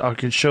 listen, I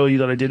could show you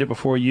that I did it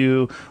before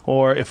you,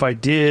 or if I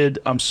did,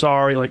 I'm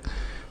sorry. Like,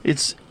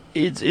 he's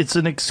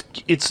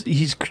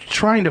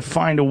trying to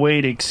find a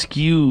way to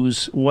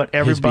excuse what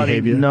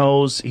everybody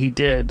knows he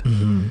did.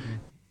 Mm-hmm.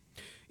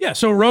 Yeah,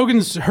 so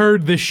Rogan's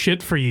heard this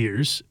shit for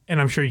years, and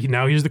I'm sure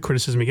now here's the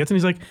criticism he gets, and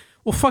he's like,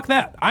 well, fuck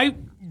that.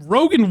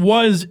 Rogan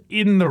was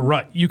in the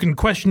right. You can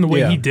question the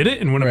way he did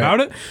it and went about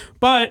it,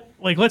 but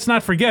like, let's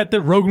not forget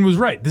that Rogan was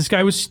right. This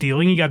guy was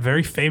stealing. He got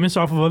very famous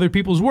off of other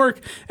people's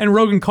work, and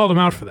Rogan called him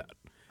out for that.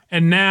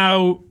 And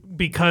now,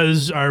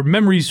 because our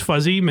memory's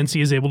fuzzy,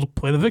 Mencia is able to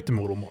play the victim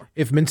a little more.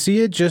 If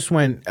Mencia just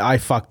went, I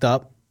fucked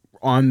up,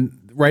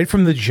 right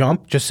from the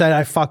jump, just said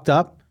I fucked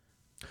up.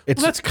 Well,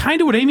 that's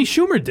kind of what Amy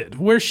Schumer did,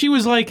 where she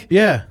was like,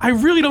 I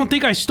really don't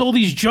think I stole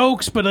these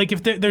jokes, but like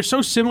if they're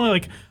so similar,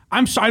 like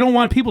I don't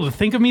want people to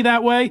think of me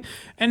that way.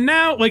 And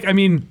now, like, I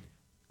mean,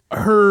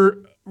 her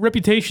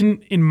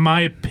reputation, in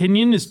my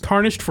opinion, is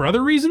tarnished for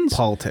other reasons.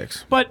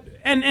 Politics. But,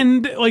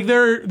 and like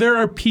there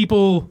are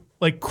people...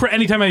 Like,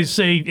 anytime I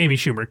say Amy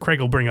Schumer,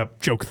 Craig will bring up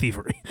joke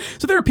thievery.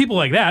 So there are people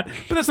like that,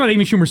 but that's not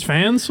Amy Schumer's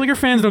fans. Like, her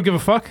fans don't give a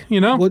fuck, you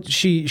know? Well,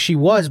 she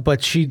was, but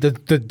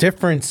the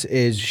difference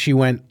is she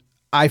went,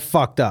 I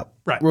fucked up.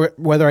 Right.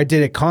 Whether I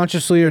did it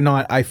consciously or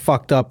not, I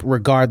fucked up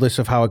regardless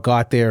of how it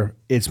got there.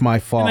 It's my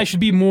fault. And I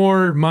should be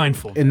more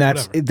mindful. And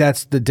that's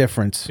the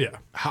difference. Yeah.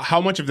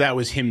 How much of that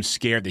was him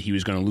scared that he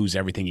was going to lose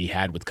everything he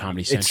had with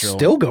Comedy Central? It's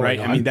still going right?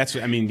 on.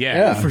 I mean,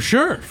 yeah. For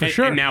sure.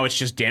 And now it's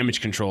just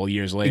damage control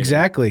years later.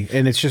 Exactly.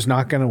 And it's just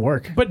not going to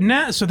work. But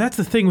now, so that's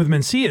the thing with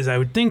Mencia is I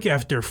would think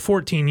after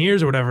 14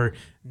 years or whatever,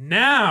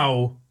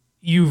 now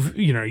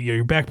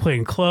you're back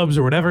playing clubs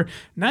or whatever.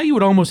 Now you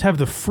would almost have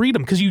the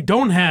freedom because you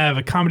don't have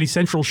a Comedy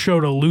Central show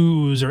to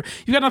lose or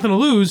you've got nothing to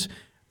lose.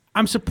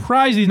 I'm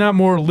surprised he's not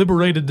more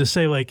liberated to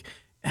say, like,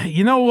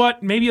 you know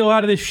what? Maybe a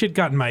lot of this shit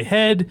got in my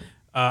head.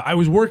 I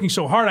was working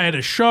so hard. I had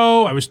a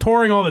show. I was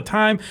touring all the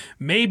time.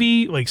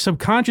 Maybe, like,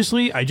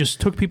 subconsciously, I just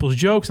took people's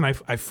jokes and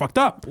I fucked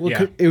up.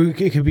 Well,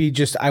 it could be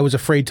just I was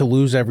afraid to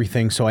lose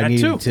everything, so I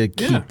needed to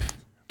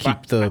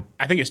keep the.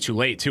 I think it's too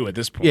late too at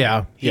this point.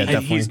 Yeah,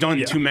 definitely. He's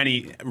done too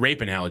many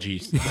rape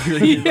analogies.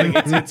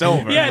 It's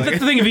over. Yeah, that's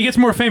the thing. If he gets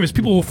more famous,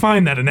 people will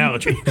find that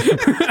analogy.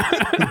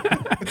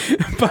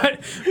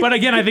 But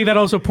again, I think that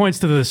also points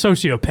to the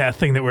sociopath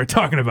thing that we're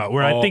talking about,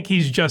 where I think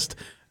he's just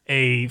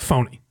a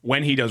phony.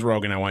 When he does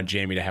Rogan, I want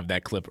Jamie to have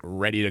that clip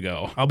ready to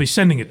go. I'll be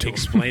sending it to him.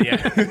 Explain,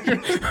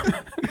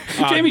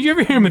 Jamie, did you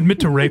ever hear him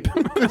admit to rape?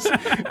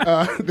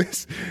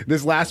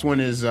 This last one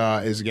is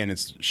again,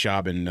 it's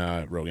Schaub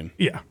and Rogan.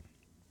 Yeah.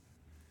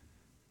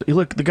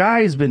 Look, the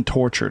guy has been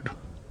tortured.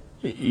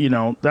 You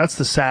know, that's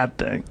the sad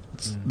thing.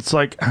 It's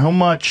like, how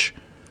much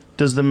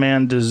does the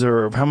man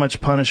deserve? How much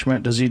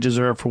punishment does he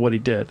deserve for what he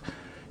did?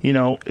 You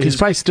know, he's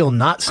probably still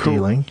not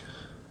stealing.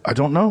 I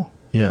don't know.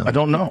 Yeah, I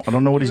don't know. I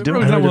don't know what he's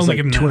doing. I know there's like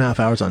 2.5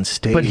 hours on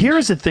stage. But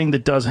here's the thing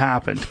that does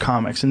happen to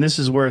comics, and this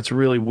is where it's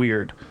really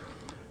weird.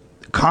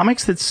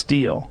 Comics that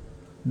steal,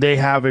 they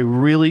have a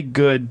really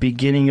good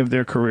beginning of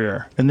their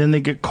career, and then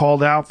they get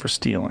called out for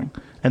stealing,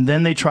 and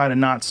then they try to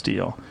not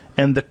steal.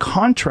 And the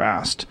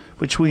contrast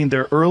between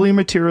their early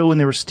material when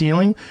they were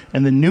stealing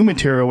and the new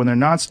material when they're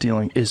not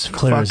stealing is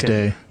clear as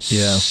day.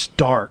 Yeah.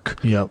 Stark.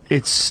 Yep.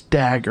 It's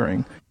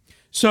staggering.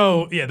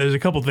 So, yeah, there's a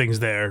couple things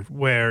there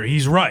where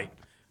he's right.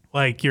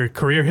 Like, your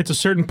career hits a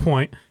certain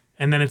point,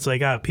 and then it's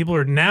like, people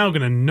are now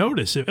going to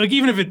notice it. Like,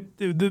 even if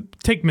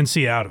take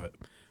Mencia out of it,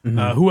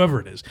 whoever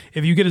it is.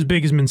 If you get as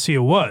big as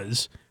Mencia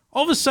was,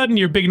 all of a sudden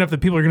you're big enough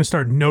that people are going to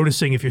start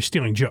noticing if you're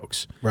stealing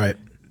jokes. Right.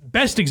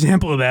 Best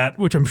example of that,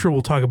 which I'm sure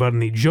we'll talk about in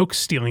the joke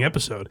stealing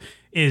episode,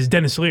 is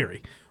Dennis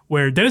Leary,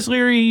 where Dennis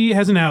Leary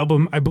has an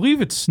album. I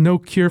believe it's No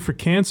Cure for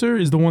Cancer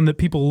is the one that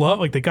people love.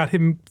 Like, they got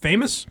him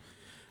famous.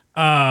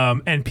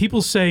 And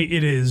people say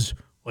it is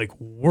like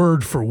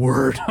word for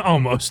word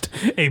almost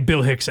a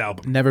Bill Hicks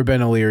album. Never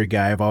been a Leary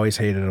guy. I've always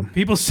hated him.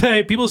 People say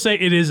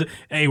it is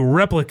a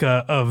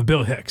replica of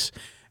Bill Hicks.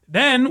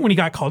 Then when he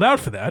got called out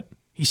for that,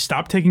 he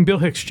stopped taking Bill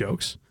Hicks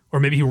jokes, or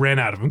maybe he ran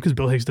out of them because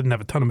Bill Hicks didn't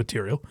have a ton of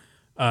material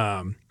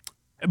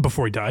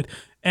before he died.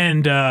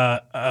 And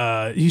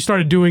he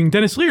started doing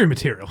Dennis Leary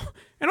material.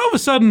 And all of a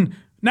sudden,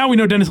 now we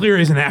know Dennis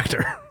Leary is an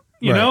actor.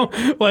 You know?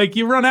 Like,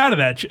 you run out of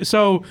that.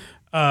 So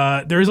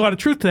there is a lot of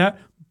truth to that.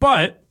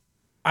 But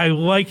I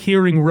like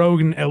hearing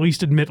Rogan at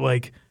least admit,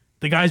 like,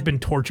 the guy's been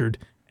tortured,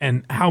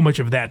 and how much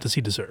of that does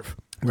he deserve?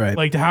 Right.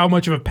 Like, how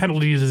much of a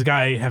penalty does this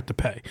guy have to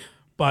pay?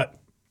 But,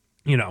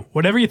 you know,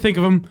 whatever you think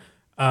of him,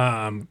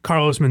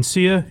 Carlos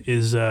Mencia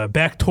is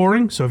back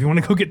touring, so if you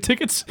want to go get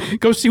tickets,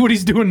 go see what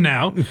he's doing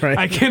now. Right.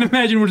 I can't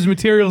imagine what his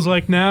material's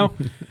like now.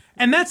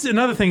 And that's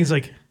another thing is,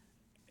 like,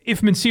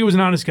 if Mencia was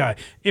an honest guy,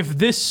 if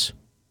this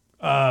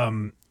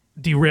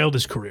derailed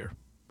his career,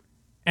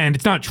 and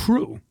it's not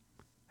true,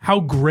 how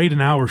great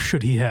an hour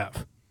should he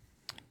have?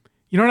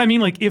 You know what I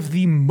mean? Like, if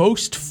the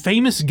most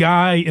famous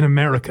guy in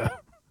America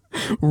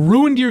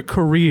ruined your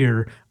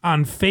career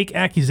on fake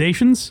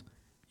accusations,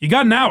 you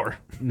got an hour.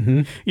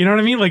 Mm-hmm. You know what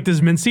I mean? Like,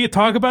 does Mencia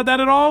talk about that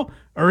at all?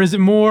 Or is it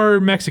more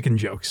Mexican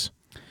jokes?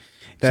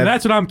 So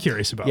that's what I'm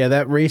curious about. Yeah,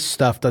 that race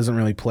stuff doesn't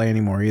really play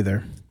anymore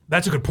either.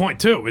 That's a good point,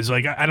 too. It's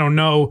like, I don't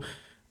know.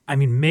 I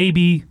mean,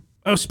 maybe,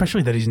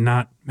 especially that he's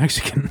not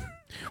Mexican.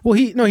 Well,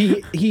 he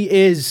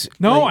is.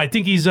 No, like, I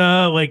think he's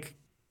like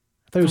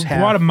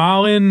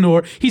Guatemalan,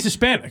 or he's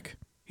Hispanic.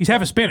 He's half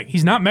Hispanic.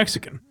 He's not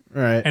Mexican.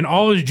 Right. And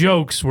all his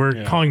jokes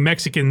were calling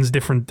Mexicans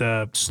different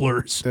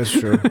slurs. That's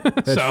true.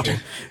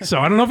 So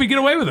I don't know if we get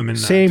away with them in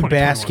same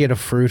basket of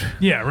fruit.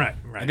 Yeah, right.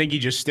 I think he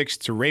just sticks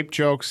to rape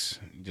jokes.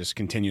 Just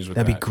continues with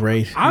That'd that. be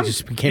great. He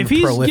just became if a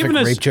he's prolific giving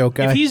us, rape joke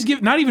guy. If he's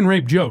not even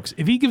rape jokes,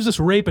 if he gives us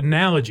rape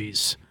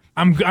analogies,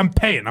 I'm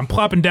paying. I'm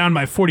plopping down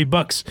my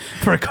 $40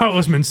 for a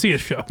Carlos Mencia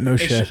show. No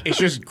shit. It's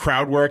just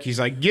crowd work.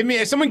 He's like,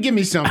 someone give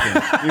me something.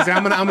 He's like,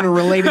 I'm gonna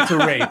relate it to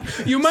rape.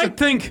 You might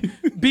think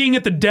being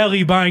at the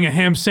deli buying a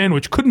ham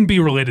sandwich couldn't be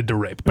related to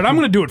rape, but I'm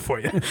gonna do it for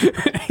you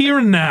here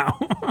and now.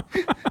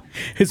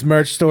 His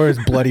merch store is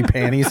bloody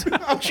panties.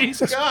 Oh,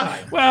 Jesus.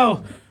 God.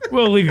 Well,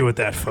 we'll leave you with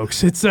that,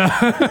 folks. It's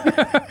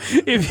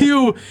if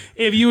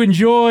you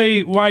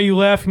enjoy Why You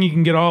Laughing, you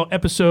can get all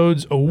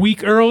episodes a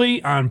week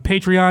early on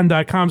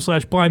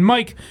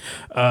patreon.com/blindmike.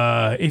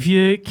 If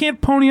you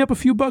can't pony up a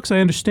few bucks, I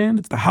understand.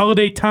 It's the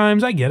holiday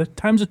times. I get it.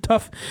 Times are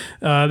tough.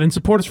 Then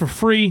support us for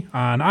free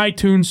on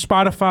iTunes,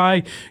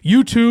 Spotify,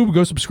 YouTube.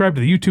 Go subscribe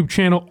to the YouTube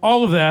channel.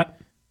 All of that.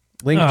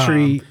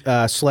 Linktree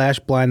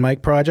 /Blind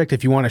Mike Project.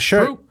 If you want a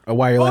shirt, a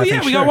Why You Laughing shirt.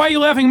 Oh, yeah, we got Why You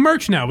Laughing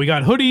merch now. We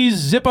got hoodies,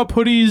 zip-up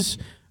hoodies,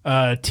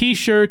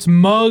 T-shirts,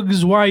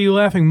 mugs, Why You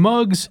Laughing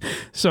mugs.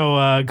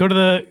 So go to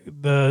the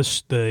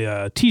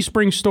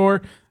Teespring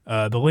store.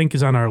 The link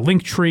is on our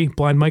Linktree,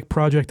 Blind Mike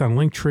Project on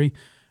Linktree,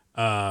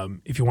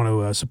 if you want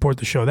to support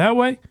the show that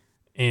way.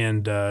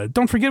 And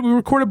don't forget, we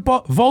recorded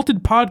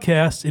Vaulted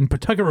Podcasts in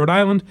Pawtucket, Rhode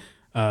Island.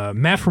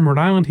 Matt from Rhode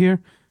Island here,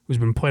 who's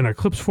been playing our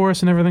clips for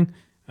us and everything.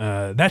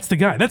 that's the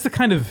guy. That's the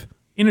kind of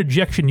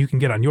interjection you can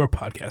get on your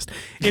podcast.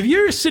 If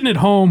you're sitting at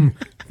home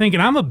thinking,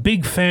 I'm a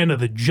big fan of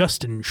the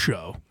Justin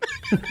Show,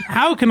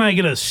 how can I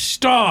get a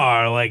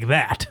star like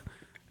that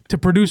to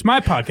produce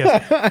my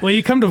podcast? Well,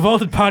 you come to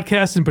Vaulted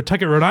Podcast in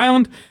Pawtucket, Rhode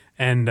Island,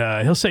 and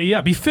he'll say,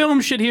 yeah, he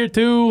films shit here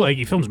too. Like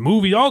he films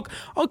movies, all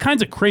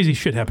kinds of crazy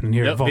shit happening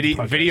here at Vaulted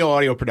Podcast. Video,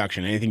 audio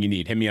production, anything you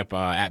need. Hit me up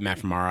at Matt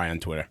from RI on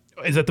Twitter.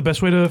 Is that the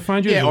best way to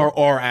find you? Yeah,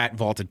 or at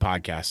Vaulted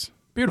Podcasts.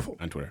 Beautiful.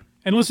 On Twitter.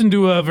 And listen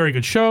to a very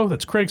good show.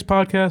 That's Craig's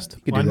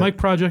podcast. Blind Mike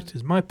Project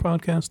is my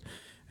podcast.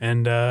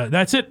 And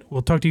that's it.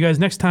 We'll talk to you guys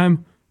next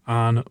time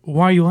on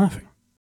Why Are You Laughing?